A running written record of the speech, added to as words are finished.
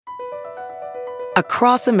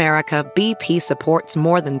Across America, BP supports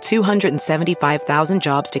more than 275,000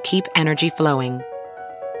 jobs to keep energy flowing.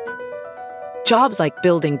 Jobs like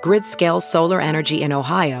building grid-scale solar energy in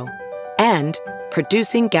Ohio and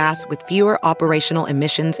producing gas with fewer operational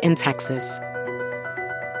emissions in Texas.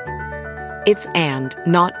 It's and,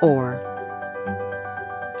 not or.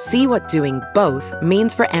 See what doing both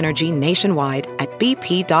means for energy nationwide at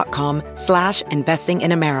bp.com/investing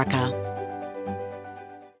in America.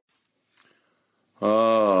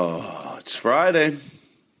 Oh, it's Friday.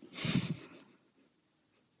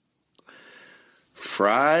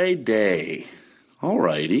 Friday. All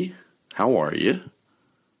righty. How are you?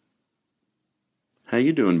 How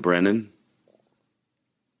you doing, Brennan?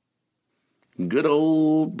 Good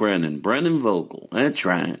old Brennan. Brennan Vogel. That's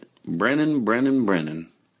right. Brennan.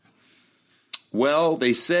 Well,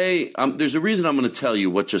 they say, there's a reason I'm going to tell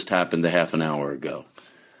you what just happened a half an hour ago.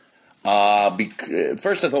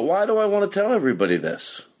 First I thought, why do I want to tell everybody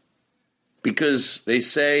this? Because they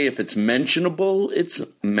say if it's mentionable, it's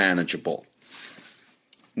manageable.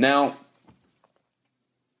 Now,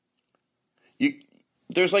 you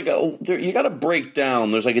got to break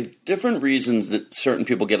down. There's different reasons that certain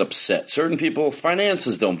people get upset. Certain people,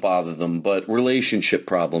 finances don't bother them, but relationship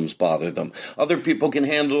problems bother them. Other people can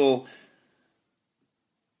handle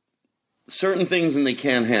certain things and they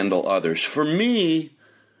can't handle others. For me,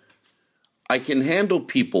 I can handle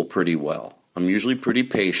people pretty well. I'm usually pretty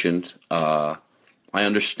patient. I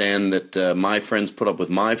understand that my friends put up with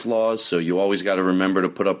my flaws, so you always got to remember to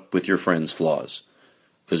put up with your friends' flaws.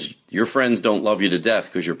 Because your friends don't love you to death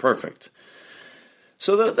because you're perfect.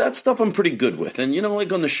 So that stuff I'm pretty good with. And,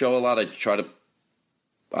 like on the show a lot,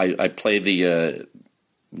 I play the,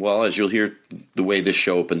 as you'll hear the way this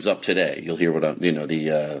show opens up today, you'll hear what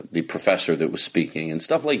the professor that was speaking and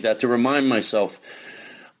stuff like that to remind myself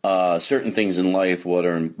certain things in life,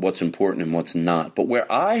 what's important and what's not. But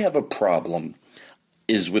where I have a problem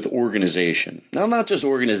is with organization. Now, not just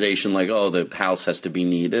organization like, the house has to be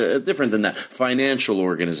neat. Different than that. Financial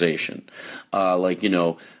organization.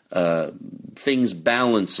 Things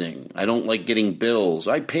balancing. I don't like getting bills.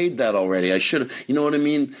 I paid that already. I should have, you know what I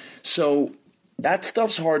mean? So that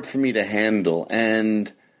stuff's hard for me to handle.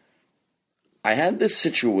 And I had this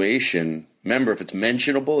situation. Remember, if it's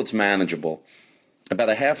mentionable, it's manageable. About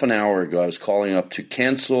a half an hour ago, I was calling up to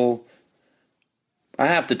cancel. I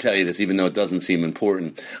have to tell you this, even though it doesn't seem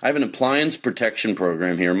important. I have an appliance protection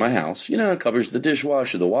program here in my house. It covers the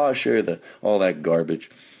dishwasher, the washer, all that garbage,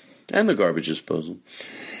 and the garbage disposal.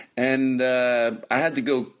 And I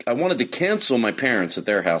wanted to cancel my parents at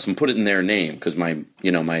their house and put it in their name because my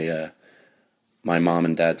mom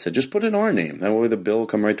and dad said, just put it in our name. That way the bill will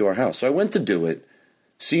come right to our house. So I went to do it.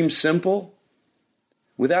 Seems simple.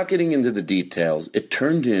 Without getting into the details, it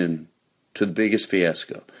turned into the biggest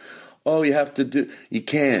fiasco. Oh, you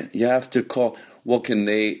can't. You have to call. Well, can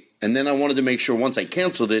they? And then I wanted to make sure once I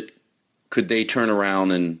canceled it, could they turn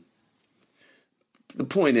around and, the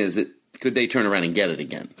point is, could they turn around and get it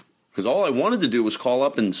again? Because all I wanted to do was call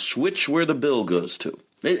up and switch where the bill goes to.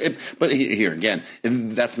 But here, again,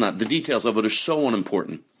 that's not, the details of it are so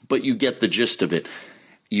unimportant, but you get the gist of it.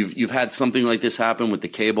 You've had something like this happen with the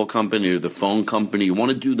cable company or the phone company. You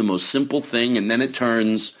want to do the most simple thing, and then it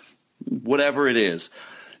turns whatever it is.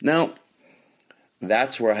 Now,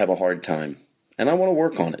 that's where I have a hard time, and I want to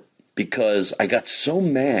work on it because I got so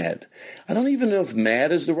mad. I don't even know if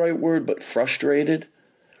mad is the right word, but frustrated,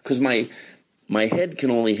 because my head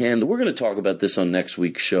can only handle. We're going to talk about this on next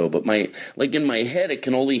week's show, but in my head it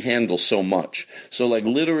can only handle so much. So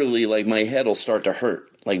literally, my head will start to hurt,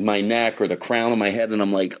 like my neck or the crown of my head, and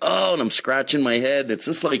I'm like, oh, and I'm scratching my head. It's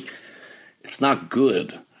just it's not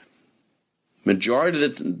good. Majority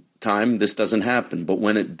of the time, this doesn't happen, but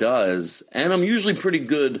when it does, and I'm usually pretty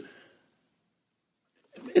good.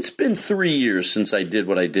 It's been 3 years since I did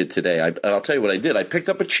what I did today. I'll tell you what I did. I picked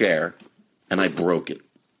up a chair and I broke it.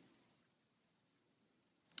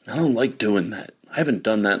 I don't like doing that. I haven't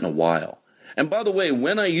done that in a while. And by the way,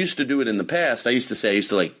 when I used to do it in the past, I used to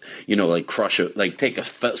crush it, take a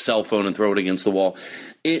cell phone and throw it against the wall.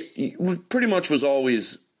 It pretty much was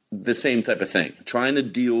always the same type of thing, trying to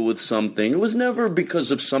deal with something. It was never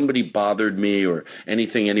because of somebody bothered me or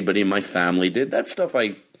anything anybody in my family did. That stuff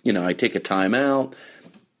I take a time out,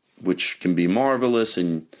 which can be marvelous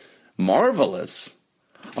and marvelous.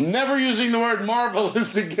 I'm never using the word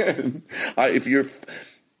marvelous again. I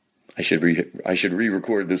should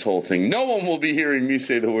re-record this whole thing. No one will be hearing me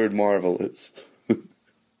say the word marvelous.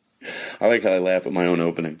 I like how I laugh at my own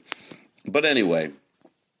opening. But anyway,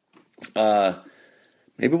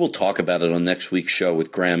 maybe we'll talk about it on next week's show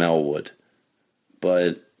with Graham Elwood.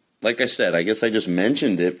 But like I said, I guess I just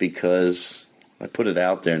mentioned it because I put it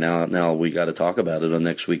out there. Now we got to talk about it on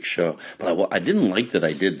next week's show. But I didn't like that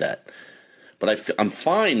I did that. But I'm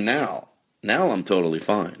fine now. Now I'm totally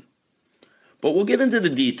fine. But we'll get into the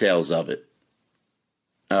details of it,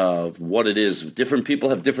 of what it is. Different people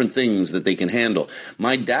have different things that they can handle.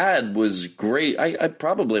 My dad was great. I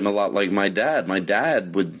probably am a lot like my dad. My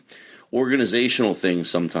dad would organizational things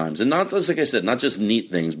sometimes. And not, like I said, not just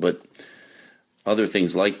neat things, but other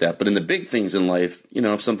things like that. But in the big things in life,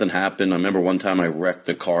 if something happened, I remember one time I wrecked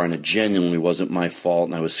the car and it genuinely wasn't my fault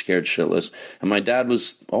and I was scared shitless. And my dad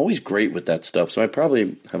was always great with that stuff. So it's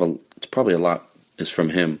probably a lot is from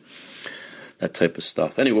him, that type of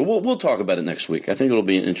stuff. Anyway, we'll talk about it next week. I think it'll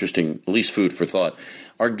be an interesting, at least food for thought.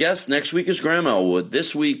 Our guest next week is Graham Elwood.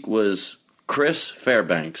 This week was Chris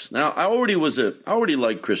Fairbanks. Now, I already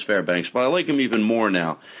liked Chris Fairbanks, but I like him even more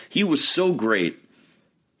now. He was so great.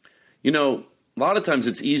 A lot of times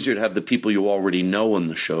it's easier to have the people you already know on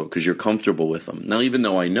the show because you're comfortable with them. Now, even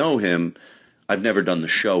though I know him, I've never done the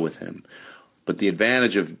show with him. But the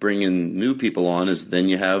advantage of bringing new people on is then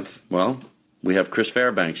we have Chris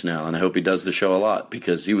Fairbanks now, and I hope he does the show a lot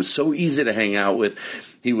because he was so easy to hang out with.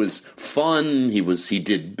 He was fun. He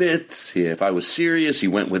did bits. If I was serious, he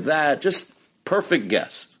went with that. Just perfect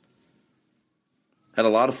guest. Had a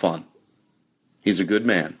lot of fun. He's a good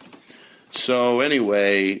man. So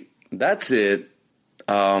anyway, that's it.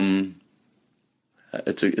 It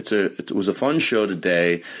was a fun show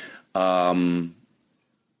today, and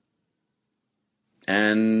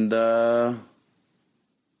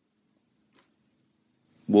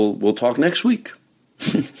we'll talk next week.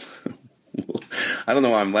 I don't know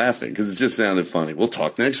why I'm laughing because it just sounded funny. We'll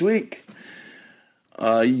talk next week.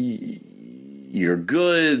 You're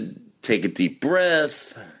good. Take a deep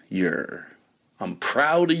breath. I'm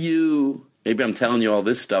proud of you. Maybe I'm telling you all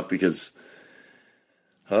this stuff because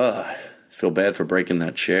I feel bad for breaking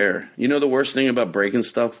that chair. The worst thing about breaking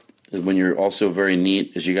stuff is when you're also very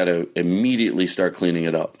neat is you got to immediately start cleaning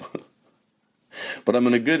it up. But I'm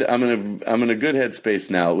in a good headspace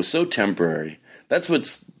now. It was so temporary. That's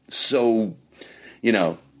what's so,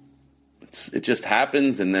 it just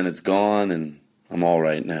happens and then it's gone and I'm all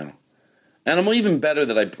right now. And I'm even better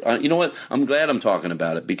that you know what? I'm glad I'm talking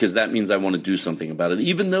about it because that means I want to do something about it.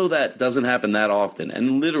 Even though that doesn't happen that often.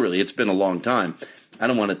 And literally, it's been a long time. I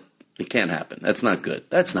don't want to, it can't happen. That's not good.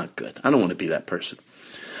 That's not good. I don't want to be that person.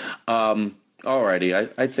 Alrighty.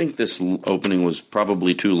 I think this opening was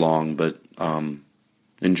probably too long, but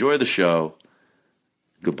enjoy the show.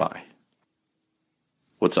 Goodbye.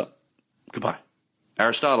 What's up? Goodbye.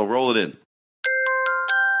 Aristotle, roll it in.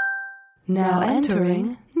 Now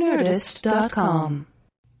entering Nerdist.com.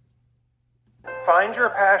 Find your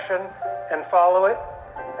passion and follow it.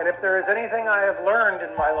 And if there is anything I have learned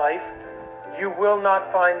in my life, you will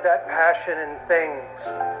not find that passion in things.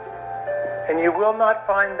 And you will not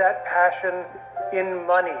find that passion in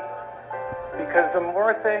money. Because the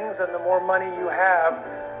more things and the more money you have,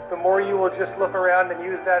 the more you will just look around and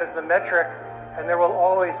use that as the metric, and there will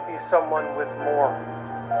always be someone with more.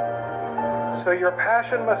 So your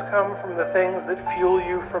passion must come from the things that fuel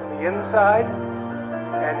you from the inside.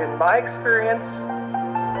 And in my experience,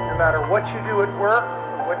 no matter what you do at work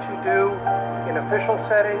or what you do in official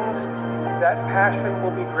settings, that passion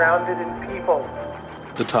will be grounded in people.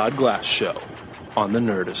 The Todd Glass Show on the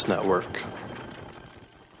Nerdist Network.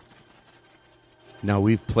 Now,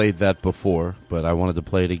 we've played that before, but I wanted to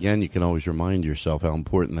play it again. You can always remind yourself how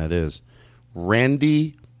important that is.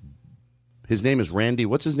 Randy, his name is Randy.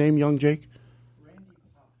 What's his name, young Jake?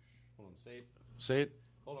 Say it.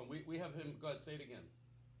 Hold on. We have him. Go ahead. Say it again.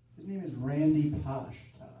 His name is Randy Posh,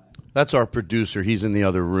 Todd. That's our producer. He's in the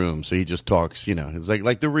other room, so he just talks, it's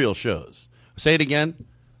like the real shows. Say it again.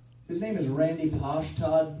 His name is Randy Posh,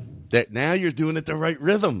 Todd. Now you're doing it the right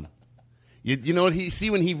rhythm. You know what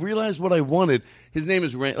when he realized what I wanted, his name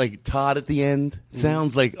is like Todd at the end. It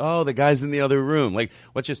sounds like, the guy's in the other room. Like,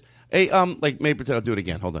 maybe I'll do it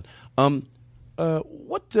again. Hold on.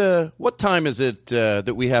 What time is it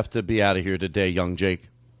that we have to be out of here today, young Jake?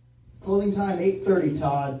 Closing time, 8:30,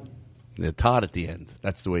 Todd. The Todd at the end.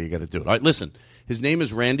 That's the way you got to do it. All right, listen. His name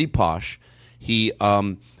is Randy Posh.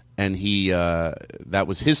 That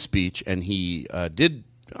was his speech, and he did.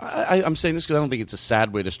 I'm saying this because I don't think it's a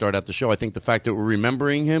sad way to start out the show. I think the fact that we're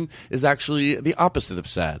remembering him is actually the opposite of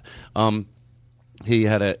sad. That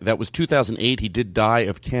was 2008. He did die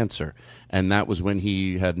of cancer, and that was when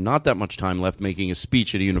he had not that much time left making a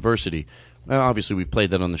speech at a university. Obviously, we've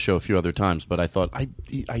played that on the show a few other times, but I thought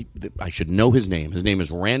I should know his name. His name is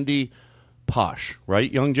Randy Posh, right,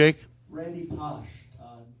 young Jake? Randy Posh,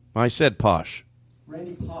 Todd. I said Posh.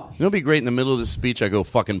 Randy Posh. It'll be great in the middle of the speech. I go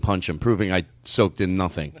fucking punch him, proving I soaked in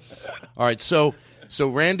nothing. All right, so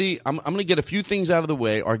Randy, I'm going to get a few things out of the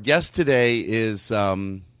way. Our guest today is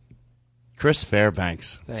Chris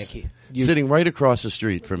Fairbanks. Thank you. Sitting right across the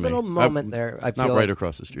street from me. Little moment there. I feel not like, right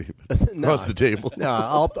across the street, but no, across the table. No,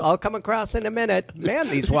 I'll come across in a minute. Man,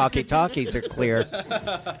 these walkie-talkies are clear.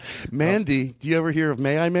 Mandy, do you ever hear of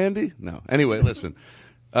May I, Mandy? No. Anyway, listen.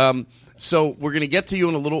 So we're going to get to you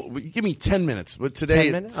in a little. Give me 10 minutes. But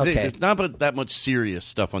today, 10 minutes? Okay. there's not that much serious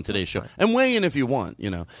stuff on today's show. And weigh in if you want.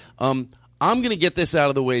 I'm going to get this out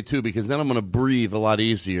of the way too, because then I'm going to breathe a lot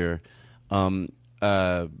easier.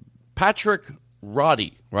 Patrick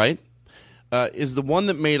Roddy, right? Is the one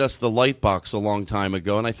that made us the light box a long time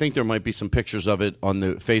ago, and I think there might be some pictures of it on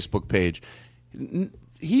the Facebook page.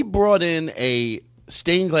 He brought in a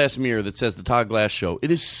stained glass mirror that says The Todd Glass Show.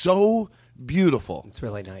 It is so beautiful. It's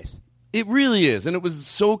really nice. It really is, and it was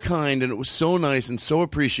so kind, and it was so nice and so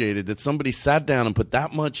appreciated that somebody sat down and put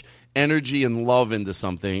that much energy and love into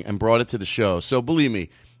something and brought it to the show. So believe me,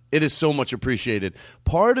 it is so much appreciated.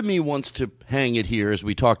 Part of me wants to hang it here, as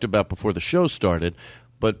we talked about before the show started,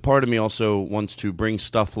 but part of me also wants to bring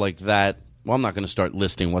stuff like that. Well, I'm not going to start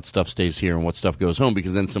listing what stuff stays here and what stuff goes home,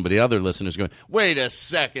 because then other listeners going, wait a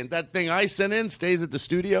second, that thing I sent in stays at the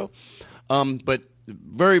studio? But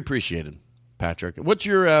very appreciated, Patrick. What's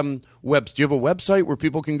your do you have a website where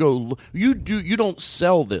people can go? You don't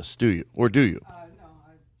sell this, do you? Or do you? No, I've just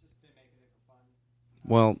been making it for fun.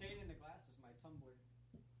 Well, Staying in the Glass is my Tumblr.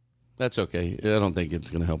 that's okay. I don't think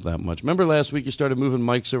it's going to help that much. Remember last week you started moving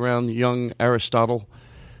mics around, young Aristotle?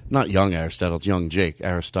 Not young Aristotle, it's young Jake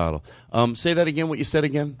Aristotle. Say that again, what you said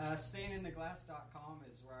again? Stainingtheglass.com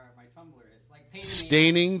is where my Tumblr is. Like pain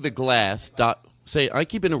in Stainingtheglass. Say, I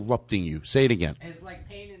keep interrupting you. Say it again. It's like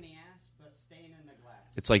pain in the ass, but stain in the glass.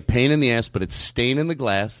 It's like pain in the ass, but it's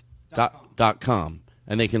stainintheglass.com.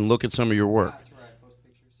 And they can look at some of your work. That's where I post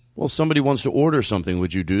pictures. Well, if somebody wants to order something,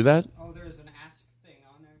 would you do that? Oh, there's an ask thing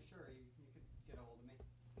on there. Sure, you could get a hold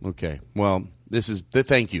of me. Okay. Well, this is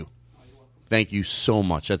thank you. Thank you so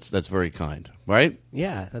much. That's very kind, right?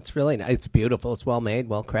 Yeah, that's really nice. It's beautiful. It's well made,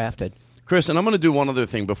 well crafted. Chris, and I'm going to do one other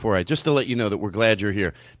thing before just to let you know that we're glad you're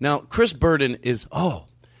here. Now, Chris Burden is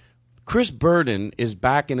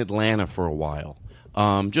back in Atlanta for a while,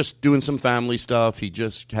 just doing some family stuff. He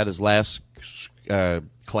just had his last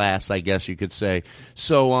class, I guess you could say.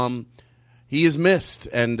 So he is missed,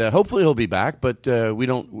 and hopefully he'll be back, but we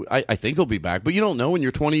don't. I think he'll be back, but you don't know when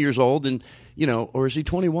you're 20 years old, and or is he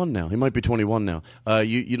 21 now? He might be 21 now.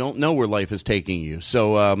 You don't know where life is taking you.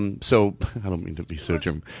 So I don't mean to be so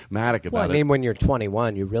dramatic about it. Well, I mean, when you're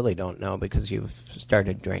 21, you really don't know because you've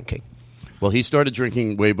started drinking. Well, he started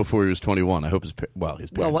drinking way before he was 21. I hope his parents Well,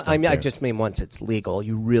 don't I care. just mean once it's legal,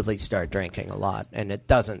 you really start drinking a lot, and it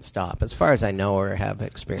doesn't stop, as far as I know or have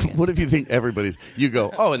experience. What if you think you go,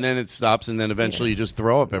 and then it stops, and then eventually you just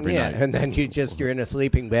throw up every night? And then you're in a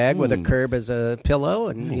sleeping bag with a curb as a pillow,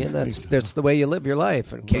 and that's the way you live your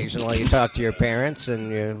life. And occasionally you talk to your parents,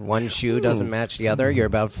 and one shoe doesn't match the other. You're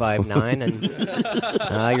about 5'9",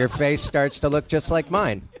 and your face starts to look just like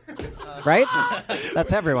mine. Right?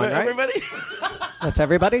 That's everyone, right? Everybody? That's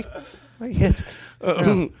everybody? Yes.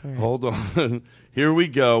 Hold on. Here we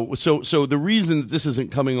go. So the reason that this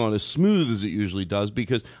isn't coming on as smooth as it usually does,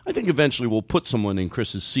 because I think eventually we'll put someone in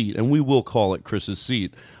Chris's seat, and we will call it Chris's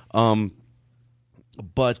seat. But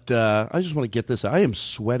I just want to get this. I am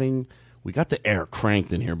sweating. We got the air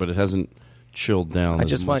cranked in here, but it hasn't chilled down. I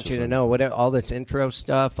just want you to know, all this intro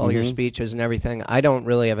stuff, all your speeches and everything, I don't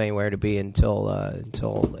really have anywhere to be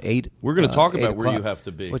until 8. We're going to talk 8 about where you o'clock, have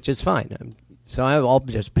to be. which is fine. So I'll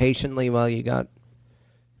just patiently, while you got,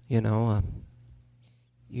 you got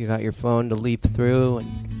your phone to leaf through.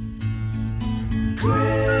 And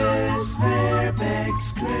Chris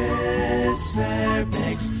Fairbanks, Chris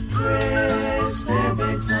Fairbanks, Chris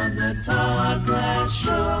Fairbanks on the Todd Glass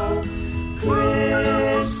Show.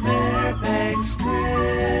 Chris Fairbanks,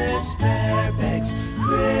 Chris Fairbanks,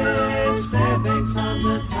 Chris Fairbanks on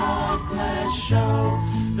the Todd Glass Show.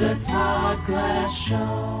 The Todd Glass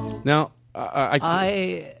Show. Now,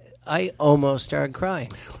 I almost started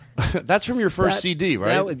crying. that's from your first CD,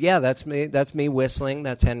 right? That's me. That's me whistling.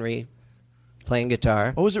 That's Henry playing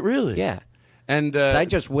guitar. Oh, is it really? Yeah. And So I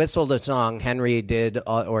just whistled a song. Henry did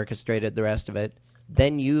orchestrated the rest of it.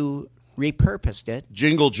 Then you repurposed it.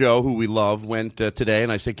 Jingle Joe, who we love, went today,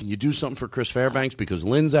 and I said, "Can you do something for Chris Fairbanks because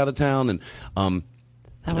Lynn's out of town?" And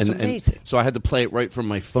That was amazing. So I had to play it right from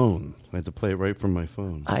my phone.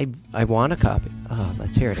 I want a copy. Oh,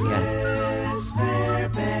 let's hear it again. Chris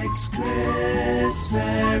Fairbanks, Chris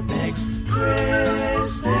Fairbanks,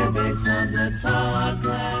 Chris Fairbanks on the Todd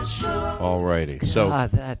Glass Show. Alrighty. So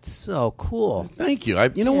that's so cool. Thank you.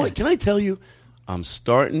 You know what? Can I tell you? I'm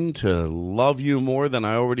starting to love you more than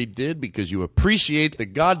I already did because you appreciate the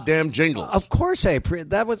goddamn jingles. Of course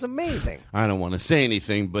that was amazing. I don't want to say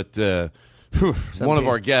anything, but one of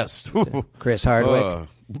our guests. Chris Hardwick.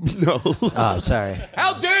 No. Oh, sorry.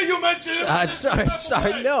 How dare you mention it?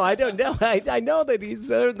 Sorry. No, I don't know. I know that he's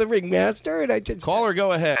the ringmaster, and I just... Caller,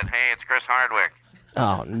 go ahead. Hey, it's Chris Hardwick.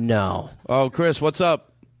 Oh, no. Oh, Chris, what's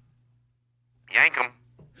up? Yank 'em.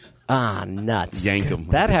 Ah, nuts. Yank him.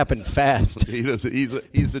 That happened fast. He's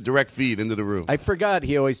a direct feed into the room. I forgot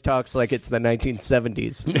he always talks like it's the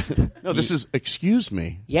 1970s. No, this is, excuse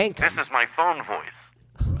me. Yank him. This is my phone voice.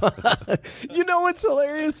 You know what's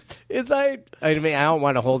hilarious? Is I mean, I don't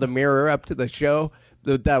want to hold a mirror up to the show.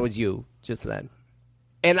 That was you just then.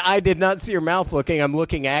 And I did not see your mouth looking. I'm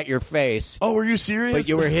looking at your face. Oh, are you serious? But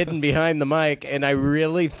you were hidden behind the mic, and I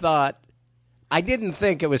really thought... I didn't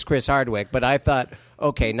think it was Chris Hardwick, but I thought,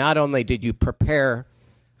 okay, not only did you prepare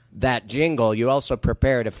that jingle, you also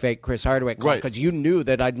prepared a fake Chris Hardwick call because you knew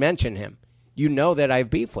that I'd mention him. You know that I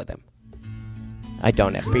have beef with him. I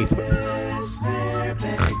don't have beef with him.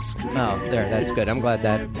 Oh, there, that's good. I'm glad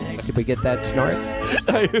that... Did we get that snort?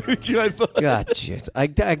 I heard you. I thought... God, jeez. I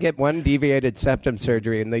get one deviated septum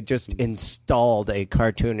surgery, and they just installed a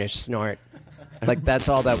cartoonish snort. Like, that's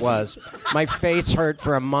all that was. My face hurt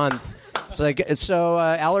for a month. It's like, so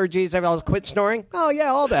allergies, I'll quit snoring? Oh,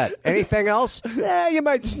 yeah, all that. Anything else? You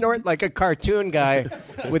might snort like a cartoon guy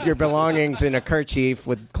with your belongings in a kerchief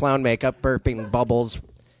with clown makeup, burping bubbles.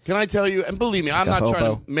 Can I tell you, and believe me, I'm not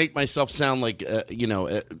trying to make myself sound like,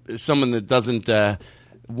 someone that doesn't,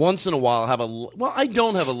 once in a while I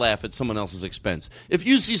don't have a laugh at someone else's expense. If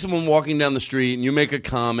you see someone walking down the street and you make a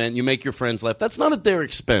comment, you make your friends laugh, that's not at their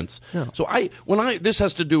expense. No. So this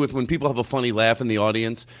has to do with when people have a funny laugh in the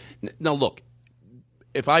audience. Now look,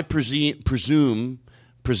 if I presume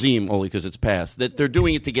only because it's past, that they're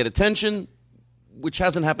doing it to get attention, which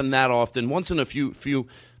hasn't happened that often. Once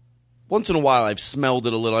in a while, I've smelled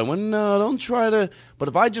it a little. I went, no, don't try to. But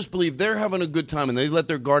if I just believe they're having a good time and they let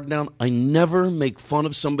their guard down, I never make fun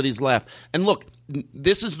of somebody's laugh. And look,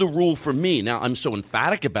 this is the rule for me. Now, I'm so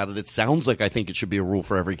emphatic about it, it sounds like I think it should be a rule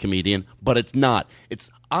for every comedian, but it's not.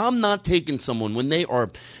 I'm not taking someone when they are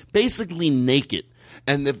basically naked.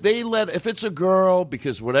 And if it's a girl,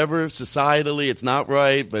 because whatever, societally, it's not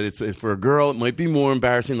right, but it's for a girl, it might be more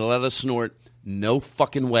embarrassing to let us snort. No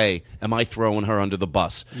fucking way am I throwing her under the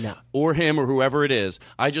bus. No. Or him or whoever it is.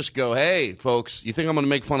 I just go, hey, folks, you think I'm going to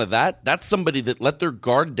make fun of that? That's somebody that let their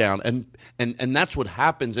guard down, and that's what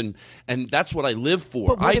happens, and that's what I live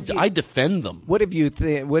for. I defend them. What if you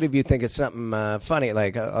think it's something funny,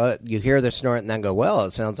 like you hear the snort and then go, well,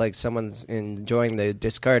 it sounds like someone's enjoying the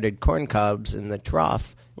discarded corn cobs in the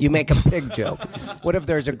trough. You make a pig joke. What if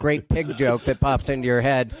there's a great pig joke that pops into your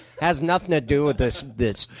head, has nothing to do with this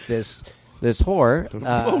whore.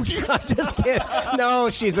 I'm just kidding. No,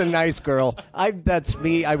 she's a nice girl. That's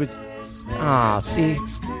me. See,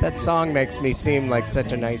 that song makes me seem like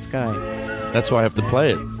such a nice guy. That's why I have to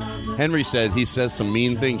play it. Henry said he says some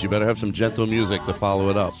mean things. You better have some gentle music to follow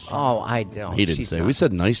it up. Oh, I don't. He didn't say. We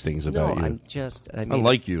said nice things about you. I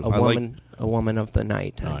like you. A woman of the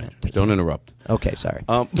night. All right. Don't interrupt. Okay, sorry.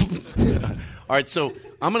 All right, so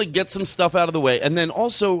I'm going to get some stuff out of the way. And then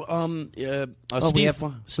also,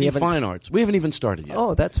 Steve Fine Arts. We haven't even started yet.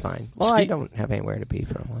 Oh, that's fine. Well, I don't have anywhere to be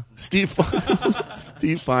for a while.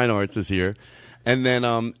 Steve Fine Arts is here. And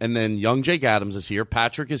then young Jake Adams is here.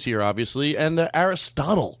 Patrick is here, obviously. And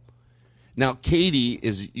Aristotle. Now, Katie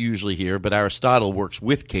is usually here, but Aristotle works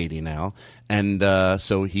with Katie now. And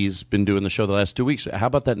so he's been doing the show the last 2 weeks. How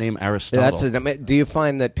about that name, Aristotle? Do you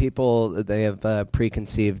find that people, they have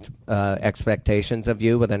preconceived expectations of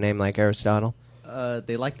you with a name like Aristotle?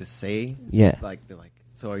 They like to say, yeah. They're like,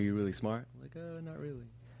 so are you really smart? Like, not really.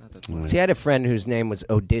 Not that smart. See, I had a friend whose name was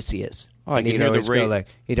Odysseus. Oh, I can hear the rate.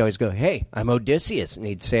 He'd always go, hey, I'm Odysseus. And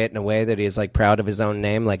he'd say it in a way that he's like proud of his own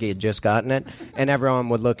name, like he had just gotten it. And everyone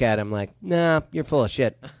would look at him like, nah, you're full of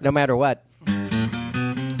shit, no matter what.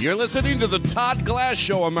 You're listening to the Todd Glass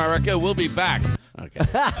Show, America. We'll be back. Okay.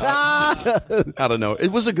 I don't know.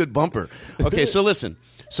 It was a good bumper. Okay, so listen.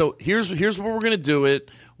 So here's what we're going to do it.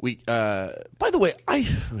 We by the way,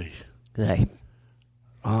 Hey.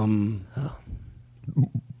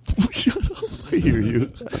 Shut up. I hear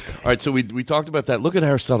you. All right, so we talked about that. Look at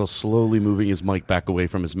Aristotle slowly moving his mic back away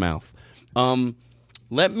from his mouth.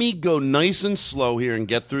 Let me go nice and slow here and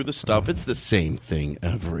get through the stuff. It's the same thing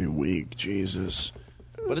every week. Jesus.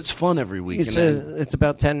 But it's fun every week. It's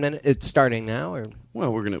about 10 minutes. It's starting now, or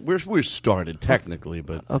well, we're started technically,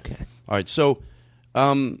 but okay. All right, so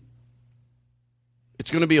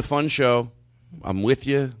it's going to be a fun show. I'm with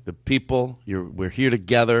you, the people. We're here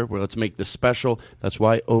together. Let's make this special. That's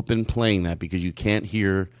why I opened playing that, because you can't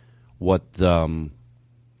hear what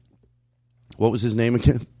was his name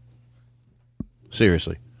again?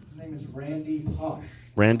 Seriously. His name is Randy Posh.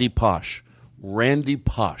 Randy Posh. Randy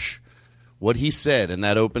Posh. What he said in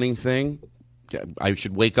that opening thing, I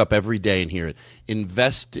should wake up every day and hear it.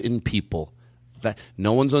 Invest in people. That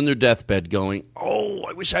no one's on their deathbed going, oh,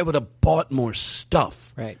 I wish I would have bought more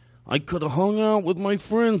stuff. Right. I could have hung out with my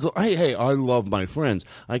friends. Hey, I love my friends.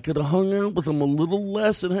 I could have hung out with them a little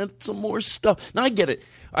less and had some more stuff. Now, I get it.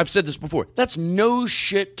 I've said this before. That's no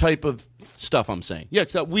shit type of stuff I'm saying. Yeah,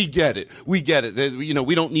 we get it. We get it.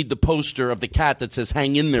 We don't need the poster of the cat that says,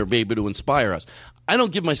 hang in there, baby, to inspire us. I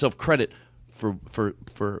don't give myself credit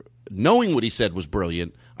for knowing what he said was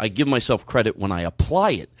brilliant. I give myself credit when I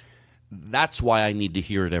apply it. That's why I need to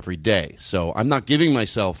hear it every day. So I'm not giving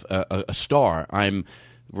myself a star. I'm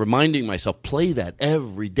reminding myself, play that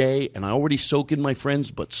every day, and I already soak in my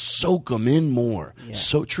friends, but soak them in more. Yeah.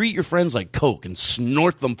 So treat your friends like Coke and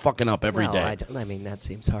snort them fucking up every day. I mean, that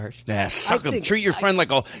seems harsh. Yeah, suck them. Treat your friend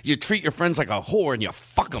you treat your friends like a whore, and you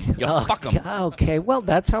fuck them. Fuck them. Okay, well,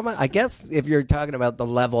 that's how much. I guess if you're talking about the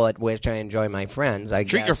level at which I enjoy my friends, I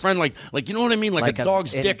treat your friend like you know what I mean, like a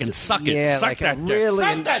dog's dick, and suck it. Yeah, suck like that dick. Really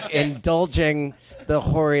suck that dick. Indulging the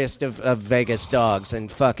hoariest of Vegas dogs and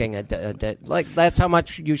fucking like that's how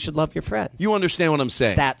much you should love your friends. You understand what I'm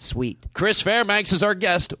saying? That's sweet. Chris Fairbanks is our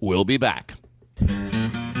guest. We'll be back. All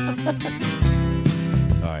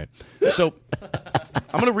right. So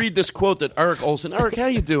I'm going to read this quote that Eric Olson. Eric, how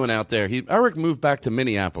you doing out there? Eric moved back to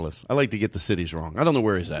Minneapolis. I like to get the cities wrong. I don't know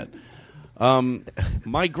where he's at.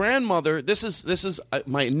 My grandmother. This is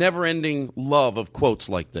my never-ending love of quotes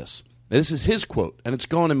like this. This is his quote, and it's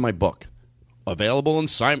gone in my book. Available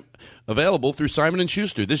through Simon &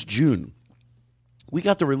 Schuster this June. We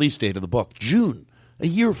got the release date of the book, June, a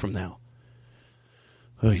year from now.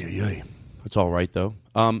 It's all right, though.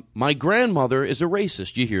 My grandmother is a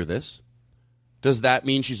racist. You hear this? Does that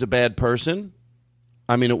mean she's a bad person?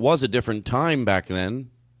 I mean, it was a different time back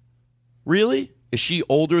then. Really? Is she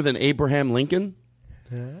older than Abraham Lincoln?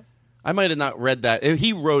 I might have not read that.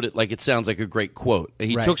 He wrote it like it sounds like a great quote.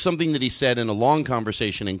 He took something that he said in a long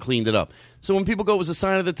conversation and cleaned it up. So when people go, it was a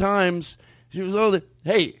sign of the times, she was older.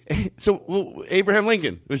 Hey, so Abraham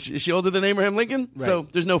Lincoln, is she older than Abraham Lincoln? Right. So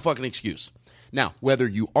there's no fucking excuse. Now, whether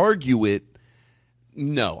you argue it,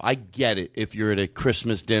 no, I get it. If you're at a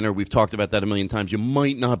Christmas dinner, we've talked about that a million times, you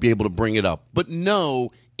might not be able to bring it up. But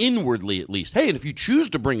no, inwardly at least. Hey, and if you choose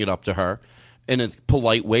to bring it up to her in a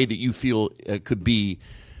polite way that you feel could be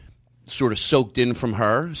sort of soaked in from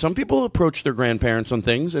her. Some people approach their grandparents on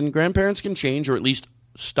things, and grandparents can change or at least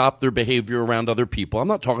stop their behavior around other people. I'm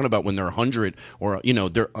not talking about when they're 100 or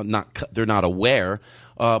they're not aware.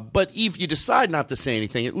 But if you decide not to say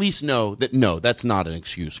anything, at least know that no, that's not an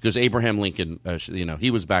excuse, because Abraham Lincoln,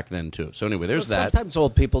 he was back then too. So anyway, there's that. Sometimes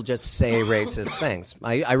old people just say racist things.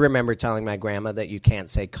 I remember telling my grandma that you can't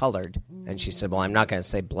say colored, and she said, "Well, I'm not going to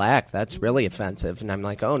say black. That's really offensive." And I'm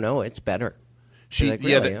like, "Oh no, it's better." She's like,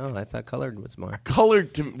 really? I thought colored was more.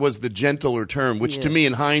 Colored was the gentler term, which to me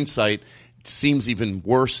in hindsight seems even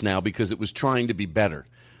worse now because it was trying to be better.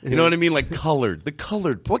 You know what I mean? Like colored. The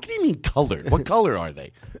colored. What do you mean colored? What color are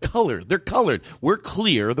they? Colored. They're colored. We're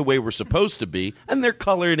clear the way we're supposed to be, and they're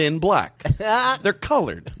colored in black. They're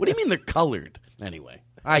colored. What do you mean they're colored? Anyway,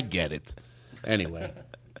 I get it. Anyway.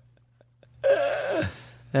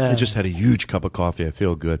 I just had a huge cup of coffee. I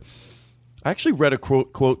feel good. I actually read a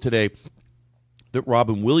quote today that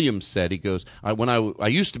Robin Williams said. He goes, I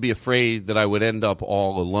used to be afraid that I would end up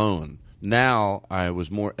all alone. Now I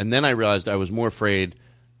was more, and then I realized I was more afraid.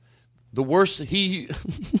 The worst, just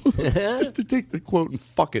to take the quote and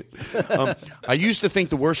fuck it. I used to think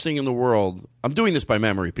the worst thing in the world, I'm doing this by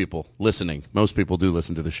memory, people listening. Most people do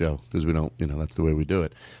listen to the show because we don't, that's the way we do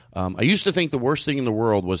it. I used to think the worst thing in the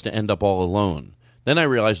world was to end up all alone. Then I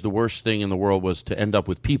realized the worst thing in the world was to end up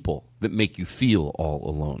with people that make you feel all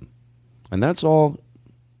alone. And that's all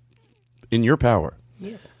in your power.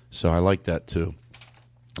 Yeah. So I like that, too.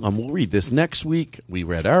 We'll read this next week. We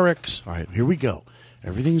read Eric's. All right, here we go.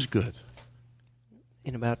 Everything's good.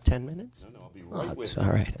 In about 10 minutes? No, I'll be right with you. All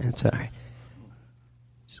right. It's all right.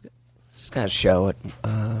 Just got to show it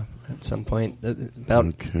at some point.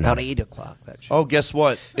 About 8 o'clock. That show. Oh, guess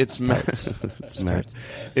what? It's Matt.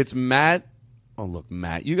 It's Matt. Oh, look,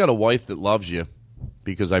 Matt, you got a wife that loves you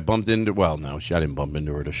because I bumped into, well, no, I didn't bump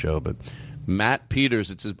into her at a show, but Matt Peters.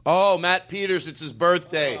 It's his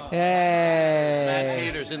birthday. Hey. Matt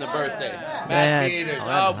Peters in the birthday. Matt Peters.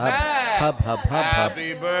 Hub, Matt.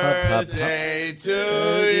 Happy birthday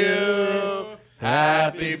to you.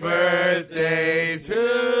 Happy birthday to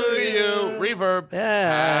you. Reverb.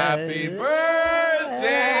 Happy birthday,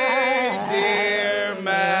 dear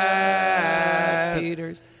Matt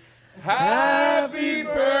Peters. Happy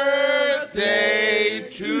birthday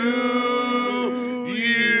to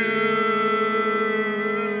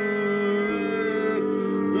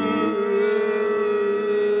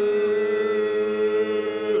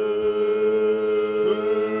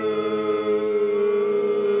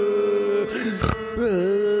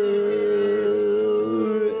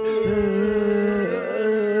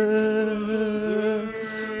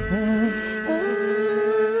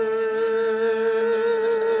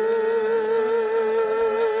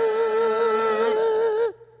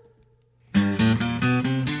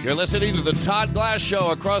You're listening to the Todd Glass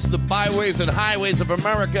Show across the byways and highways of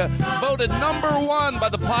America, voted #1 by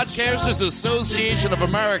the Podcasters Association of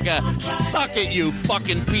America. Suck it, you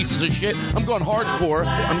fucking pieces of shit. I'm going hardcore.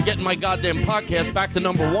 I'm getting my goddamn podcast back to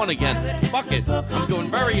 #1 again. Fuck it. I'm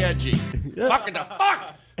going very edgy. Fuck it the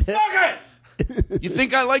fuck! Fuck it! You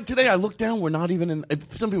think I like today? I look down. We're not even in.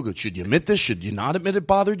 Some people go, should you admit this? Should you not admit it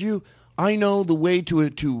bothered you? I know the way to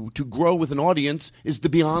grow with an audience is to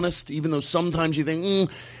be honest, even though sometimes you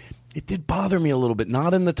think, it did bother me a little bit.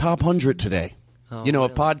 Not in the top 100 today. Oh, a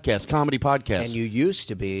podcast, comedy podcast. And you used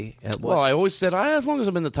to be at what? Well, I always said, as long as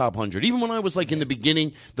I'm in the top 100. Even when I was like in the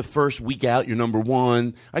beginning, the first week out, you're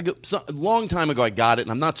 #1. A long time ago, I got it,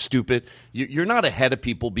 and I'm not stupid. You're not ahead of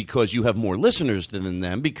people because you have more listeners than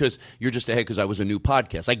them, because you're just ahead because I was a new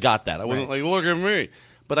podcast. I got that. I wasn't like, look at me.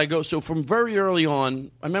 But so from very early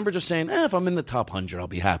on, I remember just saying, if I'm in the top 100, I'll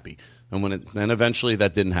be happy. And eventually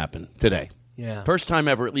that didn't happen today. Yeah. First time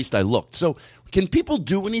ever, at least I looked. So can people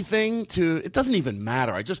do anything it doesn't even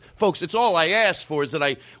matter. Folks, it's all I ask for is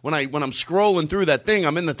that when I'm scrolling through that thing,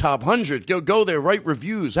 I'm in the top 100. Go there, write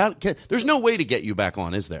reviews. There's no way to get you back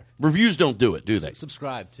on, is there? Reviews don't do it, do they?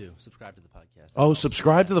 Subscribe to the podcast. Oh,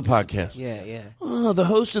 subscribe to the podcast. Yeah. Oh, the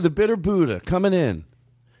host of the Bitter Buddha coming in.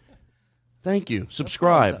 Thank you.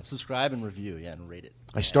 Subscribe. Subscribe and review, and rate it.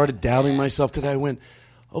 I started doubting myself today. I went,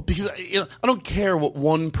 because I don't care what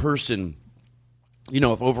one person, if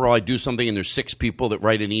overall I do something and there's 6 people that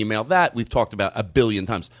write an email, that we've talked about a billion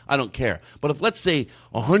times. I don't care. But if, let's say,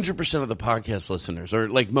 100% of the podcast listeners, or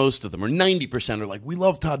like most of them, or 90% are like, we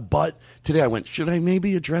love Todd, but today I went, should I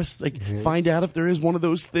maybe address, find out if there is one of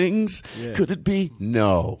those things? Yeah. Could it be?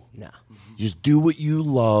 No. Just do what you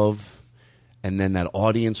love. And then that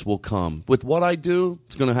audience will come. With what I do,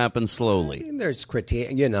 it's going to happen slowly. There's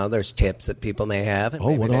critique, there's tips that people may have.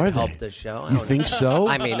 Oh, what are they? Help the show. You think so?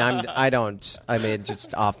 I mean,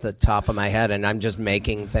 just off the top of my head, and I'm just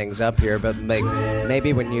making things up here. But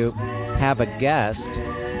maybe when you have a guest,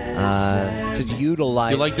 just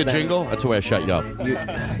utilize. You like the jingle? That's the way I shut you up.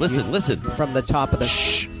 Listen. From the top of the.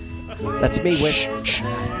 Shh. That's me with. Shh.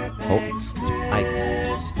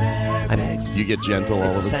 You get gentle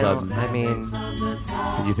all of a sudden.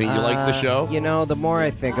 You think you like the show? The more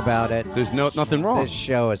I think about it, there's nothing wrong. This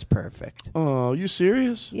show is perfect. Oh, you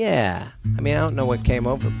serious? Yeah. I don't know what came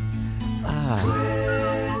over.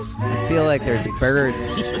 I feel like there's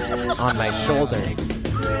birds on my shoulders.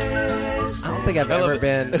 I don't think I've ever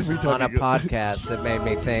been on a podcast that made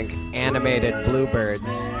me think animated bluebirds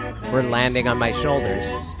were landing on my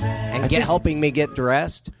shoulders and helping me get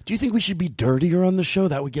dressed. Do you think we should be dirtier on the show?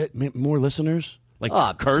 That would get more listeners?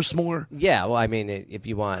 Curse more? Yeah, well, if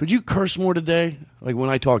you want. Could you curse more today? Like when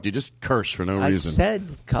I talk to you, just curse for no reason. I said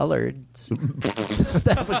colored. That's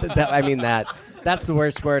the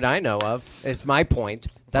worst word I know of. It's my point.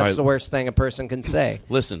 That's the worst thing a person can say.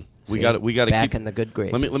 Listen, we got to back in the good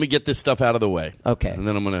graces. Let me get this stuff out of the way. Okay. And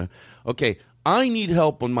then I'm going to I need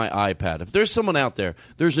help on my iPad. If there's someone out there,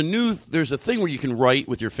 there's a thing where you can write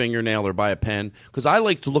with your fingernail or by a pen, because I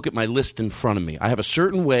like to look at my list in front of me. I have a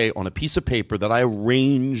certain way on a piece of paper that I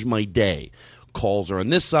arrange my day. Calls are on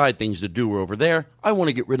this side, things to do are over there. I want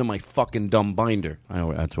to get rid of my fucking dumb binder.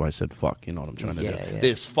 That's why I said fuck. You know what I'm trying to do. Yeah.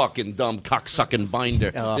 This fucking dumb cocksucking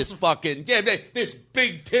binder. This fucking, this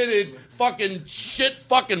big-titted fucking shit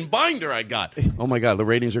fucking binder I got. Oh, my God, the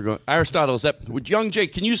ratings are going. Aristotle, with Young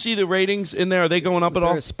Jake, can you see the ratings in there? Are they going up at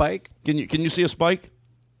all? Is there a spike? Can you see a spike?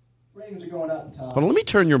 Ratings are going up, Tom. Hold on, let me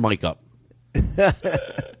turn your mic up.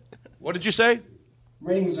 What did you say?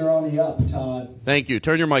 Ratings are on the up, Todd. Thank you.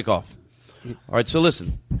 Turn your mic off. All right, so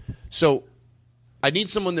listen. So I need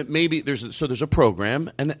someone that maybe there's a program,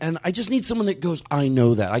 and I just need someone that goes, I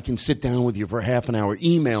know that. I can sit down with you for half an hour,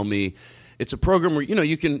 email me. It's a program where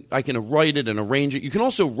I can write it and arrange it. You can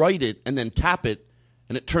also write it and then tap it,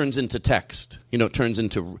 and it turns into text. It turns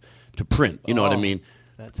into print. You know what I mean?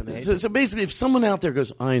 That's amazing. So basically, if someone out there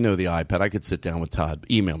goes, I know the iPad, I could sit down with Todd,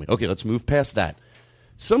 email me. Okay, let's move past that.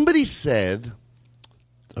 Somebody said,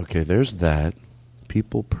 okay, there's that.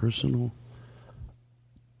 People, personal.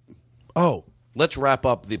 Oh, let's wrap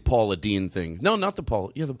up the Paula Dean thing. No, not the Paula.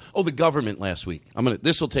 Yeah, the government last week.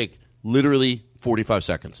 This will take literally 45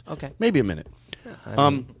 seconds. Okay. Maybe a minute. I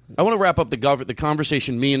want to wrap up the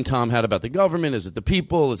conversation me and Tom had about the government. Is it the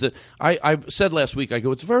people? Is it? I've said last week, I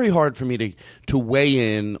go, it's very hard for me to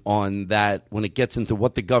weigh in on that when it gets into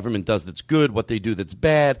what the government does that's good, what they do that's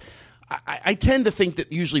bad. I tend to think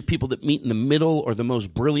that usually people that meet in the middle are the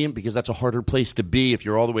most brilliant because that's a harder place to be if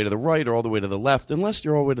you're all the way to the right or all the way to the left, unless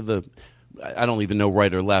you're all the way to the, I don't even know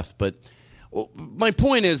right or left. But my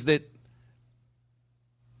point is that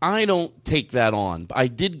I don't take that on. I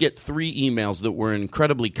did get 3 emails that were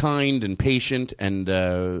incredibly kind and patient and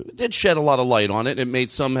did shed a lot of light on it. It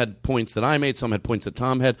made some had points that I made, some had points that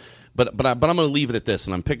Tom had. But I'm going to leave it at this,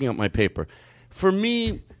 and I'm picking up my paper. For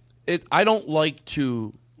me, I don't like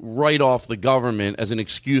to write off the government as an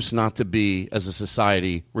excuse not to be, as a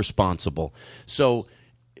society, responsible. So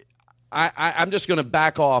I'm just going to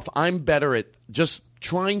back off. I'm better at just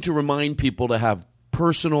trying to remind people to have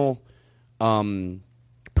personal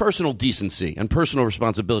decency and personal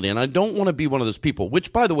responsibility. And I don't want to be one of those people,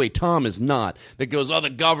 which, by the way, Tom is not, that goes, the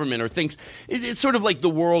government or thinks. It's sort of like the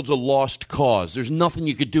world's a lost cause. There's nothing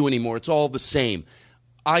you could do anymore. It's all the same.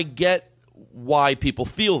 I get why people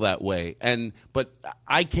feel that way, but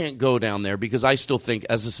I can't go down there because I still think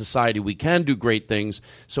as a society we can do great things.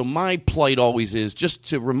 So my plight always is just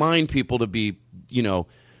to remind people to be,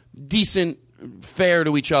 decent, fair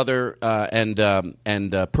to each other, and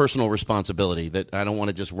personal responsibility. That I don't want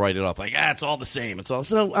to just write it off like it's all the same. It's all.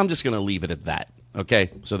 So I'm just going to leave it at that. Okay,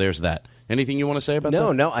 so there's that. Anything you want to say about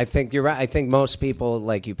that? No, I think you're right. I think most people,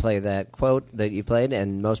 like you play that quote that you played,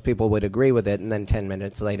 and most people would agree with it, and then 10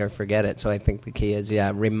 minutes later forget it. So I think the key is,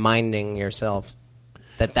 reminding yourself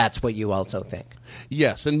that that's what you also think.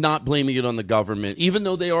 Yes, and not blaming it on the government, even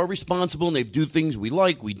though they are responsible and they do things we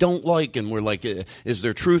like, we don't like, and we're like, is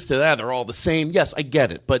there truth to that? They're all the same. Yes, I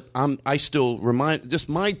get it, but I still just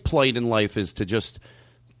my plight in life is to just...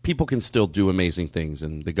 People can still do amazing things,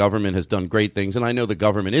 and the government has done great things, and I know the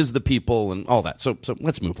government is the people and all that. So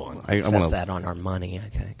let's move on. It says that on our money, I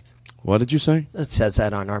think. What did you say? It says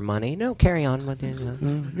that on our money. No, carry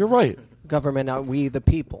on. You're right. Government, are we the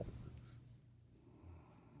people?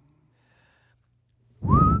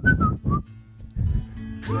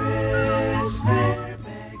 Chris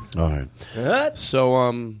Fairbanks. All right. What?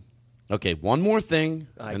 So, okay, one more thing,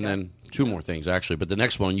 and then 2 more things, actually. But the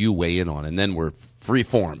next one you weigh in on, and then we're free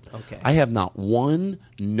form. Okay. I have not one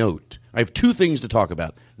note. I have 2 things to talk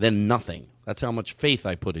about, then nothing. That's how much faith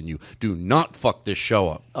I put in you. Do not fuck this show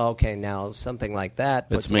up. Okay, now something like that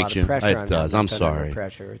puts a makes lot of pressure on me. It does. I'm sorry.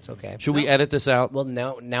 Pressure. It's okay. Should we edit this out? Well,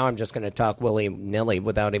 no. Now I'm just going to talk willy-nilly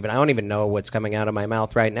without even... I don't even know what's coming out of my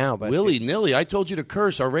mouth right now. But willy-nilly? I told you to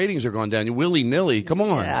curse. Our ratings are going down. You willy-nilly. Come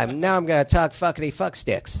on. Yeah, now I'm going to talk fuckity-fuck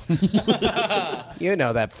sticks. You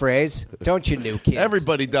know that phrase. Don't you, new kids?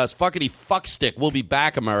 Everybody does. Fuckity-fuck stick. We'll be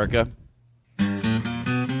back, America.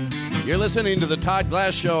 You're listening to the Todd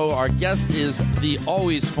Glass Show. Our guest is the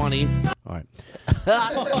always funny. All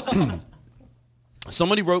right.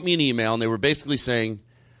 Somebody wrote me an email, and they were basically saying,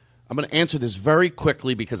 I'm going to answer this very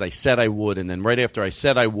quickly because I said I would, and then right after I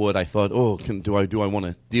said I would, I thought, do I want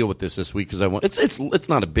to deal with this week? Because I want. It's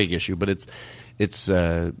not a big issue, but it's.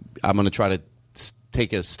 I'm going to try to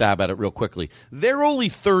take a stab at it real quickly. They're only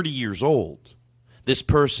 30 years old, this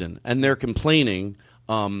person, and they're complaining.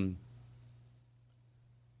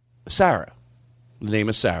 Sarah. The name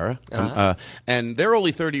is Sarah. And they're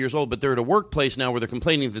only 30 years old, but they're at a workplace now where they're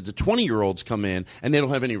complaining that the 20-year-olds come in and they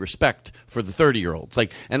don't have any respect for the 30-year-olds.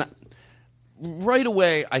 Right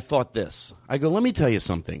away, I thought this. I go, let me tell you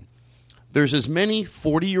something. There's as many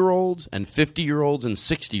 40-year-olds and 50-year-olds and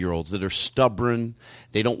 60-year-olds that are stubborn.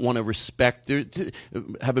 They don't want to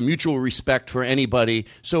have a mutual respect for anybody.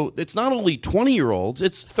 So it's not only 20-year-olds,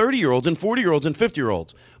 it's 30-year-olds and 40-year-olds and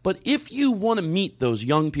 50-year-olds. But if you want to meet those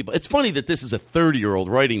young people, it's funny that this is a 30-year-old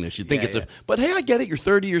writing this. You'd think but hey, I get it. You're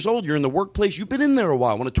 30 years old. You're in the workplace. You've been in there a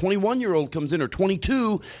while. When a 21-year-old comes in or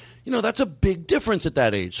 22, that's a big difference at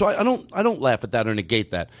that age. So I don't laugh at that or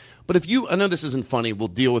negate that. But if I know this isn't funny, we'll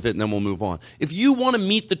deal with it and then we'll move on. If you want to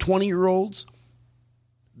meet the 20-year-olds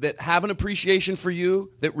that have an appreciation for you,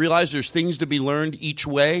 that realize there's things to be learned each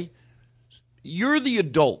way, you're the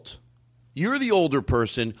adult. You're the older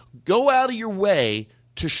person. Go out of your way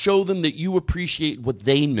to show them that you appreciate what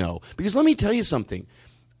they know. Because let me tell you something.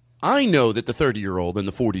 I know that the 30-year-old and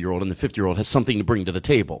the 40-year-old and the 50-year-old has something to bring to the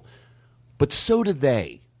table. But so do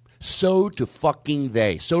they. So do fucking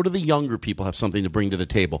they. So do the younger people have something to bring to the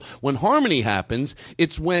table. When harmony happens,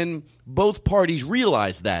 it's when both parties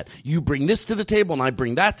realize that. You bring this to the table and I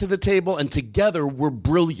bring that to the table, and together we're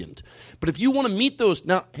brilliant. But if you want to meet those...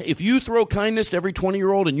 Now, if you throw kindness to every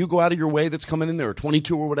 20-year-old and you go out of your way that's coming in there, or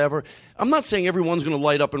 22 or whatever, I'm not saying everyone's going to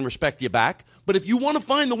light up and respect you back, but if you want to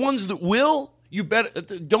find the ones that will, you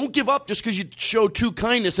don't give up just because you show 2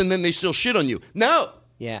 kindness and then they still shit on you. No.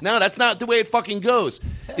 Yeah. No, that's not the way it fucking goes.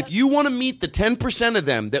 If you want to meet the 10% of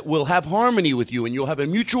them that will have harmony with you and you'll have a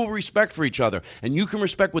mutual respect for each other and you can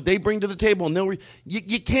respect what they bring to the table, and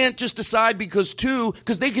you can't just decide because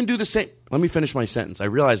they can do the same. Let me finish my sentence. I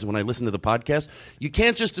realized when I listened to the podcast, you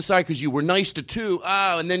can't just decide because you were nice to 2,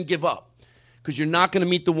 and then give up, because you're not going to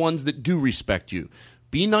meet the ones that do respect you.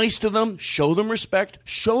 Be nice to them, show them respect,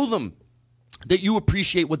 show them that you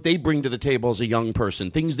appreciate what they bring to the table as a young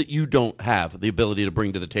person, things that you don't have the ability to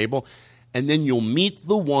bring to the table. And then you'll meet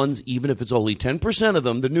the ones, even if it's only 10% of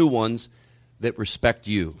them, the new ones, that respect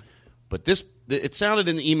you. But it sounded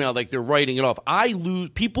in the email like they're writing it off.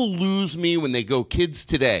 People lose me when they go kids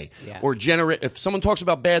today. Yeah. Or if someone talks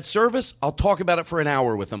about bad service, I'll talk about it for an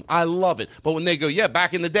hour with them. I love it. But when they go, yeah,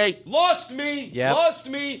 back in the day, lost me,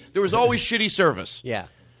 there was always shitty service. Yeah.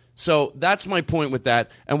 So that's my point with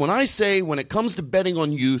that. And when I say, when it comes to betting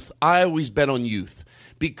on youth, I always bet on youth.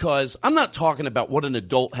 Because I'm not talking about what an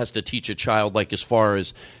adult has to teach a child, like as far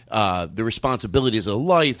as the responsibilities of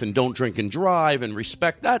life and don't drink and drive and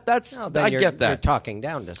respect. I get that. You're talking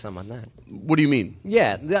down to someone then. What do you mean?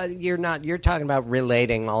 Yeah, you're not. You're talking about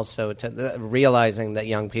relating also to realizing that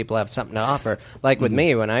young people have something to offer. Like with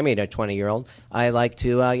me, when I meet a 20-year-old, I like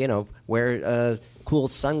to, wear cool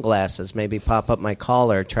sunglasses, maybe pop up my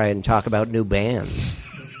collar, try and talk about new bands.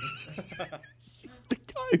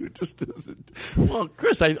 Who just doesn't. Well,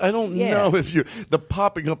 Chris, I don't know if you're the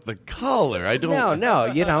popping up the collar. I don't.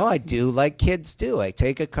 No. I do like kids do. I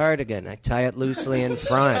take a cardigan, I tie it loosely in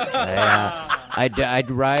front. I'd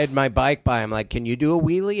ride my bike by. I'm like, can you do a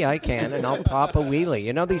wheelie? I can, and I'll pop a wheelie.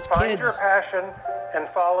 Kids. Find your passion and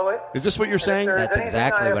follow it. Is this what you're saying? That's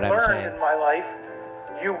exactly what I'm saying. In my life,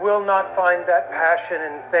 you will not find that passion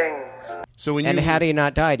in things. So had he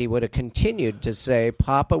not died, he would have continued to say,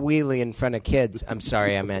 "Pop a wheelie in front of kids." I'm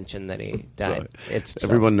sorry, I mentioned that he died.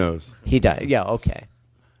 Everyone knows he died. Yeah, okay.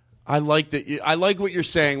 I like that. I like what you're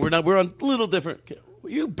saying. We're on a little different.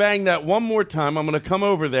 You bang that one more time. I'm going to come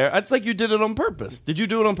over there. It's like you did it on purpose. Did you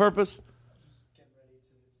do it on purpose?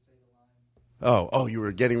 Oh, you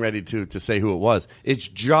were getting ready to say who it was. It's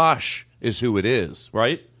Josh is who it is,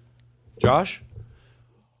 right? Josh?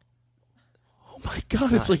 Oh, my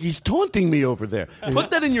God. It's like he's taunting me over there.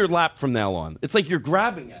 Put that in your lap from now on. It's like you're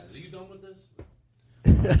grabbing at it. Are you done with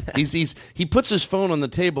this? He puts his phone on the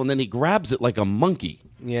table, and then he grabs it like a monkey.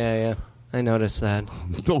 Yeah. I noticed that.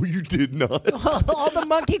 No, you did not. All the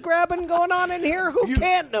monkey grabbing going on in here? Who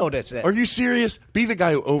can't notice it? Are you serious? Be the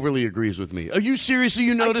guy who overly agrees with me. Are you serious?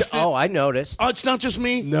 You noticed it? Oh, I noticed. Oh, it's not just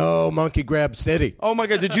me? No, monkey grab city. Oh, my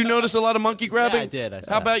God. Did you notice a lot of monkey grabbing? Yeah, I did.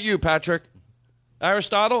 How about you, Patrick?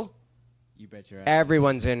 Aristotle? You bet your ass.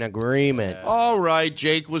 Everyone's in agreement. Yeah. All right,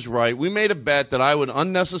 Jake was right. We made a bet that I would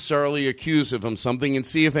unnecessarily accuse him of something and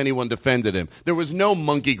see if anyone defended him. There was no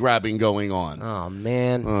monkey grabbing going on. Oh,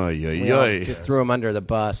 man. We threw him under the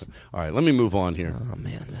bus. All right, let me move on here. Oh,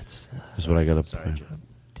 man, that's what I got to say.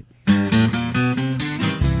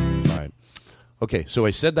 All right. Okay, so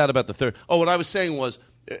I said that about the third. Oh, what I was saying was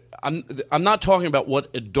I'm not talking about what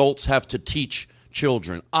adults have to teach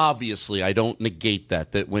children. Obviously, I don't negate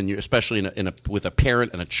that when you're, especially with a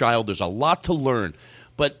parent and a child, there's a lot to learn.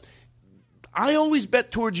 But I always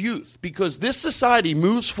bet towards youth, because this society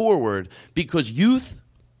moves forward because youth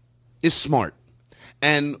is smart.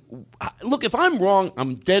 And look, if I'm wrong,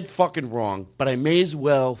 I'm dead fucking wrong, but I may as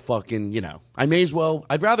well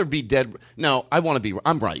I'd rather be dead. No,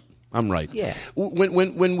 I'm right. Yeah.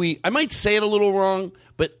 I might say it a little wrong,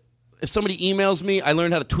 but if somebody emails me, I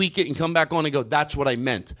learn how to tweak it and come back on and go, that's what I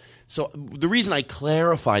meant. So the reason I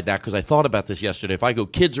clarified that, because I thought about this yesterday, if I go,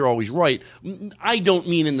 kids are always right, I don't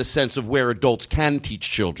mean in the sense of where adults can teach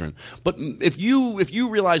children. But if you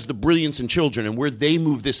realize the brilliance in children and where they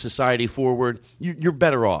move this society forward, you're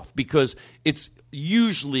better off, because it's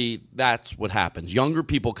usually that's what happens. Younger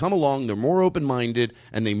people come along, they're more open-minded,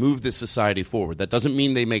 and they move this society forward. That doesn't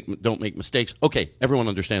mean they don't make mistakes. Okay, everyone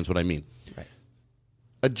understands what I mean.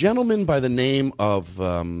 a gentleman by the name of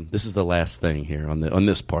this is the last thing here on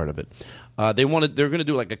this part of it. They're going to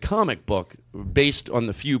do like a comic book based on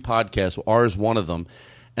the few podcasts. Ours, one of them,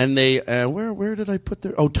 and they where did I put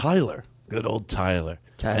their? Oh, Tyler, good old Tyler,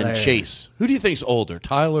 and Chase. Who do you think's older,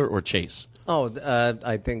 Tyler or Chase? Oh,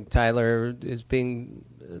 I think Tyler is being.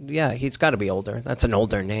 Yeah, he's got to be older. That's an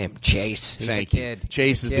older name, Chase. He's Thank a kid. you.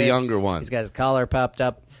 Chase is the younger one. He's got his collar popped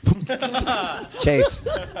up. Chase,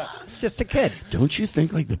 it's just a kid. Don't you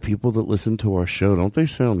think like the people that listen to our show, don't they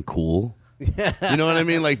sound cool? You know what I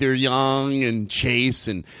mean? Like they're young and Chase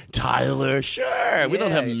and Tyler. Sure. We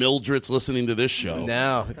don't have Mildreds listening to this show.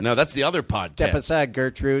 No, that's the other podcast. Step aside,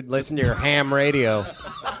 Gertrude. Listen to your ham radio.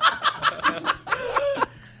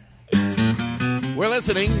 We're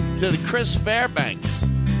listening to Chris Fairbanks.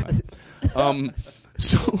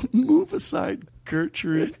 So move aside,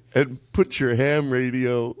 Gertrude, and put your ham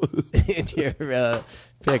radio in your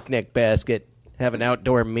picnic basket. Have an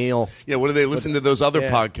outdoor meal. Yeah, what do they listen to those other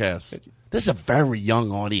podcasts? This is a very young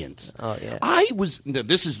audience. Oh, yeah.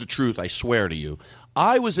 This is the truth, I swear to you.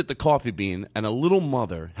 I was at the Coffee Bean, and a little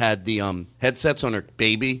mother had the headsets on her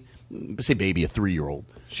baby. Say baby, a 3-year-old.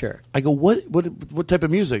 Sure. I go, what type of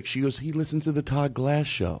music? She goes, he listens to the Todd Glass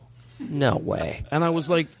show. No way. And I was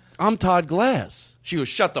like, I'm Todd Glass. She goes,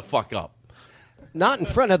 shut the fuck up. Not in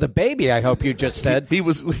front of the baby, I hope you just said. He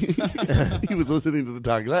was he was listening to the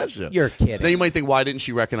Todd Glass show. You're kidding. Now you might think, why didn't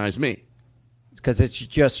she recognize me? Because it's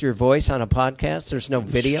just your voice on a podcast? There's no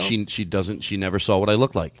video? She never saw what I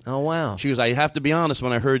looked like. Oh, wow. She goes, I have to be honest,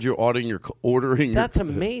 when I heard you ordering That's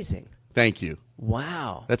amazing. Thank you.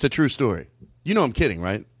 Wow. That's a true story. You know I'm kidding,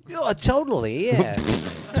 right? Oh, totally, yeah.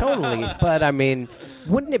 Totally. But, I mean,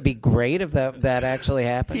 wouldn't it be great if that actually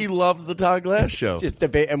happened? He loves the Todd Glass show. Just a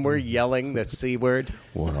bit, and we're yelling the C word.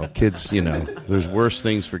 Well, kids, there's worse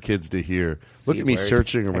things for kids to hear. Look at me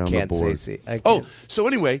searting around the board. So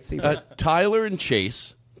anyway, Tyler and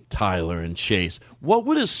Chase. What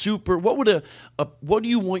do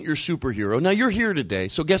you want your superhero? Now you're here today,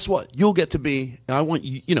 so guess what? You'll get to be.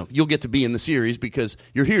 You'll get to be in the series because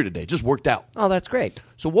you're here today. Just worked out. Oh, that's great.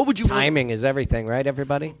 So what would you? Timing is everything, right?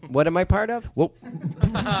 Everybody. What am I part of? Well, no,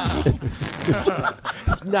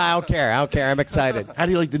 I don't care. I'm excited. How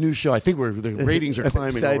do you like the new show? I think the ratings are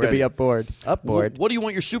climbing. Excited already. to be upboard. What do you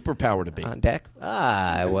want your superpower to be? On deck.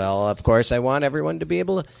 Well, of course, I want everyone to be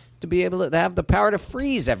able to have the power to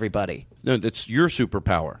freeze everybody. No, it's your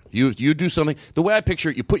superpower. You do something. The way I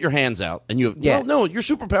picture it, you put your hands out and you. Yeah. Well, no, your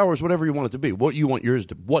superpower is whatever you want it to be. What do you want yours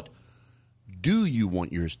to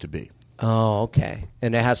be? Oh, okay.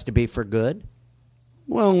 And it has to be for good?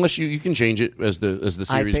 Well, unless you can change it as the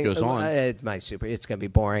series goes on. It's going to be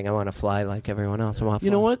boring. I want to fly like everyone else. I want to fly.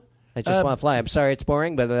 You know what? I just want to fly. I'm sorry it's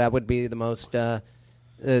boring, but that would be the most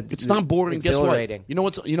it's not boring. Guess what? You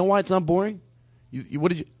know why it's not boring?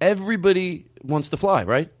 Everybody wants to fly,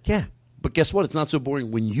 right? Yeah. But guess what? It's not so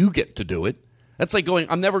boring when you get to do it. That's like going,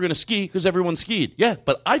 I'm never going to ski because everyone skied. Yeah,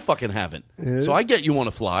 but I fucking haven't. So I get you want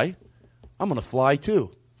to fly. I'm going to fly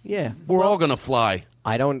too. Yeah. We're all going to fly.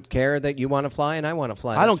 I don't care that you want to fly and I want to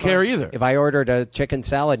fly. I don't care either. If I ordered a chicken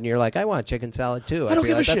salad and you're like, I want chicken salad too. I don't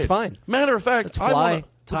give a shit. That's fine. Matter of fact, let's fly.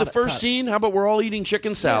 The first scene, how about we're all eating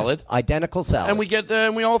chicken salad? Yeah. Identical salad.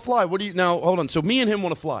 And we all fly. What do you now? Hold on. So me and him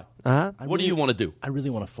want to fly. Uh-huh. What do you want to do? I really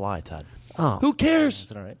want to fly, Todd. Oh. Who cares? Is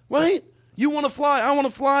that all right? Right? You want to fly. I want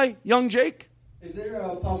to fly. Young Jake. Is there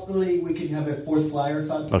a possibility we could have a fourth flyer,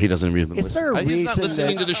 Todd? Oh, he doesn't even listen. Is there a reason he's not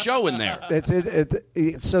listening to the show in there.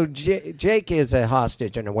 So Jake is a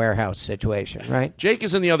hostage in a warehouse situation, right? Jake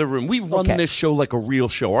is in the other room. We run this show like a real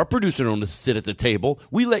show. Our producer don't sit at the table.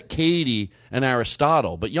 We let Katie and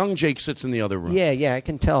Aristotle, but young Jake sits in the other room. Yeah, I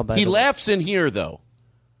can tell. He laughs in here, though,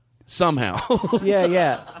 somehow.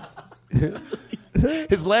 Yeah.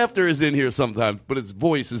 His laughter is in here sometimes, but his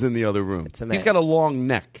voice is in the other room. He's got a long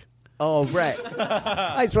neck. Oh, right.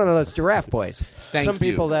 He's one of those giraffe boys. Some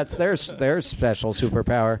people, that's their special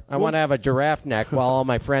superpower. I want to have a giraffe neck while all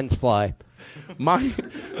my friends fly. My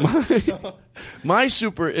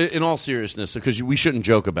super, in all seriousness, because we shouldn't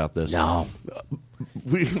joke about this. No.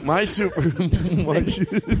 My super...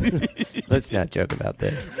 Let's not joke about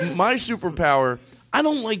this. My superpower, I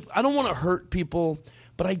don't want to hurt people...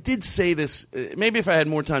 But I did say this, maybe if I had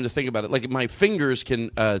more time to think about it, like my fingers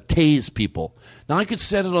can tase people. Now, I could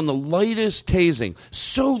set it on the lightest tasing.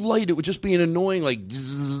 So light, it would just be an annoying, like,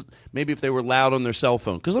 zzz, maybe if they were loud on their cell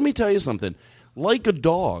phone. Because let me tell you something. Like a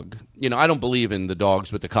dog, I don't believe in the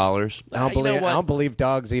dogs with the collars. I don't believe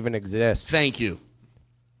dogs even exist. Thank you.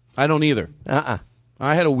 I don't either. I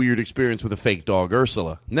had a weird experience with a fake dog,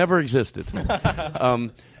 Ursula. Never existed.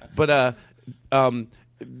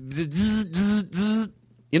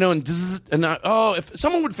 if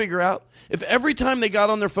someone would figure out, if every time they got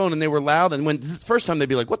on their phone and they were loud and when first time they'd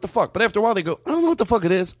be like, what the fuck? But after a while they go, I don't know what the fuck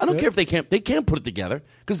it is. I don't care if they can't put it together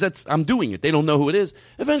because I'm doing it. They don't know who it is.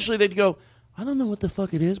 Eventually they'd go, I don't know what the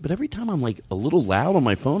fuck it is, but every time I'm like a little loud on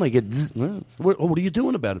my phone, I get, what are you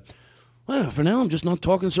doing about it? Well, for now I'm just not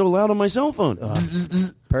talking so loud on my cell phone.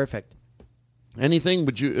 Perfect. Anything,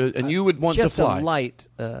 would you? And you would want just to fly? Just a light.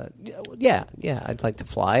 Yeah. I'd like to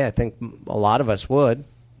fly. I think a lot of us would.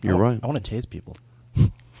 You're right. I want to tase people.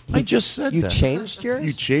 I just said you that. changed yours.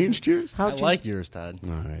 You changed yours. I like yours, Todd.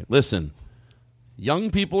 All right. Listen, young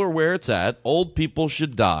people are where it's at. Old people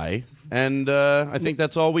should die, and I think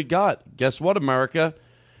that's all we got. Guess what, America?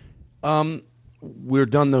 We're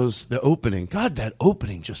done. The opening. God, that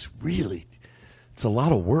opening just really. It's a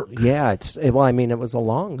lot of work. Yeah. It was a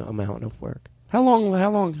long amount of work. How long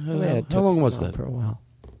was that? For a while.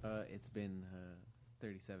 It's been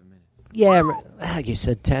 37 minutes. Yeah, you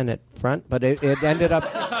said 10 at front, but it ended up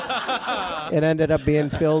being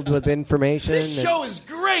filled with information. This show is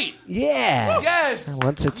great. Yeah. Yes.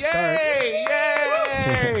 Once it starts.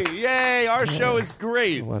 Yay! Our show is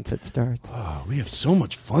great. Once it starts. Oh, we have so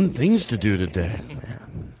much fun things to do today.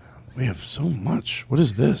 We have so much. What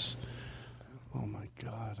is this? Oh my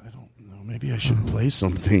God! I don't know. Maybe I should play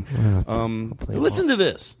something. Listen to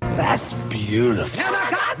this. That's beautiful.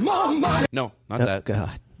 No, not that.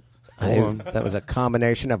 God. That was a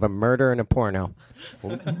combination of a murder and a porno.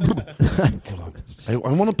 Hold on. I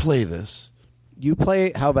want to play this. You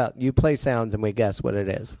play. How about you play sounds and we guess what it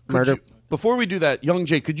is? Murder. Before we do that, Young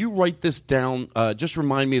Jay, could you write this down? Just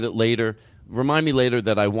remind me later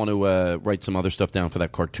that I want to write some other stuff down for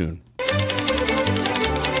that cartoon.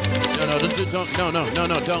 No, don't do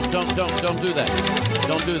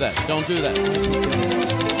that. Don't do that.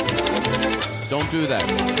 Don't do that.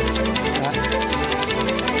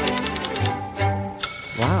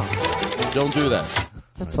 Wow. Don't do that.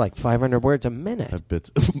 That's like 500 words a minute.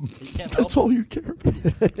 That's all you care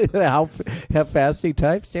about. how fast he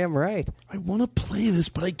types? Damn right. I want to play this,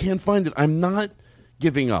 but I can't find it. I'm not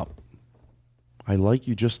giving up. I like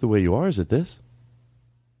you just the way you are. Is it this?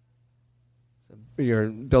 You're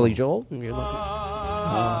Billy Joel? And you're looking...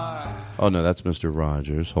 Oh, no, that's Mr.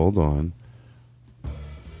 Rogers. Hold on.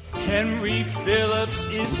 Henry Phillips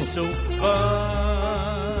is so funny.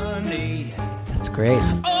 That's great.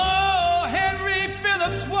 Oh, Henry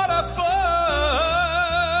Phillips, what a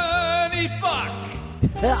funny fuck.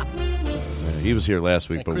 He was here last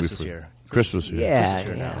week, but Chris we was here. Chris was here.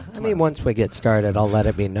 Yeah. I mean, once we get started, I'll let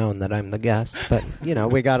it be known that I'm the guest. But,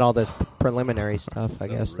 we got all this preliminary stuff, I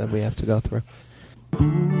guess, that we have to go through.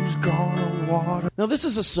 Who's gonna water? Now, this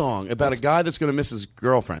is a song about a guy that's going to miss his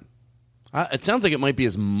girlfriend. It sounds like it might be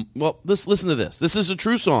his... listen to this. This is a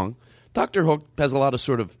true song. Dr. Hook has a lot of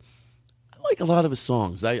sort of... I like a lot of his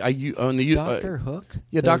songs. Dr. Hook?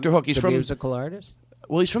 Yeah, Dr. Hook. He's from... musical artist?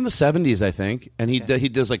 Well, he's from the 70s, I think. And he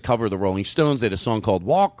does like cover the Rolling Stones. They had a song called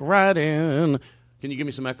Walk Right In. Can you give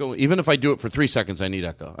me some echo? Even if I do it for 3 seconds, I need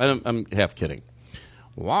echo. I'm half kidding.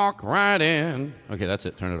 Walk right in. Okay, that's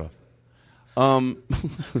it. Turn it off.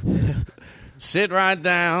 Sit right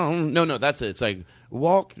down. No, that's it. It's like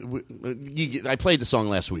walk. I played the song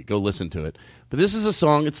last week. Go listen to it. But this is a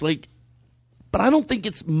song. It's like, but I don't think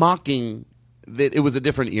it's mocking that it was a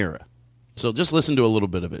different era. So just listen to a little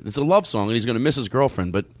bit of it. It's a love song, and he's going to miss his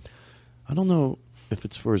girlfriend. But I don't know if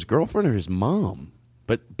it's for his girlfriend or his mom.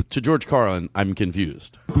 But to George Carlin, I'm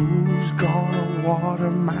confused. Who's gonna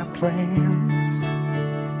water my plants?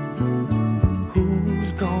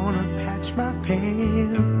 Who's gonna patch my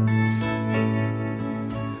pants?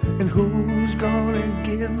 And who's gonna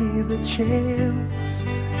give me the chance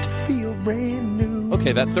to feel brand new?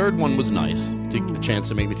 Okay, that third one was nice. A chance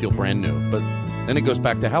to make me feel brand new. But then it goes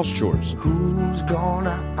back to house chores. Who's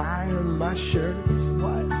gonna iron my shirts?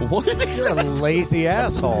 What is You're a lazy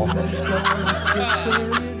asshole.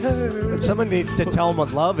 Someone needs to tell him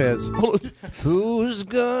what love is. Who's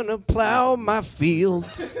gonna plow my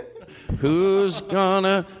fields? Who's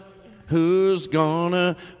gonna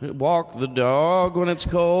walk the dog when it's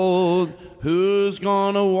cold? Who's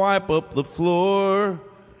gonna wipe up the floor?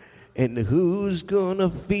 And who's gonna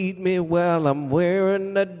feed me while I'm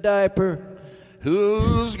wearing a diaper?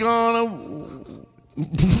 Who's gonna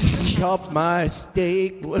chop my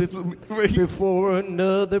steak before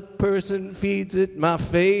another person feeds it my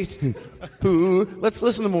face? Let's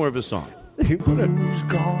listen to more of his song. Who's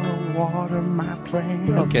gonna water my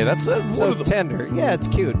plants? Okay, that's so tender. Yeah, it's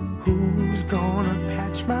cute. Who's gonna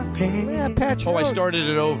patch my pants? pants. Yeah, patch your Oh, I own- started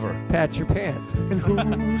it over. Patch your pants. And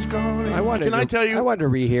who's gonna? I wanted Can I tell you? I wanted to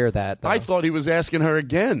rehear that. Though. I thought he was asking her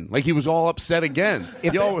again, like he was all upset again.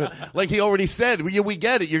 Like he already said, we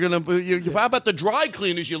get it. You're gonna. How about the dry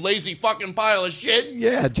cleaners? You lazy fucking pile of shit.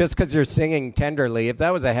 Yeah, just because you're singing tenderly. If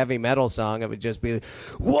that was a heavy metal song, it would just be,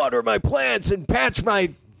 water my plants and patch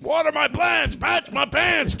my... Water my plants, patch my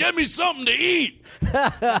pants, get me something to eat.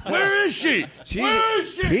 Where is she? Where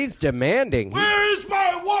is she? He's demanding. Where is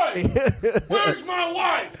my wife? Where's my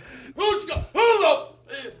wife? Who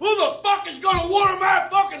the fuck is gonna water my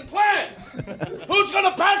fucking plants? Who's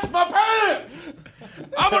gonna patch my pants?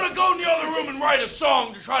 I'm gonna go in the other room and write a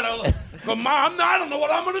song to try to. Mom, I don't know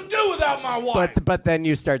what I'm gonna do without my wife. But then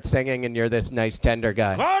you start singing and you're this nice tender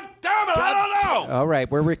guy. God damn it, I don't know. All right,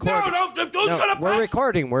 we're recording. We're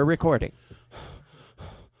recording. We're recording.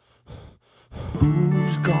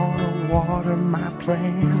 Who's gonna water my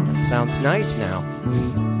plants? Sounds nice now.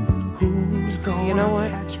 Who's gonna? You know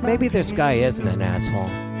what? Maybe this guy isn't an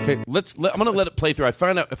asshole. Okay, I'm gonna let it play through. I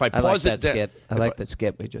find out if I pause like it. that skit. I like the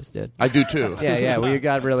skit we just did. I do too. Yeah. We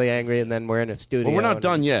got really angry, and then we're in a studio. Well, we're not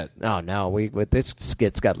done yet. No. This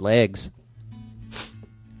skit's got legs.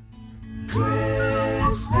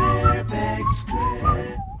 Chris Fairbanks.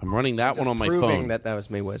 I'm running that one on my Proving phone. that was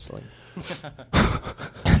me whistling.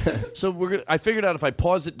 So I figured out if I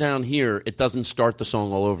pause it down here, it doesn't start the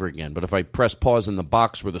song all over again. But if I press pause in the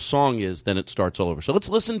box where the song is, then it starts all over. So let's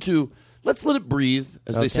let it breathe,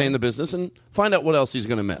 as they say in the business, and find out what else he's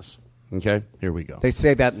going to miss. Okay, here we go. They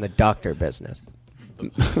say that in the doctor business.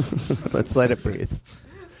 Let's let it breathe.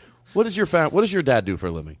 What does your dad do for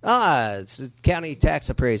a living? It's a county tax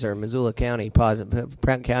appraiser, Missoula County,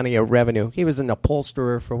 County of Revenue. He was an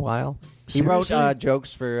upholsterer for a while. He wrote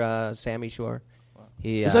jokes for Sammy Shore.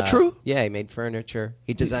 Is that true? Yeah, he made furniture.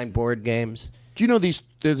 He designed board games. Do you know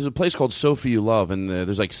there's a place called Sophie You Love, and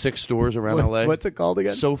there's like 6 stores around L.A. What's it called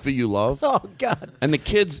again? Sophie You Love. Oh, God. And the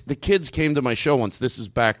kids came to my show once. This is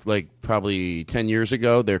back like probably 10 years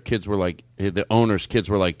ago. Their kids were like, the owners' kids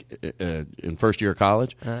were like in first year of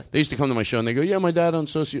college. They used to come to my show and they go, yeah, my dad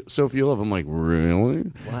owns Sophie You Love. I'm like, really?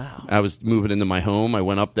 Wow. I was moving into my home. I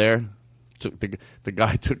went up there. The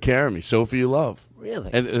guy took care of me. Sophie You Love.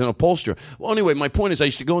 Really? And an upholsterer. Well, anyway, my point is I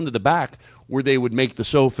used to go into the back where they would make the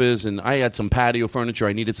sofas, and I had some patio furniture.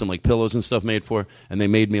 I needed some like pillows and stuff made for, and they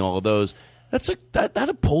made me all of those. That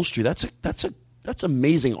upholstery. That's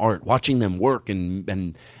amazing art. Watching them work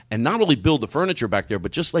and not only build the furniture back there,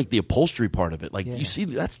 but just like the upholstery part of it. Like you see,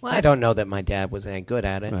 I don't know that my dad was any good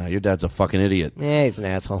at it. Your dad's a fucking idiot. Yeah, he's an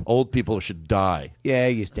asshole. Old people should die. Yeah,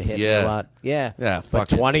 he used to hit me a lot. Yeah. Yeah, but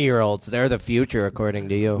 20-year-olds, they're the future, according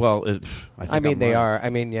to you. Well, I mean, they are. I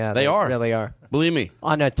mean, yeah. They are. Really are. Believe me.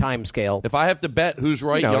 On a time scale. If I have to bet who's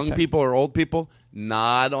right, young people or old people,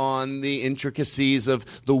 not on the intricacies of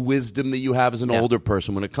the wisdom that you have as an older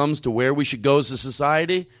person. When it comes to where we should go as a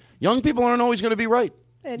society, young people aren't always going to be right.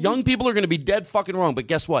 Young people are going to be dead fucking wrong. But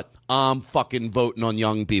guess what? I'm fucking voting on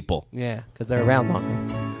young people. Yeah, because they're around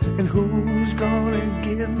longer. And who's gonna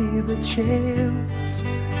give me the chance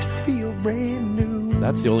to feel brand new?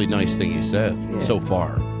 That's the only nice thing he said so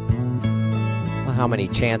far. Well, how many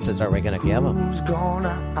chances are we going to give him? Who's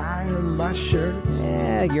gonna iron my shirts?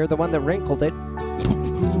 Yeah, you're the one that wrinkled it.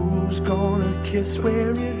 Who's gonna kiss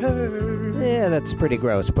where it hurts? Yeah, that's pretty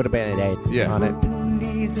gross. Put a Band-Aid on it. Who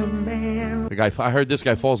needs a man? The guy, I heard this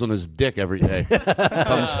guy falls on his dick every day.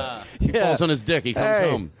 He falls on his dick. He comes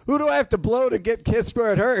home. Who do I have to blow to get kissed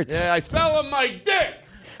where it hurts? Yeah, I fell on my dick.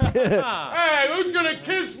 Hey, who's going to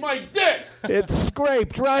kiss my dick? It's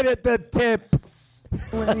scraped right at the tip.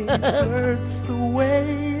 When it hurts the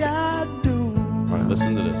way I do. All right,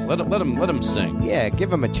 listen to this. Let him sing. Yeah,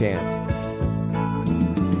 give him a chance.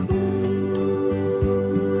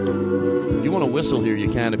 If you want to whistle here,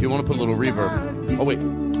 you can. If you want to put a little reverb. Oh, wait.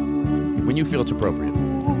 When you feel it's appropriate.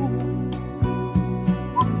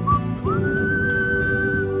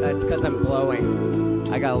 That's because I'm blowing.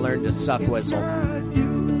 I got to learn to suck whistle.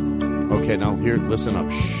 Okay, now here, listen up.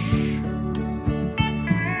 Shh.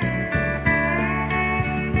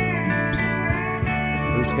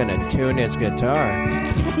 Who's going to tune his guitar?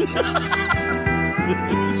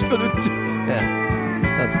 Who's going to tune? Yeah.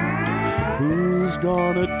 Who's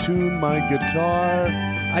gonna tune my guitar?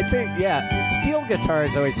 I think, steel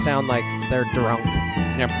guitars always sound like they're drunk.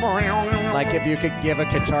 Yeah. Like if you could give a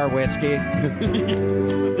guitar whiskey.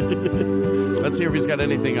 Let's hear if he's got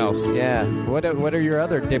anything else. Yeah. What are your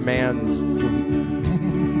other demands?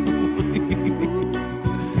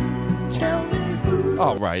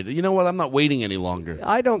 All right. You know what? I'm not waiting any longer.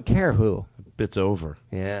 I don't care who. Bit's over.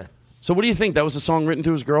 Yeah. So what do you think? That was a song written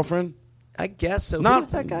to his girlfriend? I guess so. Not, Who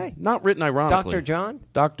was that guy? Not written ironically. Dr. John?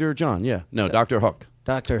 Dr. John, yeah. No, Dr. Hook.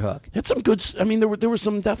 Dr. Hook. Had some good... I mean, there were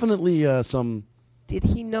some definitely some... Did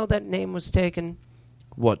he know that name was taken?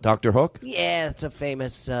 What, Dr. Hook? Yeah, it's a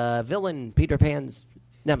famous villain, Peter Pan's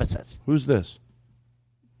nemesis. Who's this?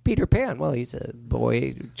 Peter Pan. Well, he's a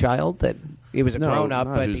boy, child that he was a grown-up,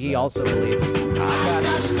 but he also believes.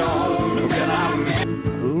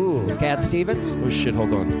 Ooh, Cat Stevens? Oh, shit,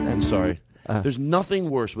 hold on. I'm sorry. There's nothing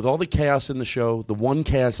worse. With all the chaos in the show, the one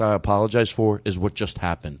chaos I apologize for is what just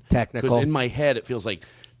happened. Technical. Because in my head, it feels like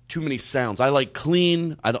too many sounds. I like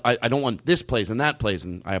clean. I don't want this plays and that plays,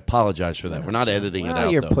 and I apologize for that. We're not editing it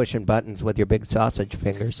out, You're though. pushing buttons with your big sausage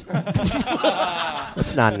fingers.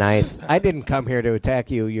 That's not nice. I didn't come here to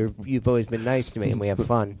attack you. You've always been nice to me, and we have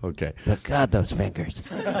fun. Okay. But God, those fingers.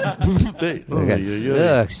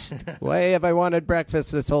 Ugh. Why have I wanted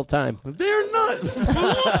breakfast this whole time? They're not.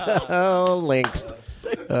 Oh, links.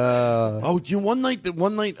 One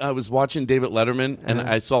night I was watching David Letterman, and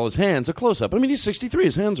I saw his hands, a close-up. I mean, he's 63.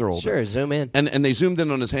 His hands are older. Sure, zoom in. And they zoomed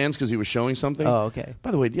in on his hands because he was showing something. Oh, okay.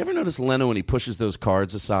 By the way, do you ever notice Leno when he pushes those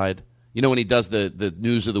cards aside? You know, when he does the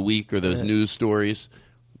news of the week or those news stories?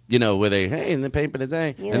 You know, where they, hey, in the paper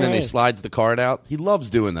today, and then he slides the card out. He loves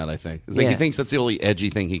doing that, I think. It's like he thinks that's the only edgy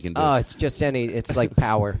thing he can do. Oh, it's like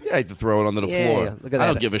power. Yeah, I had to throw it onto the floor. Yeah. Look at that. I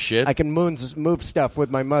don't give a shit. I can move stuff with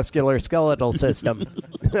my muscular skeletal system.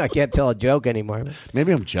 I can't tell a joke anymore.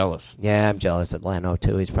 Maybe I'm jealous. Yeah, I'm jealous of Leno,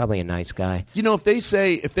 too. He's probably a nice guy. You know, if they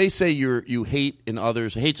say you hate in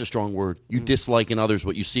others, hate's a strong word, you dislike in others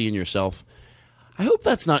what you see in yourself, I hope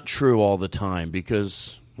that's not true all the time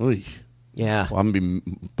because... Yeah, well,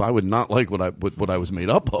 I would not like what I was made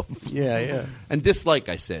up of. Yeah. And dislike,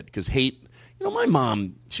 I said, because hate. You know, my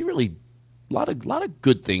mom, she really a lot of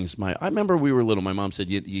good things. I remember we were little. My mom said,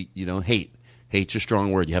 "You don't hate. Hate's a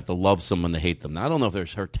strong word. You have to love someone to hate them." Now, I don't know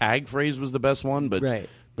if her tag phrase was the best one, but right.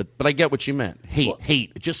 But I get what she meant.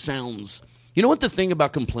 Hate. It just sounds. You know what the thing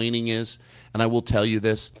about complaining is, and I will tell you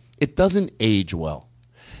this: it doesn't age well.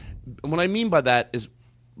 And what I mean by that is.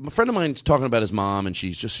 A friend of mine's talking about his mom, and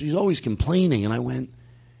she's always complaining. And I went,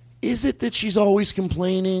 is it that she's always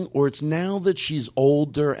complaining, or it's now that she's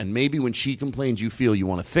older, and maybe when she complains, you feel you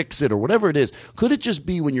want to fix it, or whatever it is? Could it just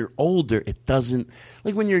be when you're older, it doesn't,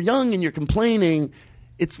 like when you're young and you're complaining,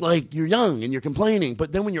 it's like you're young and you're complaining,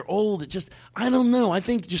 but then when you're old, it just, I don't know. I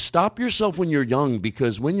think just stop yourself when you're young,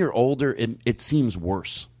 because when you're older, it seems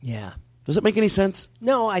worse. Yeah. Does it make any sense?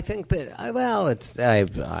 No, I think that, I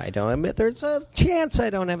don't admit there's a chance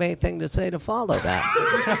I don't have anything to say to follow that.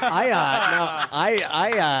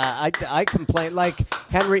 I complain like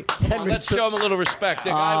Henry. Let's show him a little respect.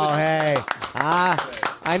 The guy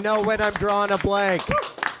I know when I'm drawing a blank.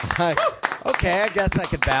 Okay, I guess I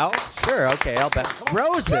could bow. Sure, okay, I'll bow.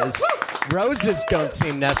 Roses don't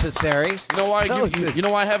seem necessary. You know why? You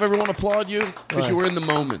know why I have everyone applaud you? Because you were in the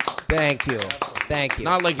moment. Thank you.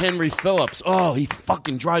 Not like Henry Phillips. Oh, he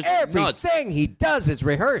fucking drives me nuts. Everything he does is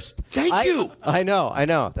rehearsed. Thank you. I know.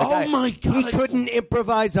 My God. He couldn't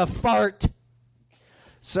improvise a fart.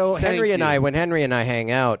 So when Henry and I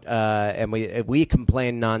hang out, and we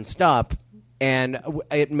complain nonstop, and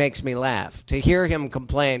it makes me laugh to hear him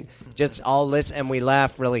complain. Just all this, and we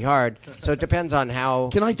laugh really hard. So it depends on how.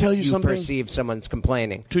 Can I tell you something? Perceive someone's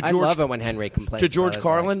complaining. I love it when Henry complains. To George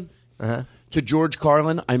Carlin. To George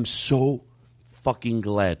Carlin, I'm so fucking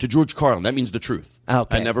glad. To George Carlin, that means the truth.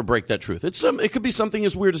 Okay. I never break that truth. It could be something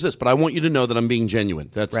as weird as this, but I want you to know that I'm being genuine.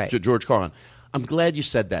 That's right. To George Carlin. I'm glad you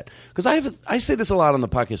said that, because I say this a lot on the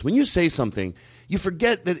podcast. When you say something, you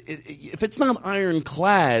forget that if it's not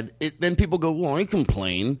ironclad, then people go, well, I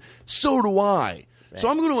complain. So do I. Right. So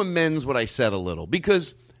I'm going to amend what I said a little,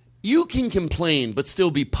 because you can complain but still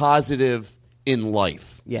be positive in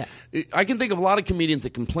life. Yeah. I can think of a lot of comedians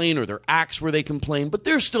that complain, or their acts where they complain, but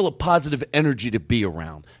there's still a positive energy to be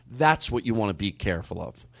around. That's what you want to be careful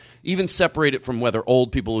of. Even separate it from whether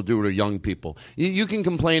old people will do it or young people. You can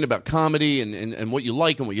complain about comedy and what you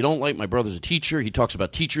like and what you don't like. My brother's a teacher. He talks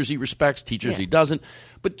about teachers he respects, teachers he doesn't.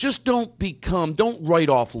 But just don't write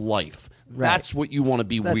off life. Right. That's what you want to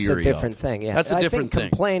be weary of. That's a different thing, yeah. That's a different thing.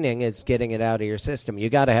 Complaining is getting it out of your system. You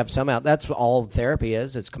got to have some out. That's what all therapy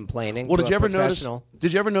is. It's complaining. Well, did you ever notice?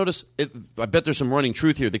 I bet there's some running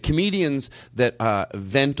truth here. The comedians that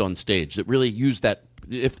vent on stage, that really use that.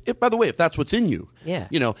 By the way, if that's what's in you,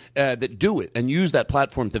 that do it and use that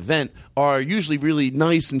platform to vent, are usually really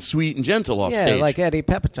nice and sweet and gentle off stage. Yeah, like Eddie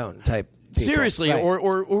Pepitone type. Seriously, Right.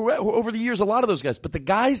 or over the years, a lot of those guys. But the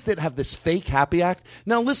guys that have this fake happy act.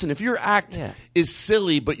 Now, listen, if your act is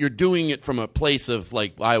silly, but you're doing it from a place of,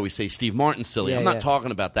 like, I always say Steve Martin's silly. I'm not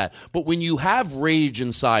talking about that. But when you have rage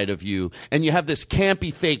inside of you and you have this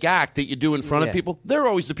campy fake act that you do in front of people, they're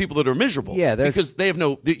always the people that are miserable. Yeah, because they have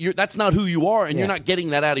that's not who you are, and you're not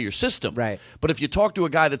getting that out of your system. Right. But if you talk to a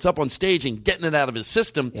guy that's up on stage and getting it out of his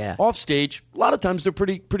system off stage, a lot of times they're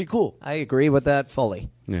pretty cool. I agree with that fully.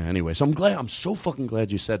 Yeah, anyway, so I'm so fucking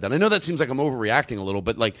glad you said that. I know that seems like I'm overreacting a little,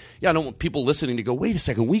 but like, I don't want people listening to go, wait a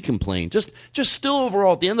second, we complain. Just still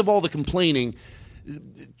overall, at the end of all the complaining,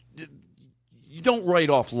 you don't write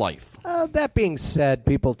off life. That being said,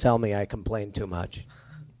 people tell me I complain too much.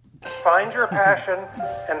 Find your passion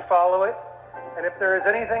and follow it. And if there is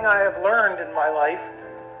anything I have learned in my life,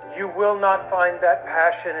 you will not find that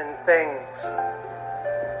passion in things.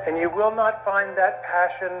 And you will not find that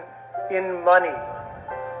passion in money.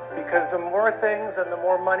 Because the more things and the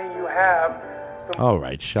more money you have, all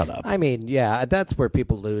right, shut up. I mean, yeah, that's where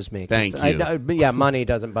people lose me. Thank you. Money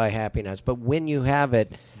doesn't buy happiness, but when you have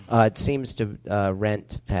it, it seems to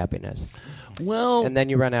rent happiness. Well, and then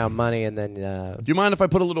you run out of money, and then. Do you mind if I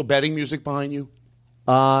put a little betting music behind you?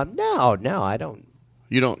 No, I don't.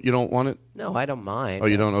 You don't want it? No, I don't mind. Oh,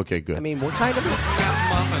 you don't? Okay, good. I mean, what kind of?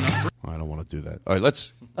 I don't want to do that. All right,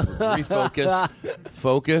 let's refocus.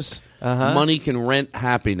 Focus. Money can rent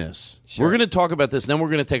happiness. Sure. We're going to talk about this, then we're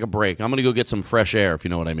going to take a break. I'm going to go get some fresh air, if you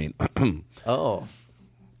know what I mean. Oh.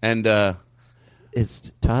 And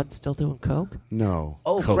is Todd still doing coke? No.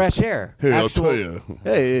 Oh, coke. Fresh air. Hey, I'll tell you.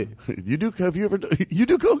 Hey, you do? Have you ever? You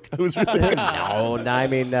do coke? I was really. No, I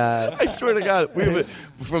mean. I swear to God,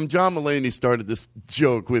 from John Mulaney started this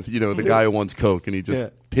joke with the guy who wants coke, and he just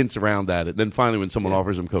hints around at it. Then finally, when someone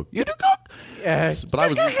offers him coke, you do coke? Yes. But I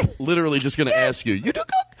was literally just going to ask you, you do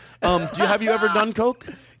coke? Have you ever done coke?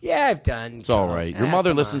 Yeah, I've done. It's all right. Your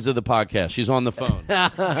mother listens to the podcast. She's on the phone.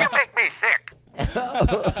 You make me sick.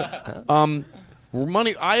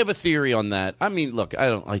 Money. I have a theory on that. I mean, look, I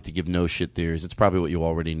don't like to give no shit theories. It's probably what you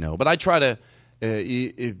already know. But I try to.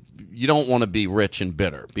 You don't want to be rich and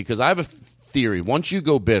bitter, because I have a theory. Once you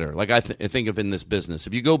go bitter, like I think of in this business,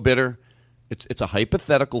 if you go bitter, it's a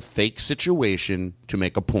hypothetical fake situation to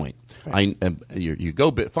make a point. Right. You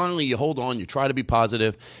go bitter. Finally, you hold on. You try to be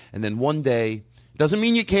positive, and then one day. Doesn't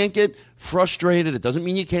mean you can't get frustrated. It doesn't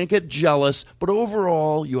mean you can't get jealous. But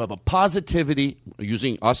overall, you have a positivity,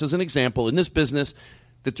 using us as an example, in this business,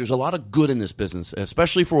 that there's a lot of good in this business,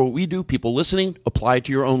 especially for what we do. People listening, apply it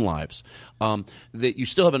to your own lives. That you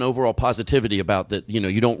still have an overall positivity about that,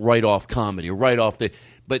 you don't write off comedy or write off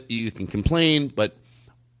but you can complain. But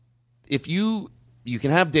if you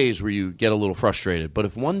can have days where you get a little frustrated, but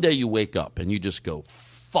if one day you wake up and you just go,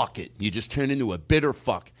 fuck it, you just turn into a bitter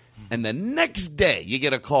fuck. And the next day you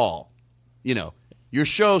get a call, your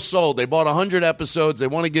show sold. They bought 100 episodes. They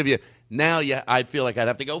want to give you. Now I feel like I'd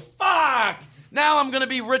have to go, fuck. Now I'm going to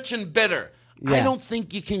be rich and bitter. Yeah. I don't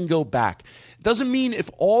think you can go back. Doesn't mean if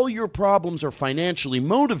all your problems are financially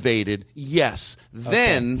motivated, yes,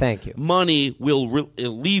 then thank you. Money will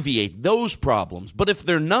alleviate those problems. But if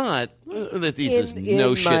they're not,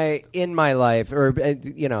 shit. In my life, or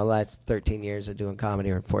last 13 years of doing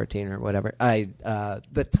comedy, or 14 or whatever,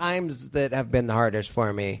 the times that have been the hardest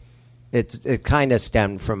for me, it kind of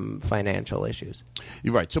stemmed from financial issues.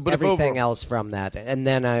 You're right. So, but everything else from that, and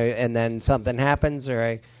then something happens, or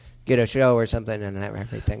I get a show or something, and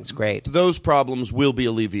everything's great. Those problems will be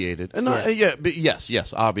alleviated. And but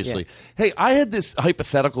yes, obviously. Yeah. Hey, I had this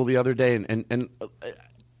hypothetical the other day, and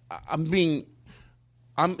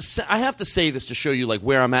I have to say this to show you like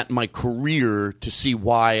where I'm at in my career to see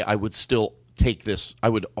why I would still take this.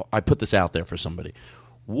 I put this out there for somebody.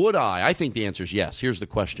 Would I? I think the answer is yes. Here's the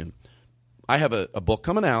question. I have a book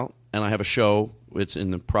coming out, and I have a show. It's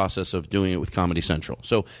in the process of doing it with Comedy Central.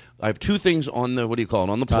 So I have two things on the,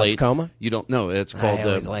 on the plate. Coma? You don't know. It's called I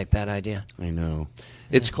always like that idea. I know.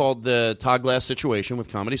 It's called the Todd Glass Situation with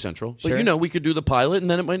Comedy Central. Sure. But we could do the pilot,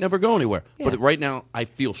 and then it might never go anywhere. Yeah. But right now, I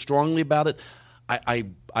feel strongly about it.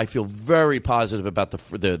 I feel very positive about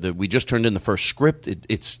the we just turned in the first script.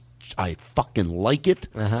 I fucking like it.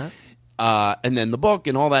 And then the book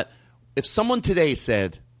and all that. If someone today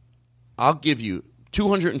said, I'll give you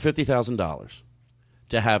 $250,000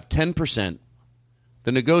 to have 10%,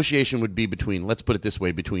 the negotiation would be between, let's put it this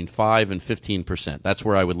way, between 5 and 15%. That's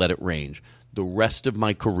where I would let it range. The rest of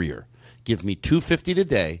my career, give me $250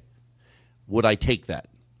 today. Would I take that?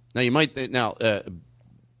 Now you might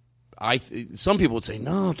some people would say,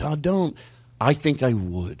 no, Todd, don't. I think I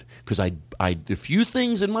would, because a few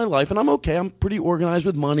things in my life, and I'm okay, I'm pretty organized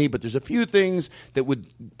with money, but there's a few things that would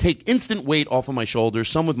take instant weight off of my shoulders.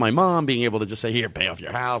 Some with my mom being able to just say, here, pay off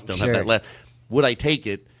your house, don't have that left. Would I take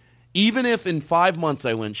it? Even if in 5 months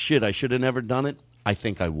I went, shit, I should have never done it, I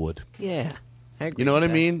think I would. Yeah. I agree you know what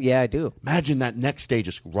with I that. mean? Yeah, I do. Imagine that next day,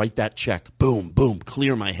 just write that check. Boom, boom,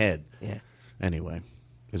 clear my head. Yeah. Anyway,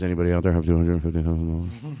 does anybody out there have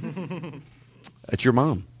 $250,000? It's your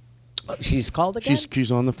mom. She's called again?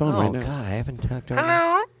 She's on the phone right now. Oh, God, I haven't talked to her.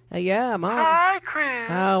 Hello? Yeah, Mom. Hi, Chris.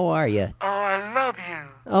 How are you? Oh, I love you.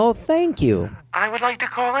 Oh, thank you. I would like to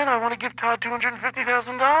call in. I want to give Todd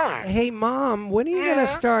 $250,000. Hey, Mom, when are you going to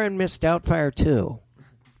star in Miss Doubtfire 2?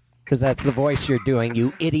 Because that's the voice you're doing,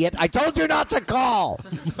 you idiot. I told you not to call.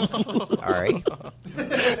 Sorry.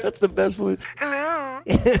 That's the best voice. Hello?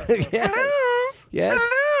 Hello? Yes?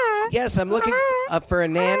 Hello? Yes, I'm looking for a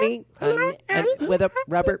nanny and with a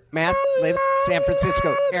rubber mask, lives San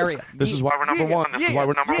Francisco area. This is why we're number one. This is why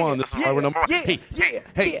we're number one. This is why we're number one.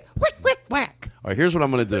 Hey. Whack. All right, here's what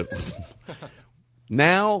I'm going to do.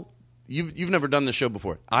 Now, you've never done this show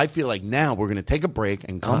before. I feel like now we're going to take a break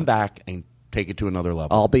and come back and take it to another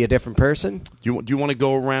level. I'll be a different person? Do you want to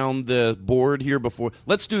go around the board here before?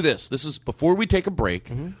 Let's do this. This is before we take a break.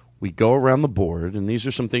 Mm-hmm. We go around the board, and these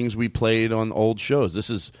are some things we played on old shows.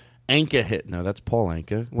 This is Anka Hit. Now, that's Paul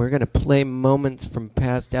Anka. We're going to play moments from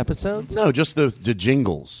past episodes? No, just the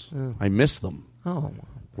jingles. Oh. I miss them. Oh.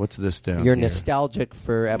 What's this down You're here? Nostalgic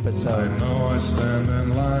for episodes. I know I stand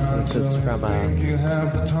in line until this is from you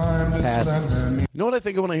have the time to past. You know what I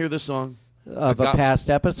think of when I hear this song? Of a past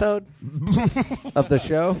episode of the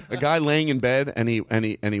show. A guy laying in bed and he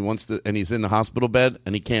wants to, and he's in the hospital bed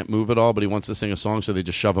and he can't move at all, but he wants to sing a song, so they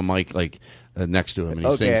just shove a mic next to him and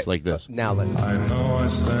he sings like this. Now let's. I know I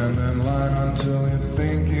stand in line until you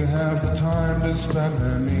think you have the time to spend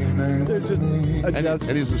an evening with me.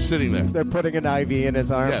 And he's just sitting there. They're putting an IV in his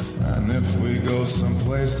arm. Yes. And if we go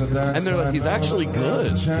someplace to dance, and they're like, he's actually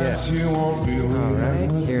good. Chance you won't be leaving. All right.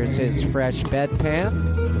 Here's his fresh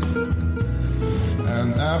bedpan.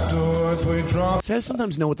 And afterwards we drop. See, I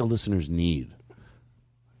sometimes know what the listeners need.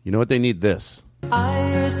 You know what they need? This.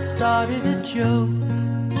 I started a joke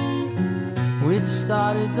which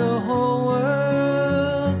started the whole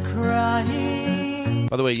world crying.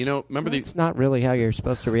 By the way, remember It's not really how you're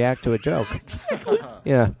supposed to react to a joke. Exactly.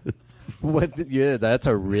 Yeah. Yeah, that's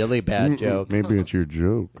a really bad joke. Maybe it's your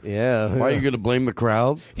joke. Yeah. Why are you going to blame the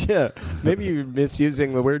crowd? Yeah. Maybe you're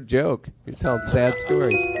misusing the word joke. You're telling sad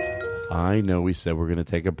stories. I know we said we're going to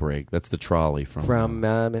take a break. That's the trolley from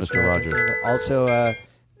Mr. Rogers. Also, I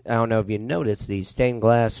don't know if you noticed, the stained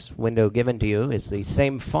glass window given to you is the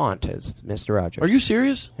same font as Mr. Rogers. Are you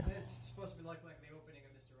serious? Yeah. It's supposed to be like the opening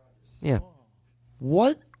of Mr. Rogers. Yeah.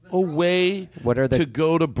 What a way to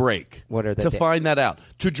go to break. What are the find that out.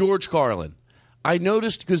 To George Carlin. I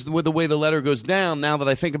noticed, because with the way the letter goes down, now that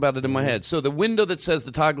I think about it in my head. So the window that says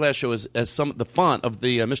the Todd Glass Show is as the font of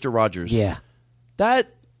the Mr. Rogers. Yeah.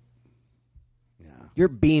 That... You're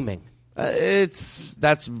beaming. That's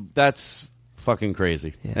fucking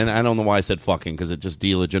crazy. Yeah. And I don't know why I said fucking, because it just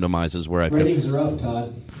delegitimizes where I feel. Ratings are up,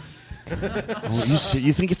 Todd.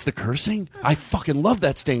 You think it's the cursing? I fucking love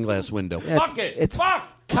that stained glass window. Fuck it. Fuck.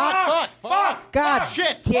 Fuck. God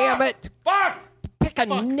shit. Damn it. Fuck. Pick a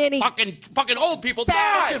ninny. Fucking old people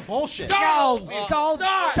die. Bullshit. Darn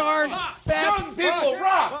Young people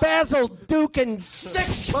rock. Basil Duke and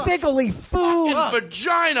Spiggly food. Fucking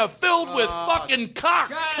vagina filled with fucking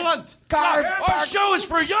cock. Cunt. Our show is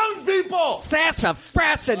for young people.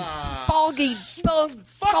 Sassafras and foggy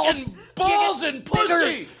fucking balls and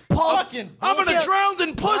pussy. I'm gonna drown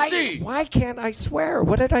in pussy. Why can't I swear?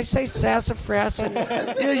 What did I say? Sassafras and...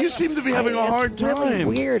 Yeah, you seem to be having a hard time. It's really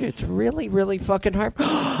weird. It's really, really fucking hard.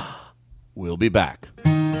 We'll be back.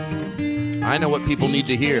 I know what people need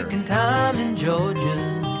to hear.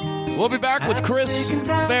 We'll be back with Chris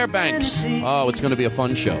Fairbanks. Oh, it's going to be a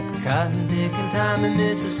fun show. Cotton picking time in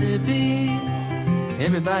Mississippi.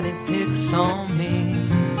 Everybody picks on me.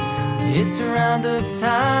 It's roundup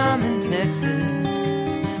time in Texas.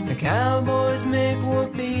 The cowboys make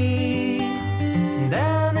whoopee.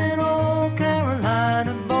 Down in old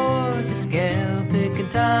Carolina, boys, it's gal picking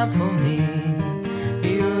time for me.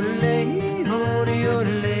 Yodelay,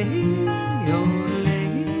 yodelay,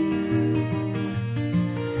 yodelay.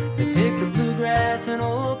 They pick the bluegrass in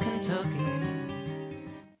old Kentucky.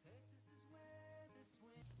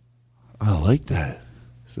 I like that.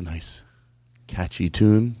 It's a nice catchy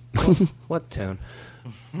tune. What tune?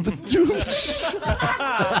 The tune.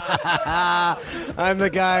 I'm the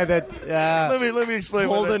guy that let me explain.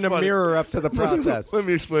 holding a mirror up to the process. Let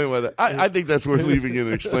me explain why that. I think that's worth leaving in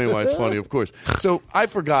and explain why it's funny. Of course. So I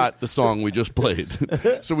forgot the song we just played.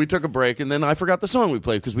 So we took a break, and then I forgot the song we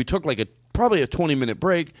played because we took like probably a 20-minute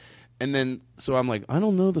break. And then, so I'm like, I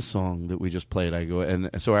don't know the song that we just played. I go, and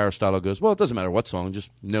so Aristotle goes, well, it doesn't matter what song. Just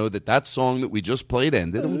know that song that we just played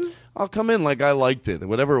ended. And I'll come in like I liked it.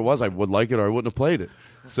 Whatever it was, I would like it or I wouldn't have played it.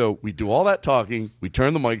 So we do all that talking. We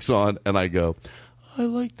turn the mics on, and I go, I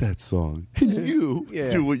like that song. And you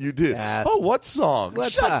do what you did. Yes. Oh, what song?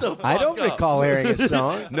 Shut the fuck I don't up. recall hearing a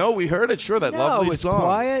song. No, we heard it. Sure, that lovely it was song.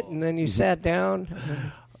 quiet, and then you sat down.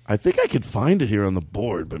 I think I could find it here on the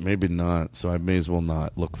board, but maybe not, so I may as well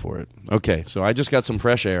not look for it. Okay, so I just got some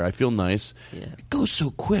fresh air. I feel nice. Yeah. It goes so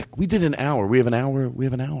quick. We did an hour. We have an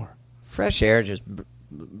hour. Fresh air just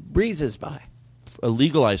breezes by.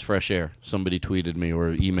 Legalized fresh air, somebody tweeted me or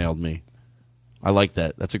emailed me. I like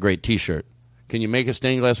that. That's a great T-shirt. Can you make a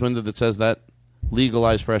stained glass window that says that?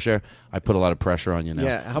 Legalized fresh air. I put a lot of pressure on you now.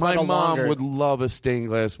 Yeah, how about my mom longer would love a stained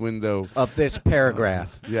glass window of this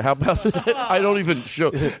paragraph. Yeah, how about that? I don't even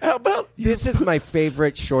show. How about this is my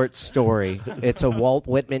favorite short story. It's a Walt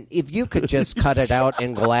Whitman. If you could just cut it out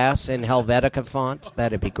in glass in Helvetica font,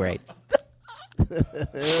 that'd be great.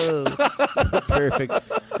 Perfect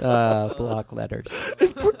block letters.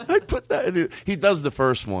 I put that in it. He does the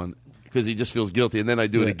first one because he just feels guilty, and then I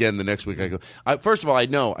do it again the next week. I go, first of all, I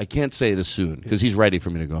know I can't say it as soon because he's ready for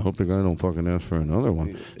me to go. I hope the guy don't fucking ask for another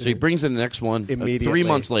one. So he brings in the next one immediately. 3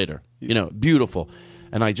 months later. Beautiful.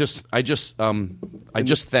 And I just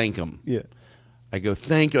thank him. Yeah. I go,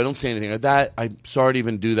 thank you. I don't say anything like that. I'm sorry to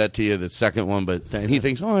even do that to you, the second one, but and he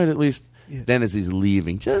thinks, all right, at least. Yeah. Then as he's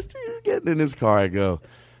leaving, he's getting in his car, I go,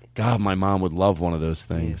 God, my mom would love one of those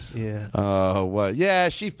things. Yeah. What? Yeah,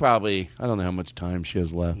 she probably, I don't know how much time she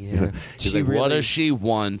has left. Yeah. She's like, what does she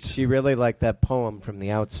want? She really liked that poem from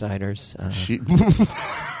The Outsiders.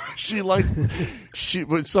 She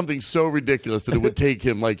was something so ridiculous that it would take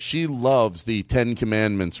him, like, she loves the 10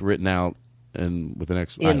 Commandments written out and with an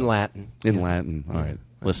in Latin. In Latin. All right.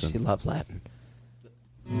 Listen. She loves Latin.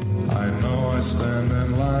 I know I stand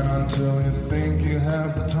in line until you think you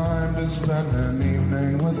have the time to spend an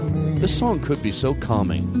evening with me. This song could be so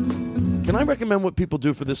calming. Can I recommend what people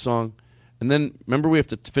do for this song? And then, remember, we have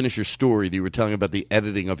to finish your story that you were telling about the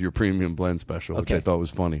editing of your Premium Blend special, which I thought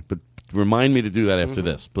was funny. But remind me to do that after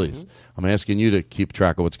this, please. Mm-hmm. I'm asking you to keep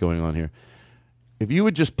track of what's going on here. If you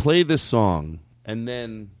would just play this song and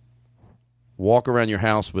then walk around your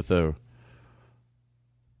house with a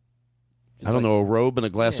robe and a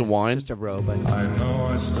glass of wine. Just a robe. I know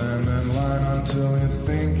I stand in line until you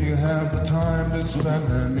think you have the time to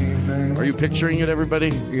spend an evening. Are you picturing it, everybody?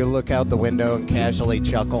 You look out the window and casually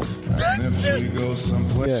chuckle. And if we go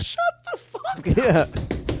someplace... Shut the fuck up.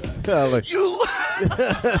 Yeah. Look. You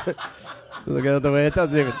look out the way. It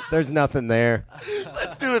doesn't even... There's nothing there.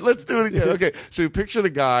 Let's do it again. Okay, so you picture the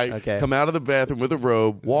guy come out of the bathroom with a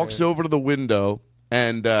robe, walks over to the window,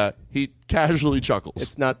 and he casually chuckles.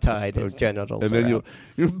 It's not tied. His genitals. And then you'll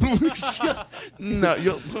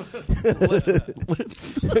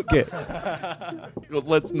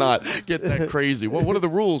let's not get that crazy. What are the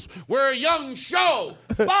rules? We're a young show.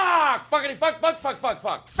 Fuck, fuckity, fuck.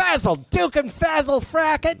 Fazzle, Duke and Fazzle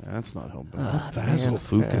Fracket. That's not how bad. Fazzle,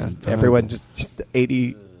 Fukin. Everyone just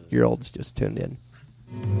 80-year-olds just tuned in.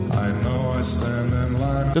 I know I stand in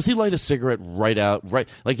line. Does he light a cigarette right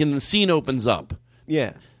like in the scene opens up?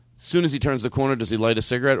 Yeah. As soon as he turns the corner, does he light a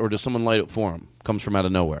cigarette, or does someone light it for him? Comes from out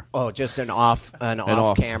of nowhere. Oh, just an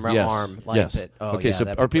off-camera arm lights it. Oh, okay,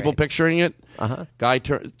 so are people picturing it? Uh-huh. Guy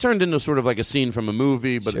turned into sort of like a scene from a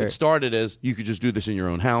movie, but it started as you could just do this in your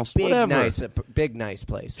own house. Big, whatever. nice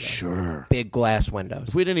place. Though. Sure. Big glass windows.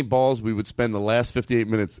 If we had any balls, we would spend the last 58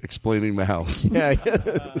 minutes explaining the house. Yeah.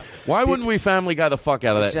 Why wouldn't we Family Guy the fuck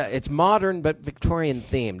out of that? It's modern but Victorian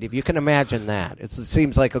themed, if you can imagine that. It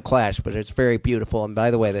seems like a clash, but it's very beautiful. And by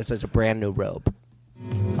the way, this is a brand new robe.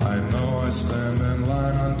 I know I stand in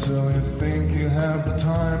line until you think you have the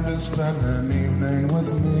time to spend an evening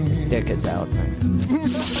with me. Stick is out.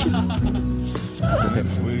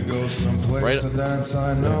 If we go someplace to dance,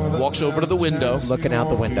 I know that walks over to the window, looking out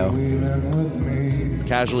the window,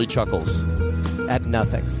 casually chuckles at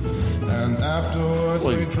nothing. And afterwards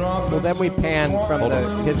we drop. Well, then we pan from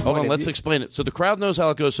his. Hold on, let's explain it. So the crowd knows how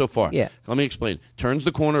it goes so far. Yeah. Let me explain. Turns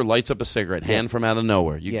the corner, lights up a cigarette, hand from out of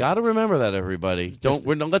nowhere. You got to remember that, everybody.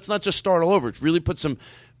 Let's not just start all over. Really put some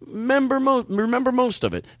remember most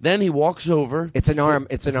of it. Then he walks over. It's an arm.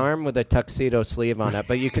 It's an arm with a tuxedo sleeve on it,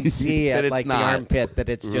 but you can see That at it's like not. the armpit that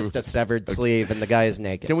it's just a severed sleeve, and the guy is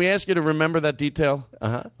naked. Can we ask you to remember that detail?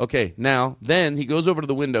 Okay, now, then he goes over to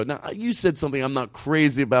the window. Now, you said something I'm not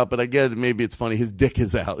crazy about, but I guess maybe it's funny. His dick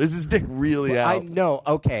is out. Is his dick really out? I know.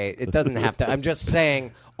 Okay, it doesn't have to. I'm just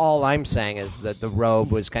saying. All I'm saying is that the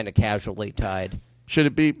robe was kind of casually tied. Should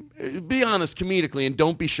it be honest comedically and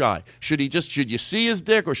don't be shy? Should you see his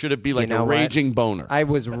dick, or should it be like a raging boner? I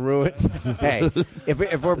was ruined. Hey,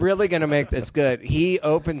 if we're really going to make this good, he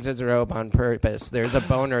opens his robe on purpose. There's a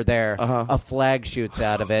boner there. A flag shoots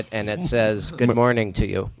out of it, and it says, "Good morning to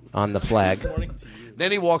you" on the flag.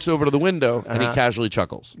 Then he walks over to the window, and he casually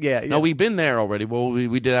chuckles. Yeah. Now, we've been there already. Well,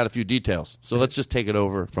 we did add a few details. So let's just take it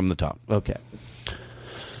over from the top. Okay.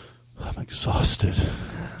 I'm exhausted.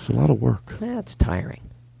 It's a lot of work. That's tiring.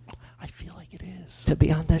 I feel like it is. To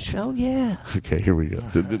be on that show, yeah. Okay, here we go.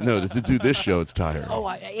 To do this show, it's tiring. Oh,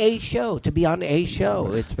 a show. To be on a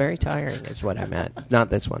show. It's very tiring is what I meant. Not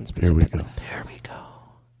this one specifically. Here we go. There we go.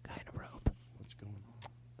 Kind of rope. What's going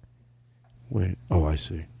on? Wait. Oh, I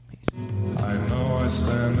see. I know I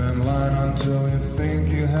stand in line until you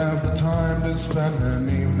think you have the time to spend an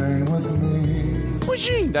evening with me.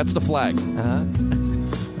 Pushing. That's the flag.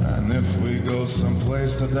 And if we go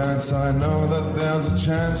someplace to dance, I know that there's a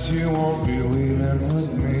chance you won't be leaving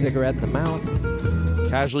with me. Cigarette in the mouth.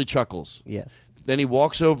 Casually chuckles. Yeah. Then he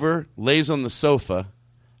walks over, lays on the sofa,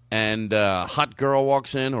 and a hot girl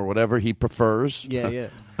walks in, or whatever he prefers. Yeah.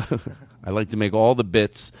 I like to make all the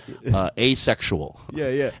bits asexual.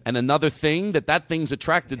 Yeah. And another thing that thing's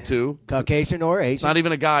attracted to. Caucasian or Asian. It's not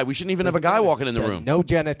even a guy. We shouldn't even have a guy walking in the room. No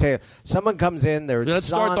genitalia. Someone comes in, there's Let's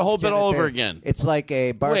start the whole bit all over again. It's like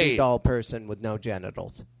a Barbie Wait. doll person with no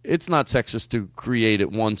genitals. It's not sexist to create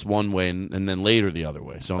it once one way and then later the other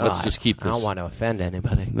way. So let's just keep this. I don't want to offend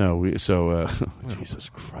anybody. No, Jesus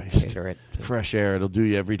Christ. Cater it. Fresh air, it'll do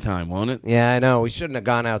you every time, won't it? Yeah, I know. We shouldn't have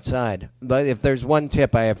gone outside. But if there's one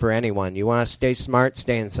tip I have for anyone, you want to stay smart,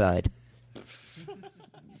 stay inside.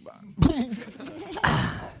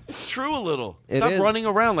 True a little. It Stop is. running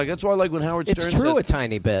around. Like that's why I like when Howard Stern It's true says a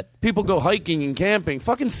tiny bit. people go hiking and camping.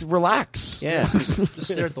 Fucking relax. Yeah. Just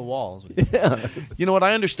stare at the walls. You know what?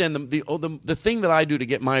 I understand the thing that I do to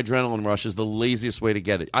get my adrenaline rush is the laziest way to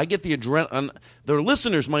get it. I get the adrenaline. The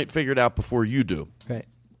listeners might figure it out before you do. Right.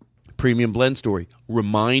 Premium blend story.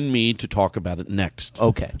 Remind me to talk about it next.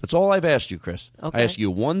 Okay. That's all I've asked you, Chris. Okay. I asked you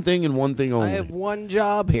one thing and one thing only. I have one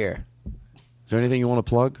job here. Is there anything you want to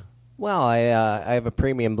plug? Well, I have a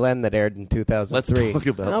premium blend that aired in 2003. Let's talk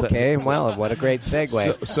about that. Okay, well, what a great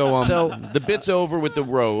segue. So the bit's over with the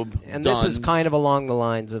robe. And done. this is kind of along the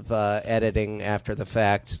lines of editing after the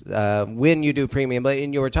fact. When you do premium,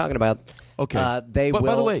 and you were talking about, okay. They but will.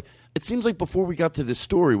 by the way, it seems like before we got to this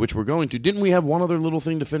story, which we're going to, didn't we have one other little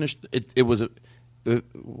thing to finish? It was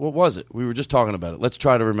what was it? We were just talking about it. Let's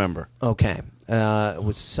try to remember. Okay, it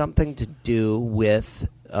was something to do with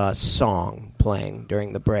a song playing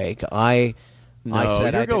during the break. I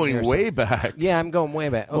said you're going way back. Yeah, I'm going way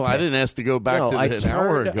back. Okay. Well, I didn't ask to go back to an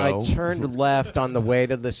hour ago. I turned left on the way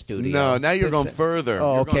to the studio. No, now you're going further.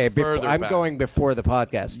 Oh, okay. I'm back. going before the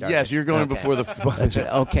podcast started. Yes, you're going before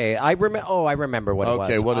the. Okay, I remember what it was.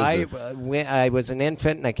 Okay, what is it? I was an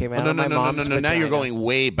infant and I came out of my mom's No. Now you're going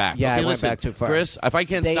way back. Yeah, okay, I went back too far. Chris, if I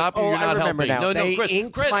can't stop you, you're not helping. Now. No, they Chris,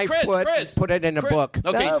 inked my foot, Chris, put it in a book.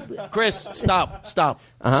 Okay, Chris, stop. Stop.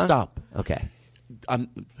 Okay.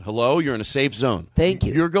 Hello, you're in a safe zone. Thank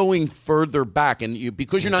you. You're going further back, and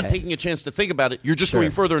because you're not taking a chance to think about it, you're just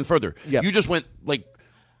going further and further. Yep. You just went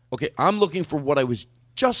okay, I'm looking for what I was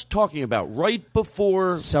just talking about right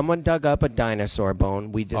before. Someone dug up a dinosaur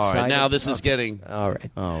bone. We decided. All right, now this is getting. All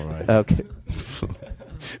right. Okay.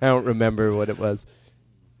 I don't remember what it was.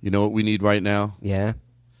 You know what we need right now? Yeah.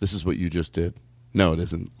 This is what you just did. No, it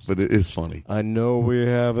isn't, but it is funny. I know we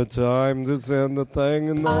have a time to send the thing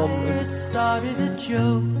and I started a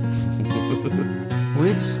joke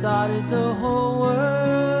which started the whole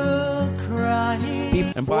world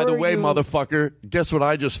crying. And by the way, motherfucker, guess what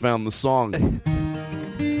I just found the song?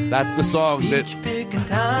 That's the song Peach picking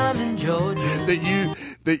time in Georgia.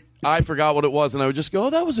 that I forgot what it was, and I would just go, "Oh,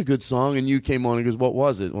 that was a good song," and you came on and goes, "What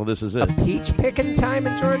was it?" Well, this is it. A peach picking time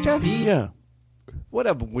in Georgia? Yeah. What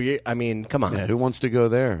a weird. I mean, come on. Yeah, who wants to go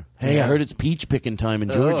there? Hey, I heard it's peach picking time in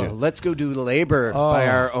Georgia. Let's go do labor by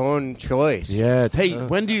our own choice. Yeah. Hey,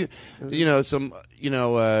 when do some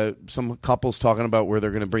couples talking about where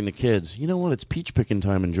they're going to bring the kids? You know what? It's peach picking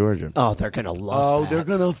time in Georgia. Oh, they're going to love they're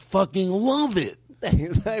going to fucking love it.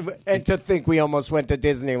 And to think we almost went to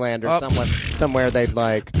Disneyland or somewhere they'd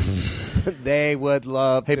like. They would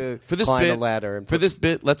love to for this climb bit, a ladder. And for this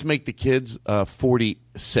bit, let's make the kids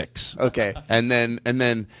 46. Okay. And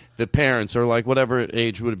then the parents are like, whatever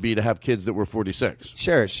age would it be to have kids that were 46?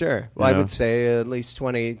 Sure. Well, I would say at least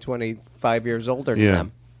 20, 25 years older than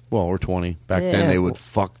them. Well, or 20. Back then they would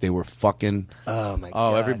fuck. They were fucking. Oh, my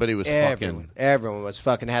God. Oh, everybody was fucking. Everyone was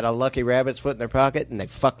fucking, had a Lucky Rabbit's foot in their pocket, and they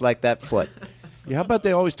fucked like that foot. Yeah, how about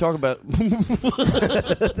they always talk about...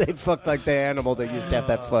 They fucked like the animal that used to have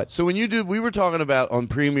that foot. So when you do... We were talking about on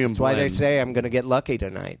Premium That's why they say, I'm going to get lucky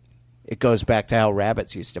tonight. It goes back to how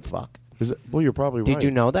rabbits used to fuck. Well, you're probably right. Did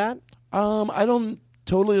you know that? I don't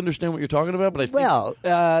totally understand what you're talking about, but I think... Well,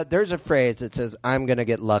 there's a phrase that says, I'm going to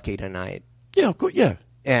get lucky tonight. Yeah, yeah.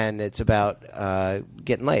 And it's about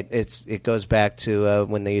getting laid. It goes back to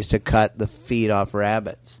when they used to cut the feet off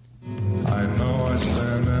rabbits. I know I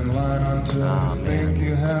stand in line until you think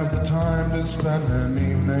you have the time to spend an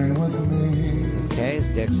evening with me. Okay, his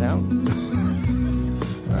dick's out. And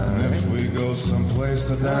if we go someplace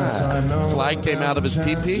to dance, I know flag came out of his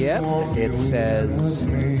pee-pee. Yep, it says,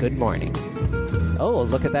 good morning. Oh,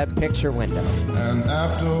 look at that picture window.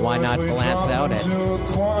 And why not glance out at it?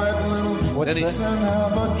 What's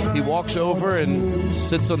that? He walks over and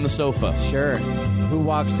sits on the sofa. Sure. Who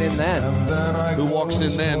walks in then? Who walks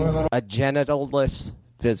in then? A genitalless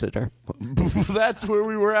visitor. That's where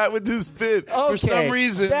we were at with this bit. Okay. For some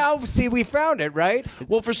reason. Now, see, we found it, right?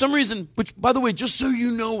 Well, for some reason, which, by the way, just so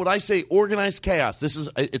you know what I say, organized chaos. This is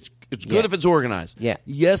it's good if it's organized. Yeah.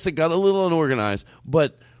 Yes, it got a little unorganized,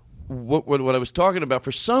 but what I was talking about,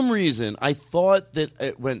 for some reason, I thought that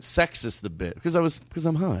it went sexist a bit because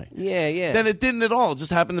I'm high. Yeah. Then it didn't at all. It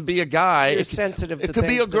just happened to be a guy. You're sensitive to It could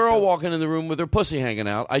be a things girl that don't- walking in the room with her pussy hanging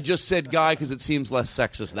out. I just said guy because it seems less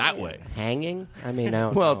sexist that way. Hanging? I mean, I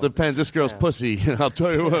don't Well, know. it depends. This girl's pussy. I'll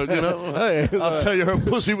tell you what. I'll tell you, her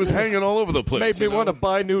pussy was hanging all over the place. Made me want to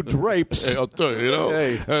buy new drapes. Hey, I'll tell you,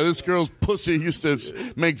 this girl's pussy used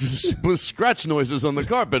to make scratch noises on the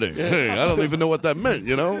carpeting. Hey, I don't even know what that meant,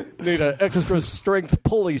 Need an extra strength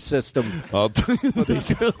pulley system. I'll tell you,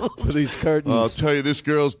 for these curtains. I'll tell you, this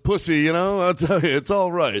girl's pussy. I'll tell you, it's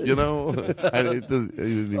all right. I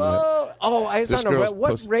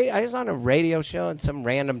was on a radio show in some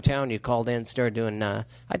random town. You called in, started doing. I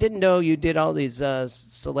didn't know you did all these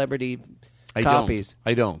celebrity copies.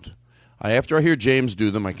 I don't. After I hear James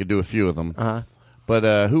do them, I could do a few of them. But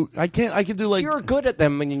I can't. I can do like you're good at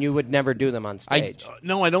them, and you would never do them on stage.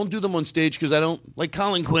 No, I don't do them on stage because I don't like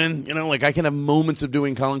Colin Quinn. Like I can have moments of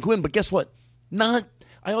doing Colin Quinn, but guess what? I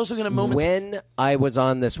also can have moments. When I was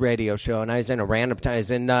on this radio show, and I was in a random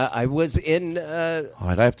time, I was in.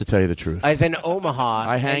 I'd have to tell you the truth. I was in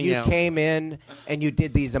Omaha. I hang and you out. came in and you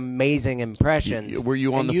did these amazing impressions. Were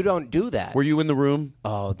you on? And you don't do that. Were you in the room?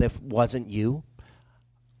 Oh, that wasn't you.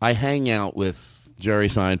 I hang out with Jerry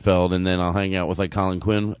Seinfeld, and then I'll hang out with like Colin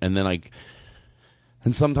Quinn, and then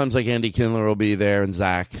and sometimes like Andy Kindler will be there and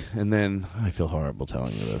Zach, and then I feel horrible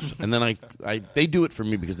telling you this, and then they do it for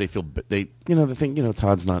me because they feel they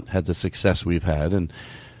Todd's not had the success we've had, and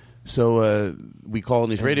so we call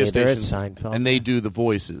in these radio stations, and they do the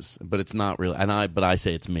voices, but it's not really, but I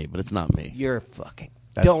say it's me, but it's not me. You're fucking.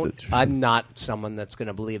 That's I'm not someone that's going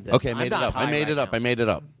to believe this. Okay, I made it up. I made it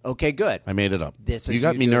up. Okay, good. I made it up. This is you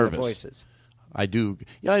got me doing nervous. The voices. I do.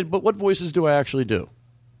 Yeah, but what voices do I actually do?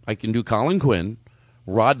 I can do Colin Quinn,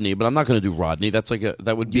 Rodney, but I'm not going to do Rodney. That's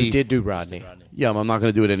that would be. You did do Rodney. Yeah, I'm not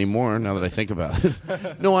going to do it anymore now that I think about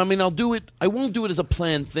it. No, I mean, I'll do it. I won't do it as a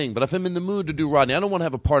planned thing, but if I'm in the mood to do Rodney, I don't want to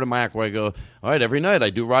have a part of my act where I go, all right, every night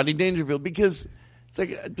I do Rodney Dangerfield because it's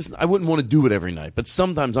like I wouldn't want to do it every night, but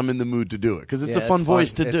sometimes I'm in the mood to do it because it's a fun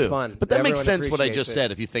voice to do. It's fun. But that Everyone makes sense what I just appreciates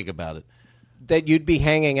said if you think about it. That you'd be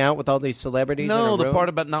hanging out with all these celebrities? No, in a the room? part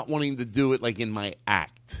about not wanting to do it like in my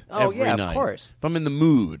act. Oh, every yeah, night. of course. If I'm in the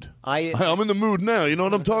mood. I'm in the mood now. You know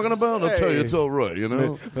what I'm talking about? I'll tell you, it's all right,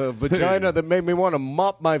 vagina that made me want to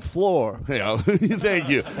mop my floor. Hey, thank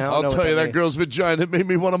you. I'll tell you that girl's vagina made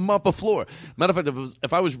me want to mop a floor. Matter of fact,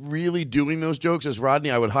 if I was really doing those jokes as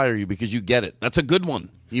Rodney, I would hire you because you get it. That's a good one.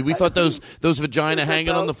 We thought those vagina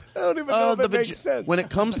hanging on the. I don't even know if it makes sense. When it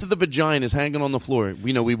comes to the vaginas hanging on the floor,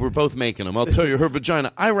 we were both making them. I'll tell you, her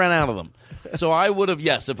vagina. I ran out of them, so I would have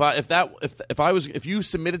if you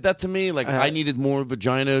submitted that to me, like I needed more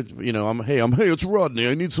vagina. It's Rodney.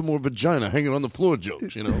 I need some more vagina hanging on the floor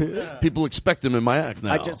jokes. People expect them in my act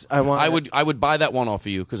now. I would buy that one off of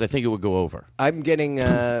you because I think it would go over. I'm getting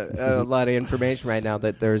a lot of information right now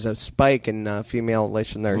that there's a spike in female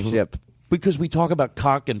listenership. Because we talk about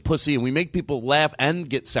cock and pussy and we make people laugh and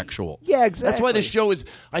get sexual. Yeah, exactly. That's why this show is,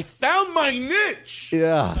 I found my niche.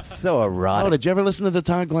 Yeah, so erotic. Oh, did you ever listen to the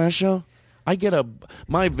Todd Glass show?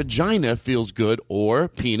 my vagina feels good or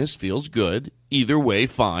penis feels good. Either way,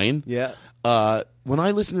 fine. Yeah. When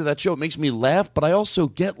I listen to that show, it makes me laugh, but I also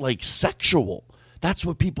get like sexual. That's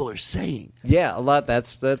what people are saying. Yeah, a lot.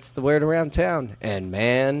 That's the word around town. And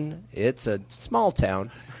man, it's a small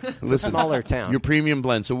town. It's a smaller town. Your premium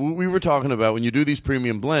blend. So we were talking about when you do these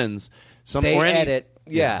premium blends, they edit.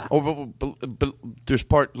 Yeah. Oh, but there's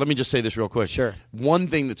part. Let me just say this real quick. Sure. One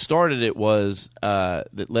thing that started it was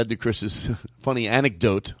that led to Chris's funny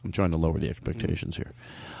anecdote. I'm trying to lower the expectations here.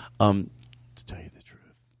 To tell you the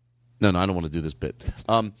truth. No, I don't want to do this bit. It's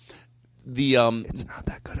not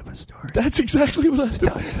that good of a story. That's exactly what I was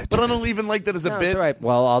doing. But I don't even like that as a bit. That's right.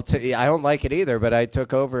 Well, I'll tell you, I don't like it either, but I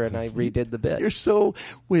took over and I redid the bit. You're so...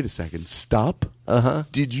 Wait a second. Stop. Uh-huh.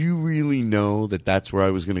 Did you really know that that's where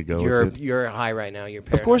I was going to go with it? You're high right now. You're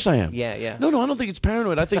paranoid. Of course I am. Yeah. No, I don't think it's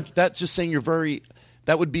paranoid. I think that's just saying you're very...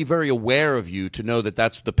 That would be very aware of you to know that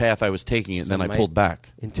that's the path I was taking, and then I pulled back.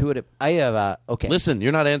 Intuitive. I have... okay. Listen,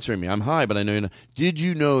 you're not answering me. I'm high, but I know you're not. Did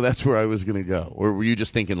you know that's where I was going to go? Or were you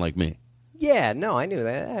just thinking like me? Yeah, no, I knew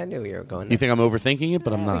that. I knew you were going there. You think I'm overthinking it,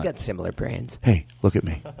 but I'm not. We got similar brains. Hey, look at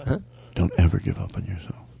me. Huh? Don't ever give up on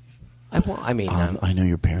yourself. I know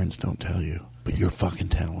your parents don't tell you, but you're fucking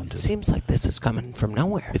talented. It seems like this is coming from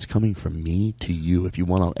nowhere. It's coming from me to you. If you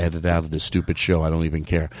want, I'll edit out of this stupid show. I don't even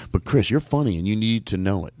care. But, Chris, you're funny, and you need to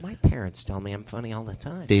know it. My parents tell me I'm funny all the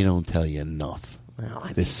time. They don't tell you enough. Well,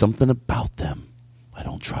 There's something about them. I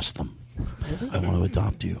don't trust them. Really? I want to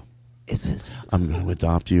adopt you. Is this? I'm going to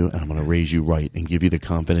adopt you, and I'm going to raise you right and give you the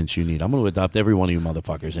confidence you need. I'm going to adopt every one of you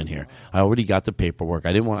motherfuckers in here. I already got the paperwork.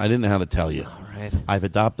 I didn't know how to tell you. All right. I've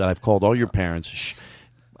adopted. I've called all your parents. Shh.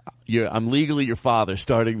 I'm legally your father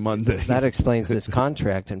starting Monday. That explains this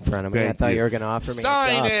contract in front of me. I thought you were going to offer me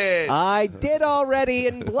Sign a job. it! I did already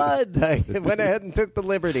in blood. I went ahead and took the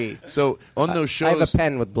liberty. So on those shows... I have a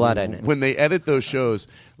pen with blood in it. When they edit those shows,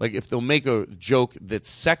 like if they'll make a joke that's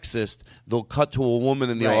sexist, they'll cut to a woman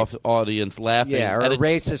in the audience laughing or a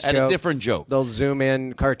racist at joke. A different joke. They'll zoom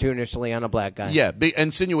in cartoonishly on a black guy. Yeah,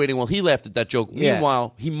 insinuating, well, he laughed at that joke. Yeah.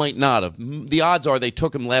 Meanwhile, he might not have. The odds are they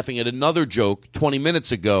took him laughing at another joke 20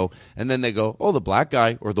 minutes ago, and then they go, oh, the black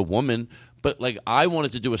guy or the woman. But, like, I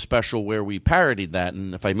wanted to do a special where we parodied that,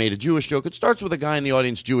 and if I made a Jewish joke, it starts with a guy in the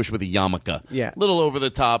audience Jewish with a yarmulke. Yeah. Little over the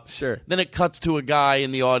top. Sure. Then it cuts to a guy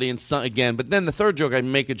in the audience again. But then the third joke, I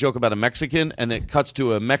make a joke about a Mexican, and it cuts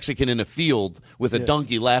to a Mexican in a field with a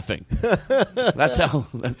donkey laughing. That's how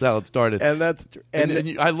it started. And that's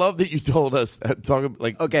and I love that you told us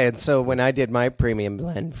okay. And so when I did my premium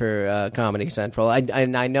blend for Comedy Central,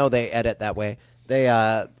 I know they edit that way.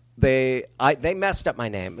 They messed up my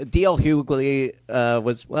name. D.L. Hughley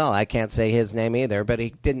I can't say his name either, but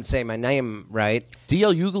he didn't say my name right.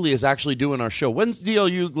 D.L. Hughley is actually doing our show. When's D.L.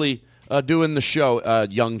 Hughley doing the show,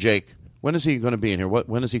 young Jake? When is he going to be in here?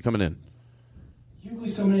 When is he coming in?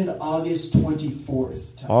 Hughley's coming in August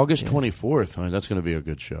 24th. August 24th. Oh, that's going to be a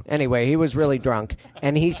good show. Anyway, he was really drunk,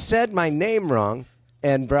 and he said my name wrong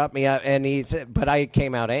and brought me up, and he said, but I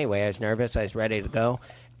came out anyway. I was nervous. I was ready to go.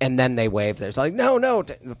 And then they waved. There's like, no.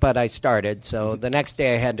 But I started. So the next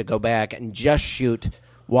day I had to go back and just shoot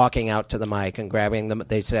walking out to the mic and grabbing them.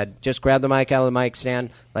 They said, just grab the mic out of the mic stand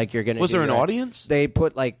like you're going to do. Was there an that. audience? They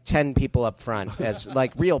put like 10 people up front as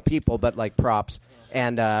like real people, but like props.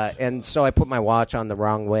 And so I put my watch on the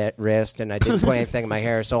wrong wrist, and I didn't put anything in my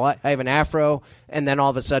hair. So I have an afro, and then all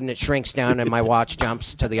of a sudden it shrinks down, and my watch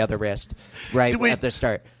jumps to the other wrist at the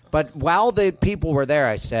start. But while the people were there,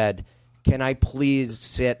 I said, can I please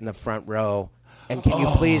sit in the front row? And can you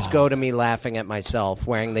please go to me laughing at myself,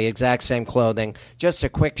 wearing the exact same clothing? Just a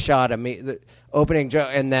quick shot of me, the opening joke,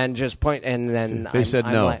 and then just point. And then they said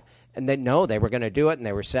no. And then no, they were going to do it, and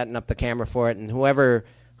they were setting up the camera for it. And whoever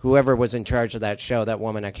was in charge of that show, that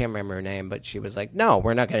woman, I can't remember her name, but she was like, "No,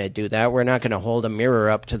 we're not going to do that. We're not going to hold a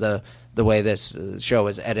mirror up to the way this show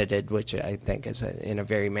is edited," which I think is in a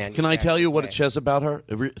very manufactured Can I tell you what way. it says about her?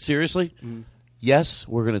 Seriously? Mm-hmm. Yes,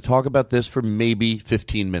 we're going to talk about this for maybe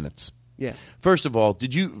 15 minutes. Yeah. First of all,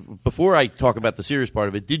 before I talk about the serious part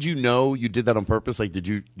of it, did you know you did that on purpose? Like, did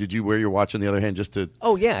you wear your watch on the other hand just to?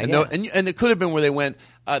 Oh yeah, and it could have been where they went.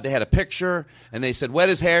 They had a picture and they said wet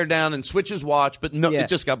his hair down and switch his watch, but no, it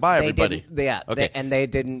just got by everybody. Okay. They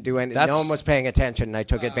didn't do anything. No one was paying attention, and I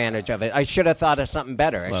took advantage of it. I should have thought of something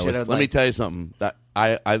better. Let me tell you something. That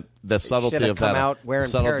the subtlety of come that, out wearing the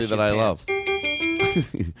subtlety that I love.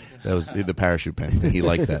 That was the parachute pants. He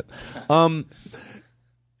liked that.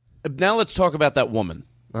 Now let's talk about that woman.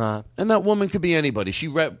 And that woman could be anybody. She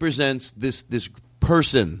represents this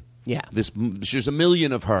person. Yeah. There's a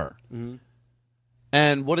million of her. Mm-hmm.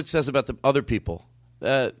 And what it says about the other people.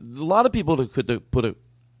 A lot of people could put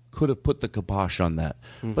could have put the kibosh on that.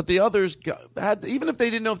 But the others had, even if they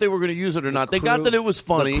didn't know if they were going to use it or not, they got that it was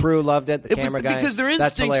funny. The crew loved it. The camera guy. Because their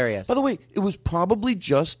instincts. That's hilarious. By the way, it was probably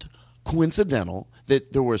just coincidental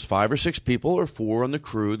that there was 5 or 6 people or 4 on the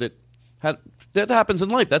crew that happens in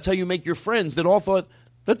life. That's how you make your friends that all thought,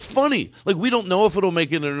 that's funny. Like, we don't know if it'll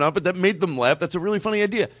make it or not, but that made them laugh. That's a really funny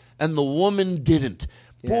idea. And the woman didn't.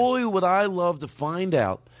 Yeah. Boy, would I love to find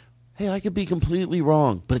out, hey, I could be completely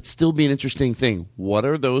wrong, but it'd still be an interesting thing. What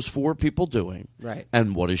are those 4 people doing? Right.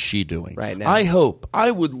 And what is she doing? Right now.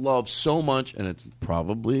 I would love so much, and it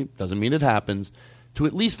probably doesn't mean it happens, to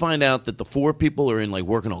at least find out that the 4 people are in, like,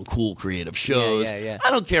 working on cool creative shows. Yeah.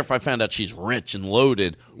 I don't care if I found out she's rich and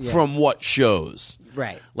loaded from what shows.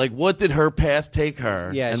 Right. Like, what did her path take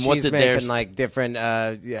her? Yeah, and she's what did making like different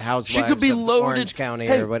housewives she could be of loaded. Orange County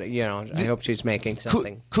or what. I hope she's making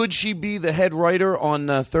something. Could she be the head writer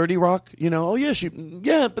on 30 Rock?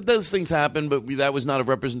 But those things happen. But that was not a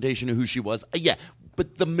representation of who she was.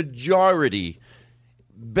 But the majority,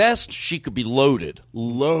 best she could be loaded.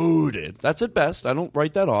 That's at best. I don't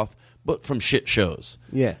write that off. But from shit shows.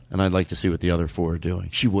 Yeah. And I'd like to see what the other 4 are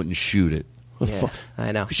doing. She wouldn't shoot it.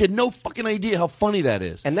 I know. She had no fucking idea how funny that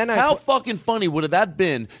is. And then how fucking funny would have that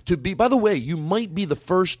been to be? By the way, you might be the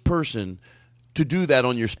first person to do that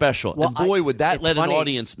on your special. Well, and boy, would that let funny. An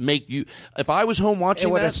audience make you. If I was home watching,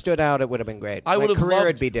 it would have stood out. It would have been great. My career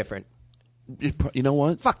would be different. You know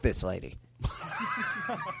what? Fuck this lady.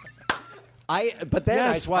 But then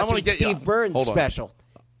I was watching Steve Burns' special,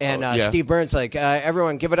 and Steve Burns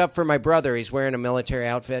everyone give it up for my brother. He's wearing a military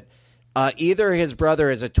outfit. Either his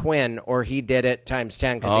brother is a twin or he did it times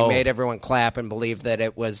 10 because he made everyone clap and believe that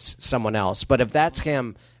it was someone else. But if that's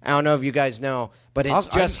him, I don't know if you guys know, but it's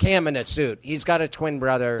just him in a suit. He's got a twin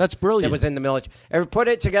brother. That's brilliant. That was in the military. Ever put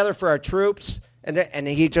it together for our troops, and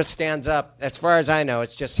he just stands up. As far as I know,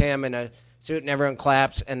 it's just him in a suit and everyone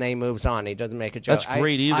claps and then he moves on. He doesn't make a joke. That's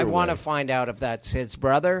great either I way. want to find out if that's his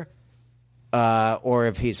brother or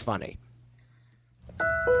if he's funny.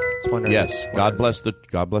 Yes, God bless the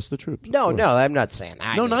troops. No, I'm not saying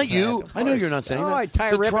that. No, not you. I know you're not saying that. I tie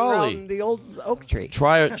a the ribbon trolley. around the old oak tree.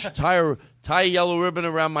 Tie a yellow ribbon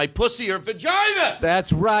around my pussy or vagina.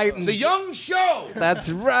 That's right. It's a young show.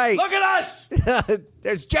 That's right. Look at us.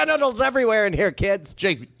 There's genitals everywhere in here, kids.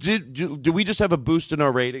 Jake, do we just have a boost in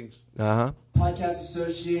our ratings? Uh-huh. Podcast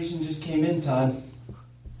Association just came in, Todd.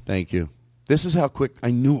 Thank you. This is how quick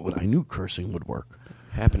I knew cursing would work.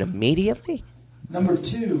 Happened immediately? Number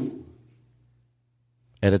 2.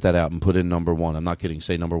 Edit that out and put in number 1. I'm not kidding.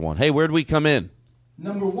 Say number 1. Hey, where'd we come in?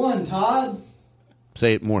 Number 1, Todd.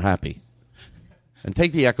 Say it more happy. And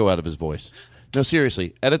take the echo out of his voice. No,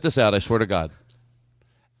 seriously. Edit this out, I swear to God.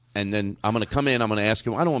 And then I'm going to come in. I'm going to ask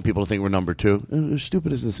him. I don't want people to think we're number 2. As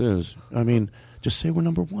stupid as this is. I mean, just say we're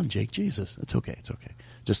number 1, Jake. Jesus. It's okay. It's okay.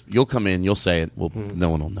 Just, you'll come in. You'll say it. No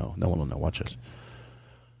one will know. No one will know. Watch this.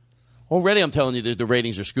 Already, I'm telling you, the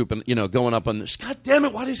ratings are scooping, going up on this. God damn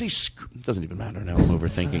it, why do you say scoop? It doesn't even matter now. I'm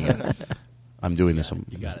overthinking it. I'm doing this.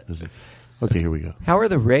 You got it. Okay, here we go. How are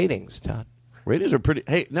the ratings, Todd? Ratings are pretty.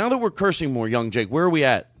 Hey, now that we're cursing more, young Jake, where are we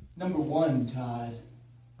at? Number 1, Todd.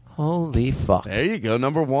 Holy fuck. There you go,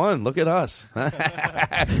 number 1. Look at us.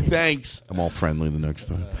 Thanks. I'm all friendly the next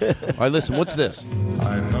time. All right, listen, what's this?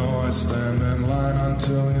 I know I stand in line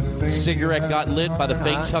until you think Cigarette got lit by the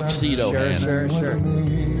fake tuxedo man. Sure.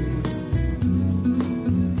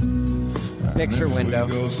 Picture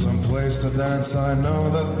window. Someplace to dance, I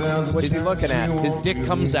know that there's What's he looking at? His dick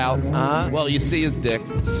comes out. Well, you see his dick.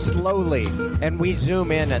 Slowly. And we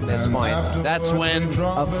zoom in at this point. That's when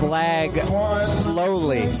a flag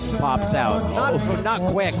slowly pops out.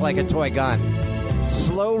 Not quick like a toy gun.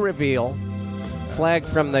 Slow reveal. Flag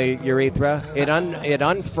from the urethra. It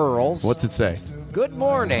unfurls. What's it say? Good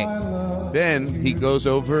morning. Then he goes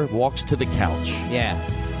over, walks to the couch. Yeah.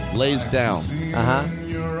 Lays down. Uh-huh.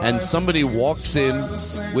 And somebody walks in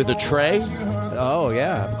with a tray. Oh,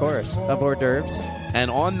 yeah, of course. Of hors d'oeuvres. And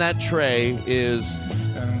on that tray is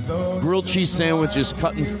grilled cheese sandwiches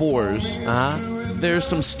cut in 4s. Uh-huh. There's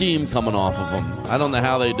some steam coming off of them. I don't know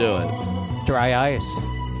how they do it. Dry ice.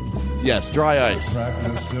 Yes, dry ice.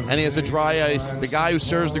 And he has a dry ice. The guy who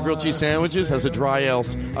serves the grilled cheese sandwiches has a dry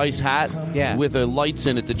ice hat with lights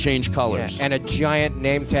in it to change colors. Yeah. And a giant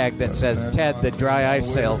name tag that says Ted, the dry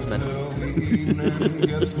ice salesman.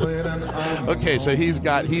 Okay, so he's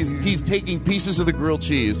taking pieces of the grilled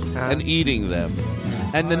cheese and eating them.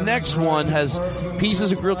 And the next one has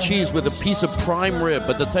pieces of grilled cheese with a piece of prime rib,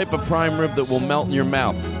 but the type of prime rib that will melt in your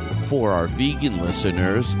mouth. For our vegan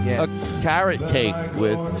listeners, a carrot cake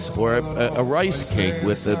or a rice cake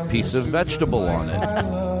with a piece of vegetable on it.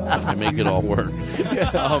 I make it all work.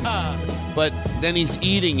 But then he's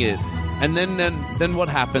eating it. And then what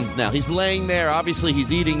happens now? He's laying there. Obviously,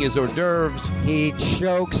 he's eating his hors d'oeuvres. He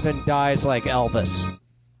chokes and dies like Elvis.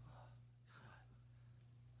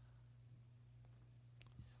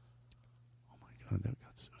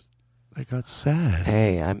 I got sad.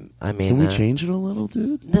 Hey, I mean... Can we change it a little,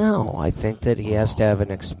 dude? No, I think that he has to have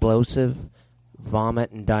an explosive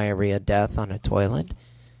vomit and diarrhea death on a toilet.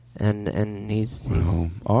 And he's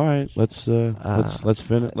all right. Let's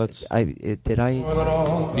finish. Did I?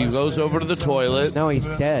 He goes over to the toilet. No, he's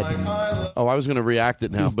dead. Oh, I was going to react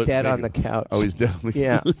it now, He's but dead on the couch. Oh, he's dead.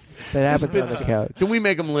 Yeah, that happens on the couch. Can we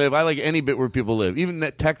make him live? I like any bit where people live, even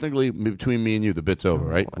that technically between me and you, the bit's over,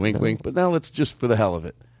 right? Wink, wink. But now let's just for the hell of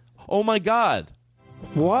it. Oh my God!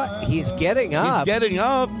 What? He's getting up. He's getting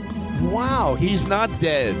up. Wow, he's not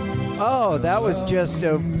dead. Oh, that was just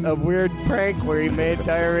a weird prank where he made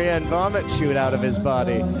diarrhea and vomit shoot out of his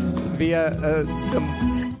body via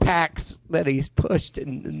some packs that he's pushed.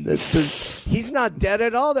 He's not dead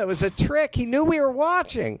at all. That was a trick. He knew we were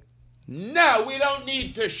watching. No, we don't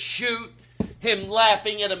need to shoot him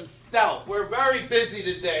laughing at himself. We're very busy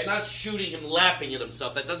today, not shooting him laughing at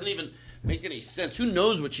himself. That doesn't even make any sense. Who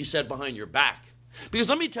knows what she said behind your back? Because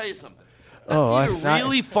let me tell you something. That's either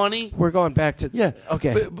really funny. We're going back to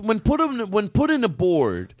Okay. But when put in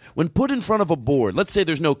front of a board, let's say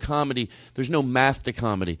there's no comedy, there's no math to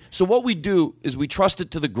comedy. So what we do is we trust it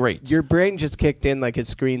to the greats. Your brain just kicked in like a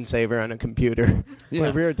screensaver on a computer. Yeah.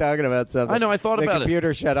 When we were talking about something. I know. I thought about it. The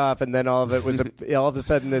computer shut off, and then all of it was all of a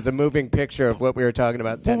sudden there's a moving picture of what we were talking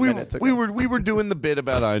about 10 minutes ago. We were doing the bit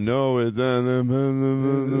about I know it.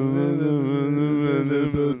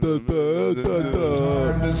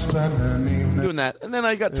 Doing that, and then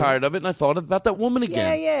I got tired of it, and I thought about that woman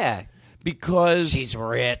again. Yeah. Because she's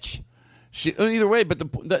rich. Either way, but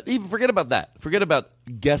even forget about that. Forget about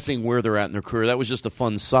guessing where they're at in their career. That was just a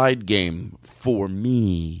fun side game for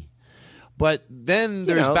me. But then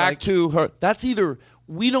there's to her. That's either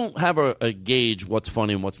we don't have a gauge what's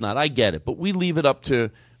funny and what's not. I get it, but we leave it up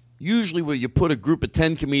to. Usually where you put a group of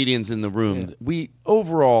 10 comedians in the room, we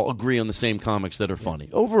overall agree on the same comics that are funny.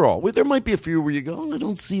 Overall. There might be a few where you go, I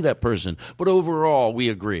don't see that person. But overall, we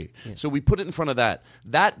agree. Yeah. So we put it in front of that.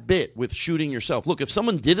 That bit with shooting yourself. Look, if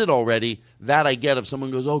someone did it already, that I get. If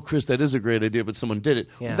someone goes, oh, Chris, that is a great idea, but someone did it.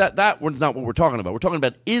 Yeah. That's not what we're talking about. We're talking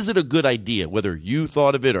about, is it a good idea? Whether you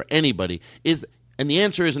thought of it or anybody. And the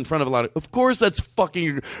answer is in front of a lot of course, that's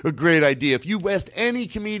fucking a great idea. If you asked any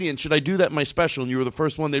comedian, should I do that in my special, and you were the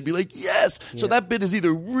first one, they'd be like, yes. Yeah. So that bit is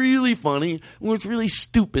either really funny or it's really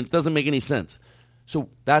stupid. It doesn't make any sense. So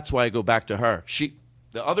that's why I go back to her.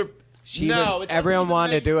 Everyone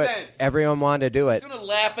wanted to do it. Everyone wanted to do it. They're going to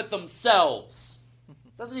laugh at themselves.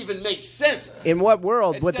 Doesn't even make sense. In what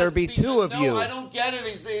world would there be two of you? I don't get it.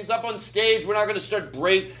 He's up on stage. We're not going to start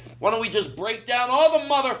Why don't we just break down all the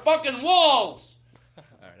motherfucking walls?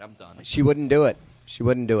 I'm done. She wouldn't do it. She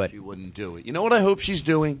wouldn't do it. You know what I hope she's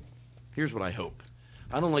doing? Here's what I hope.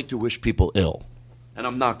 I don't like to wish people ill, and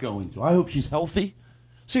I'm not going to. I hope she's healthy.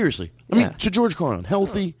 Seriously. I mean, to George Carlin,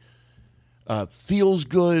 healthy, feels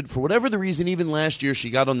good. For whatever the reason, even last year she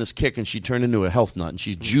got on this kick and she turned into a health nut, and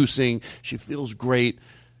she's juicing. She feels great.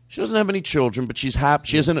 She doesn't have any children, but she's happy.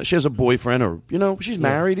 She has a boyfriend, or she's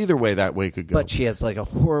married. Either way, that way could go. But she has like a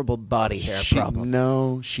horrible body hair problem.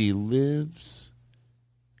 No, she lives.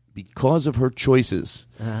 Because of her choices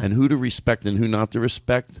and who to respect and who not to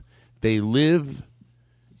respect, they live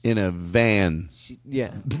in a van.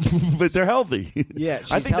 But they're healthy. Yeah,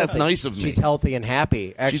 I think that's nice of me. She's healthy and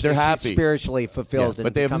happy. Actually, they're happy. She's spiritually fulfilled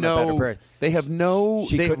and become a better person.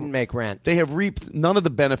 She couldn't make rent. They have reaped none of the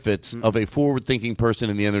benefits of a forward-thinking person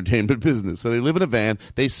in the entertainment business. So they live in a van.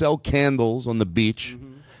 They sell candles on the beach.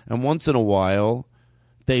 And once in a while,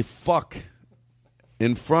 they fuck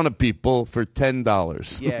in front of people for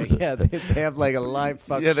 $10. Yeah, they have like a live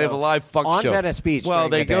fuck show. Yeah, they have a live fuck show. show. On Venice Beach. Well,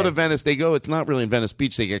 they go to Venice. It's not really in Venice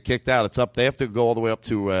Beach. They get kicked out. It's up. They have to go all the way up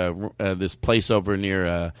to this place over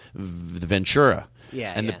near Ventura.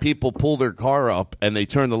 And the people pull their car up and they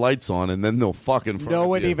turn the lights on and then they'll fuck in front of you. No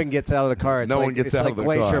one even gets out of the car. No one gets out of the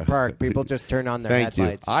car. It's like Glacier Park. People just turn on their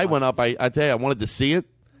headlights. I went up. I tell you, I wanted to see it.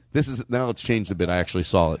 Now it's changed a bit. I actually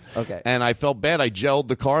saw it. Okay. And I felt bad. I gelled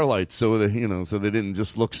the car lights so that so they didn't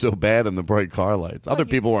just look so bad in the bright car lights. Other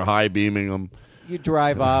people were high beaming them. You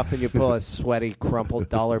drive off and you pull a sweaty, crumpled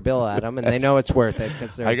dollar bill at them, and they know it's worth it.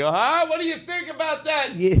 I go, what do you think about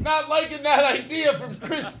that? Not liking that idea from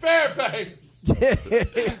Chris Fairbanks.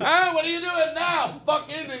 What are you doing now?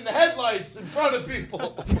 Fucking in the headlights in front of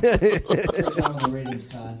people. The ratings,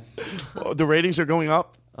 Todd. The ratings are going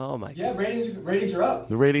up? Oh my! Yeah, ratings are up.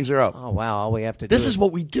 The ratings are up. Oh wow! All we have to do. This is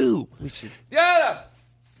what we do. We should. Yeah.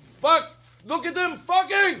 Fuck. Look at them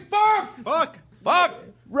fucking. Fuck.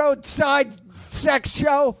 Roadside sex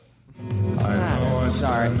show.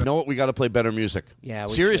 Sorry. You know what? We got to play better music. Yeah,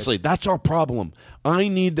 we seriously, that's our problem. I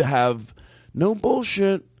need to have no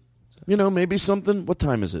bullshit. Maybe something. What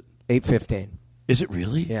time is it? 8:15. Is it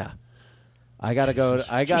really? Yeah. I gotta go.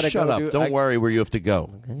 I gotta Shut go. up. Don't worry where you have to go.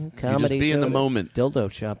 Comedy. You just be in the moment.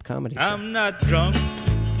 Dildo shop. Comedy. I'm not drunk.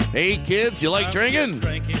 Hey, kids, you like drinking?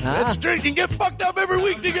 Let's drink and get fucked up every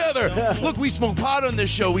week together. Look, we smoke pot on this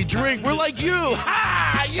show. We drink. We're like you.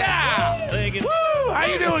 Ha! Yeah! Woo! How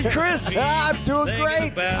you doing, Chris? I'm doing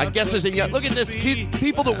great. I guess there's a young... Look at this.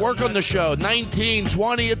 People that work on the show. 19,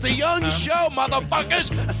 20. It's a young show,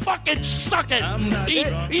 motherfuckers. Fucking suck it.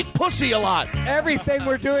 Eat pussy a lot. Everything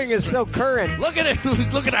we're doing is so current. Look at it.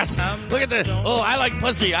 Look at us. Look at the... Oh, I like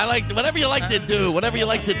pussy. I like... Whatever you like to do. Whatever you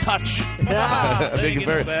like to touch.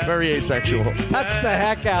 Yeah. Very asexual. Touch the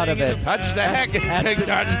heck out of it. Touch the heck. Take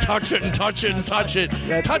that and touch it and touch it and touch it.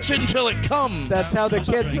 Touch it until it comes. That's how the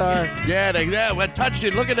kids are. Yeah, we're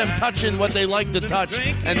touching. Look at them touching what they like to touch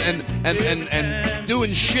and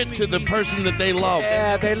doing shit to the person that they love.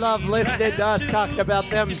 Yeah, they love listening to us talking about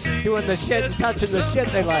them doing the shit and touching the shit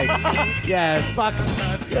they like. Yeah, fucks.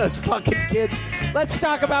 Those fucking kids. Let's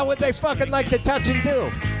talk about what they fucking like to touch and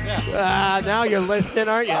do. Now you're listening,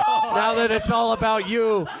 aren't you? Now that it's all about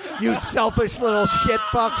you selfish little shit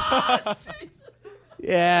fucks.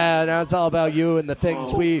 Yeah, now it's all about you and the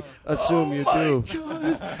things we assume you do.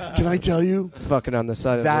 Can I tell you? Fucking on the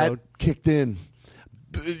side of the road. That kicked in.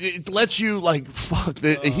 It lets you, like, fuck.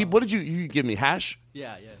 What did you give me? Hash?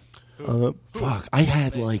 Yeah. Fuck. I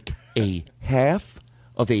had, like, a half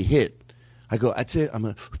of a hit. I go, that's it.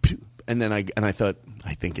 And then I thought,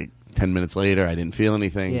 10 minutes later, I didn't feel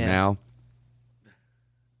anything. Yeah. Now,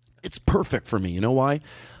 it's perfect for me. You know why?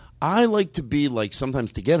 I like to be like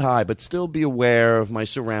sometimes to get high, but still be aware of my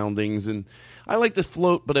surroundings, and I like to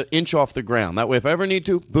float, but an inch off the ground. That way, if I ever need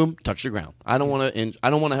to, boom, touch the ground. I don't want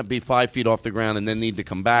to be 5 feet off the ground and then need to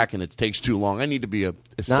come back, and it takes too long. I need to be a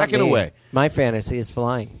second away. My fantasy is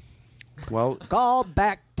flying. Well, call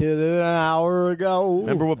back to an hour ago.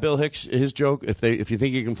 Remember what Bill Hicks, his joke? If you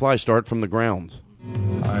think you can fly, start from the ground.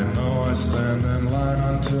 I know I stand in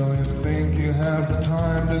line until you think you have the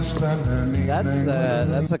time to spend an evening.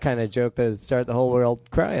 That's the kind of joke that would start the whole world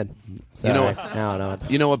crying. Sorry. No.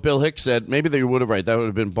 You know what Bill Hicks said? Maybe they would have right. That would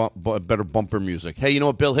have been better bumper music. Hey, you know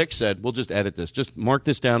what Bill Hicks said? We'll just edit this. Just mark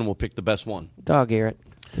this down and we'll pick the best one. Dog ear it.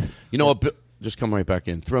 You know what? Just come right back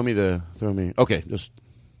in. Throw me. Okay, just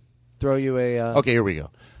throw you a. Okay, here we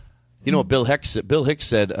go. You know what Bill Hicks said? Bill Hicks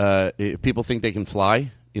said, if people think they can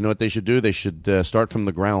fly, you know what they should do? They should start from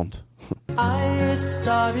the ground. I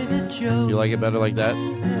started a joke. You like it better like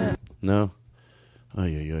that? No?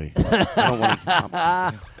 Oy.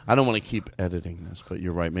 I don't want to keep editing this, but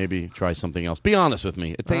you're right. Maybe try something else. Be honest with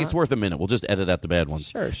me. It's worth a minute. We'll just edit out the bad ones.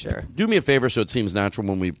 Sure. Do me a favor so it seems natural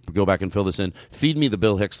when we go back and fill this in. Feed me the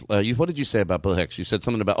Bill Hicks. What did you say about Bill Hicks? You said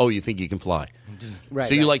something about, you think you can fly. Right.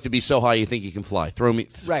 So you like to be so high you think you can fly.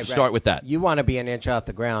 Start with that. You want to be an inch off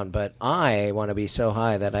the ground, but I want to be so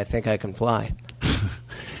high that I think I can fly.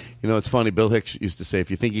 You know, it's funny. Bill Hicks used to say,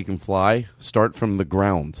 if you think you can fly, start from the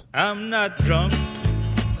ground. I'm not drunk.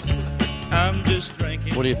 I'm just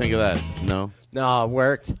drinking. What do you think of that? No? No, it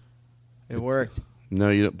worked. It worked. No,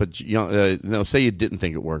 you don't, but no. Say you didn't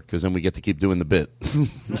think it worked, because then we get to keep doing the bit.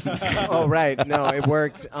 Oh, right. No, it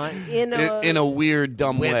worked in a weird,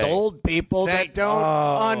 dumb way with old people that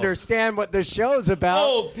don't understand what the show's about.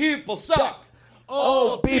 Old people suck.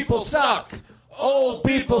 Old people suck. Old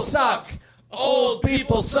people suck. Old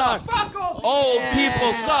people suck. Fuck old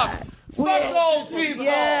people suck. Fuck old people.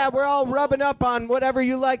 Yeah, we're all rubbing up on whatever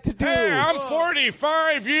you like to do. Hey, I'm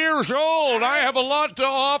 45 years old. I have a lot to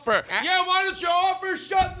offer. Yeah, why don't you offer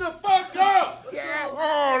shutting the fuck up? Yeah.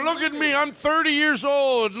 Oh, look at me. I'm 30 years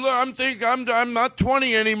old. Look, I'm not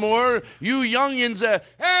 20 anymore. You youngins.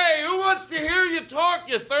 Hey, who wants to hear you talk,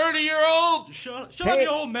 you 30-year-old? Shut up, you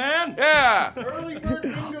old man. Yeah. Early bird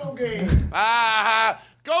bingo game.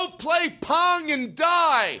 Go play Pong and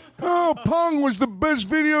die. Oh, Pong was the best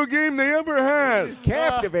video game they ever had. It's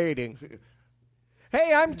captivating.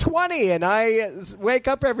 Hey, I'm 20, and I wake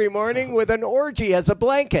up every morning with an orgy as a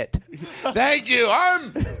blanket. Thank you.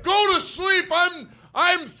 Go to sleep.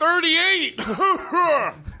 I'm 38.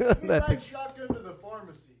 That's a shotgun to the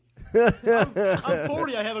pharmacy. I'm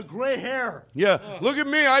 40. I have a gray hair. Yeah, look at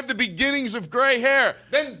me. I have the beginnings of gray hair.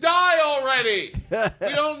 Then die already. We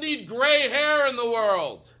don't need gray hair in the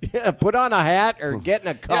world. Yeah, put on a hat or get in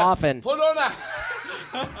a coffin. Yeah, put on a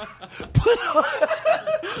Put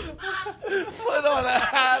on a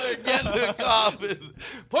hat and get in a coffin.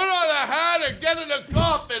 Put on a hat and get in a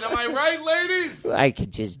coffin. Am I right, ladies? I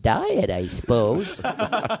could just dye it, I suppose.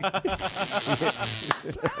 That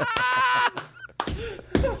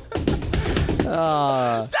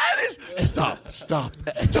is stop.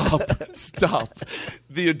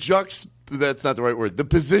 The adjux. That's not the right word. The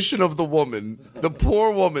position of the woman, the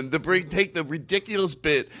poor woman, take the ridiculous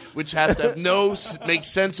bit, which has to have make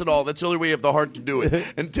sense at all. That's the only way you have the heart to do it.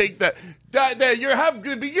 And take that you have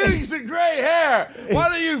good beginnings and gray hair. Why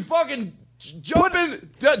don't you fucking jump in,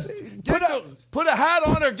 put a hat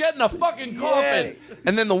on or get in a fucking coffin? Yeah.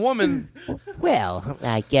 And then the woman. Well,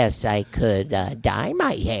 I guess I could dye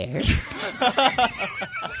my hair.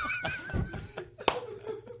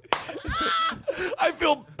 I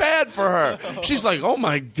feel bad for her. She's like, oh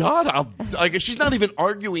my God. She's not even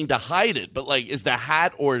arguing to hide it, but like, is the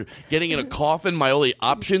hat or getting in a coffin my only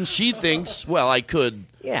option? She thinks, well, I could.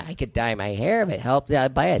 Yeah, I could dye my hair if it helped.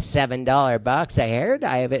 I'd buy a $7 box of hair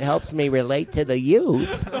dye if it helps me relate to the youth.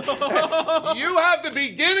 You have the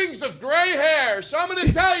beginnings of gray hair, so I'm going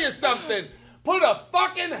to tell you something. Put a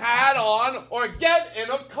fucking hat on or get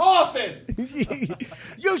in a coffin.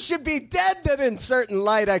 You should be dead that in certain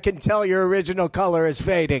light I can tell your original color is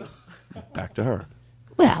fading. Back to her.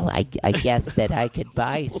 Well, I guess that I could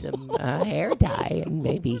buy some hair dye and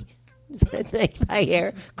maybe make my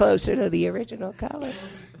hair closer to the original color.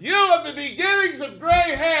 You have the beginnings of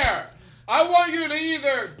gray hair. I want you to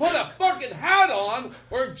either put a fucking hat on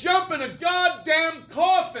or jump in a goddamn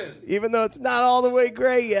coffin. Even though it's not all the way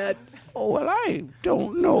gray yet. Oh, well, I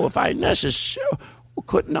don't know if I necessarily...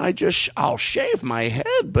 Couldn't I just... I'll shave my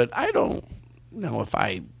head, but I don't know if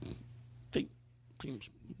I think it seems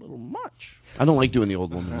a little much. I don't like doing the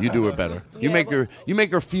old woman. You do her better. You make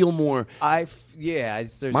her feel more...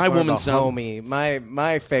 There's my woman homie.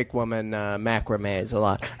 My fake woman macrame is a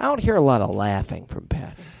lot. I don't hear a lot of laughing from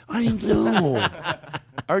Pat. I know.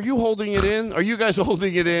 Are you holding it in? Are you guys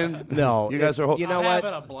holding it in? No. You guys are... You know I'm what?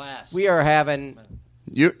 having a blast. We are having...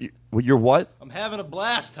 You're what? I'm having a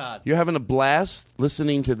blast, Todd. You're having a blast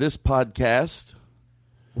listening to this podcast.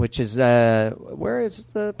 Which is, where is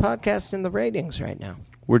the podcast in the ratings right now?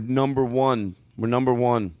 We're number one.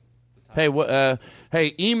 Hey,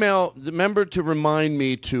 email. Remember to remind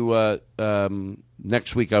me to,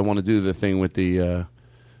 next week I want to do the thing with the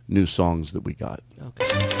new songs that we got. Okay.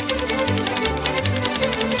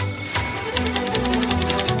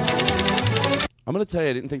 I'm going to tell you,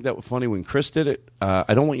 I didn't think that was funny when Chris did it.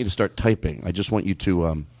 I don't want you to start typing. I just want you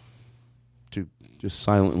to just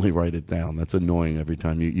silently write it down. That's annoying every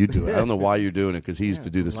time you do it. I don't know why you're doing it, because he used to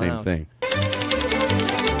do the same thing.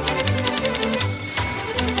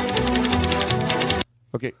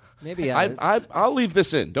 Okay. Maybe I'll leave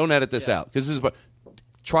this in. Don't edit this out, because this is.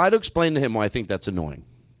 Try to explain to him why I think that's annoying.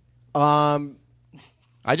 You know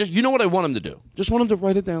what I want him to do. Just want him to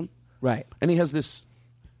write it down. Right. And he has this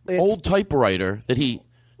old typewriter that he...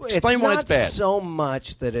 Explain why it's bad. It's not so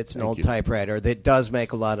much that it's an old typewriter that does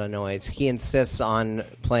make a lot of noise. He insists on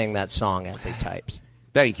playing that song as he types.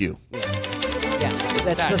 Thank you. Yeah,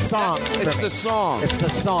 that's the song. It's the song. It's the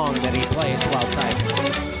song that he plays while typing.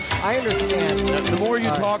 I understand. The more you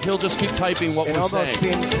talk, he'll just keep typing what we're saying. It almost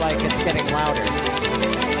seems like it's getting louder.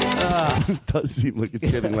 It does seem like it's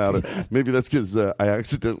getting louder. Maybe that's because I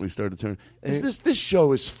accidentally started turning. This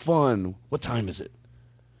show is fun. What time is it?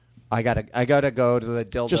 I gotta go to the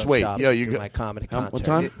dildo Just wait. shop Yeah, to do my comedy concert. What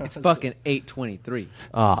time? It's fucking 8:23.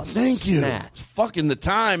 Oh, thank you. Snap. Fucking the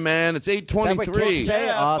time, man. It's 8:23. Is that what kids say?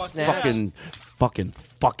 Oh, snap. Fucking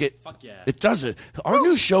fuck it. Fuck yeah. It does it. Our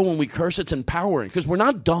new show, when we curse, it's empowering, because we're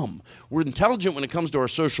not dumb. We're intelligent when it comes to our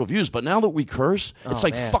social views, but now that we curse, it's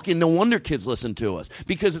like fucking no wonder kids listen to us,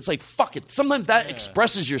 because it's like, fuck it. Sometimes that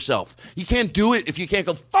expresses yourself. You can't do it if you can't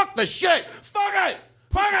go, fuck the shit. Fuck it.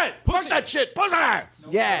 Fuck it! Fuck that shit! Pussy!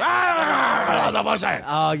 Yeah.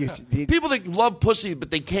 Oh, people that love pussy,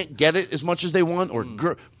 but they can't get it as much as they want, or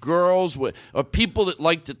girls, or people that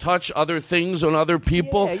like to touch other things on other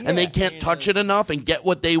people, and they can't touch it enough and get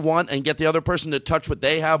what they want and get the other person to touch what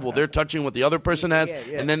they have while they're touching what the other person has,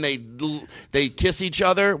 and then they kiss each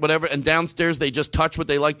other, whatever, and downstairs they just touch what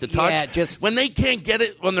they like to touch. When they can't get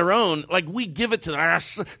it on their own, like we give it to them.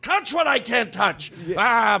 Touch what I can't touch.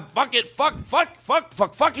 Fuck it.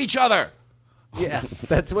 Fuck each other. Yeah,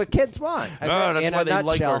 that's what kids want. That's why they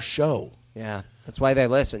like our show. Yeah, that's why they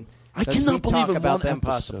listen. I cannot believe talk about them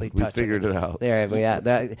episode, possibly we touching. figured it out.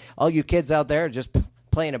 There, all you kids out there are just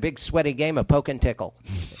playing a big sweaty game of poke and tickle,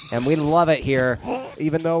 and we love it here.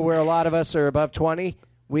 Even though a lot of us are above 20,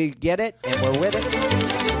 we get it and we're with it.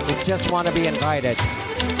 We just want to be invited.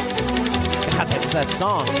 God, it's that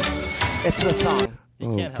song. It's the song.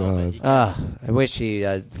 You can't help it. I wish he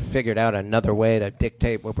figured out another way to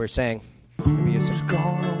dictate what we're saying. Maybe use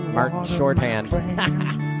some Martin shorthand. All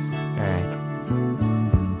right.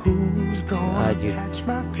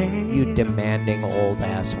 You demanding old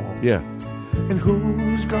asshole. Yeah. And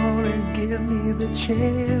who's gonna give me the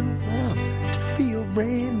chance to feel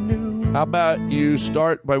brand new? How about you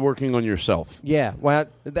start by working on yourself? Yeah, well,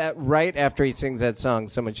 that right after he sings that song,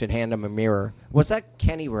 someone should hand him a mirror. Was that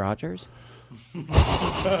Kenny Rogers?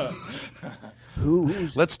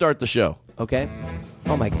 Let's start the show. Okay.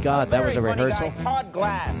 Oh my God, that was a rehearsal. Todd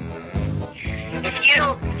Glass.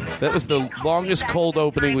 That was the longest cold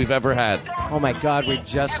opening we've ever had. Oh my God, we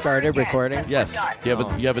just started recording. Yes. You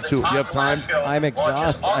have time? I'm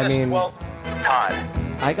exhausted. I mean,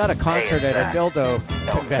 I got a concert at a dildo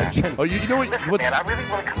convention. Oh, you know what's... Man, I really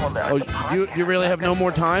want to come on that. Oh, you really have no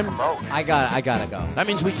more time? I gotta go. That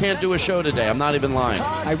means we can't do a show today. I'm not even lying.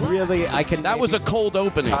 I can. That was a cold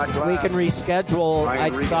opening. We can reschedule.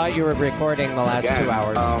 I thought you were recording the last 2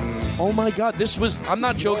 hours. Oh my God, I'm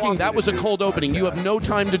not joking. That was a cold opening. You have no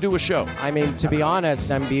time to do a show. I mean, to be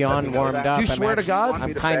honest, I'm beyond warmed up. Do you swear to God?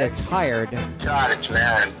 I'm kind of tired. God, it's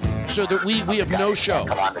man. So that we have no show.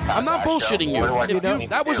 I'm not bullshitting you.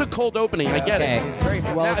 That was a cold opening. I get it.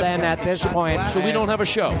 Well, then at this point... So we don't have a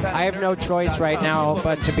show. I have no choice right now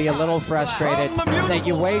but to be a little frustrated that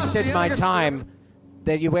you wasted my time.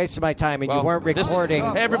 And you weren't recording.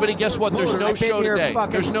 Hey, everybody, guess what? There's no show today.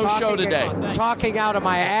 There's no show today. Talking out of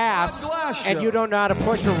my ass, and you don't know how to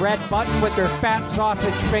push a red button with your fat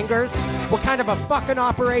sausage fingers? What kind of a fucking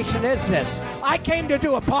operation is this? I came to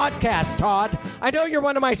do a podcast, Todd. I know you're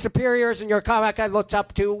one of my superiors and you're a comic I looked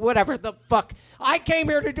up to, whatever the fuck. I came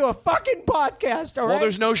here to do a fucking podcast, all right? Well,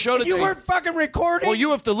 there's no show today. You weren't fucking recording? Well,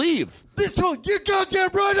 you have to leave. You're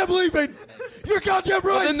goddamn right I'm leaving. You're goddamn right.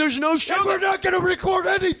 Well, then there's no show. And we're not going to record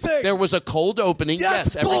anything. There was a cold opening.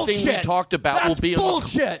 That's yes, everything we talked about will be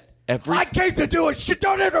bullshit. I came to do a shit.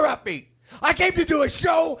 Don't interrupt me. I came to do a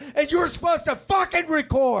show, and you were supposed to fucking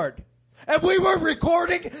record. And we were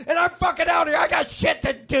recording, and I'm fucking out here. I got shit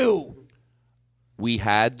to do. We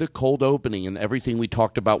had the cold opening, and everything we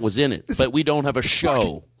talked about was in it. But we don't have a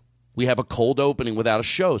show. We have a cold opening without a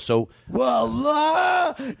show. So,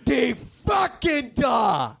 voila de fucking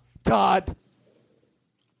da, Todd.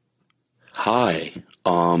 Hi.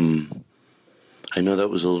 I know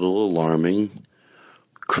that was a little alarming.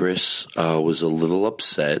 Chris was a little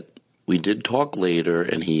upset. We did talk later,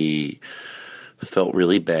 and he felt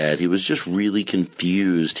really bad. He was just really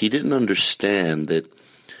confused. He didn't understand that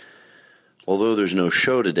although there's no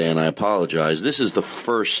show today, and I apologize, this is the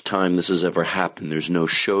first time this has ever happened. There's no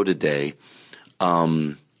show today.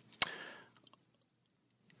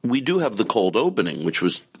 We do have the cold opening, which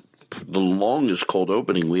was the longest cold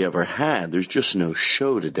opening we ever had. There's just no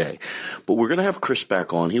show today. But we're going to have Chris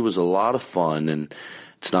back on. He was a lot of fun, and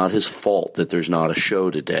it's not his fault that there's not a show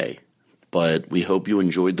today. But we hope you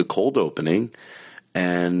enjoyed the cold opening,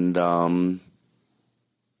 and I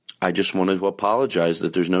just wanted to apologize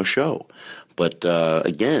that there's no show. But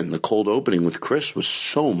again, the cold opening with Chris was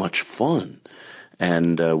so much fun.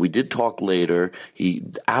 And we did talk later. He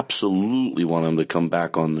absolutely wanted him to come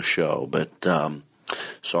back on the show. But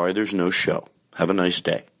sorry there's no show. Have a nice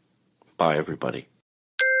day. Bye, everybody.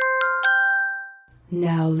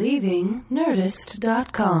 Now leaving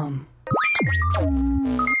Nerdist.com.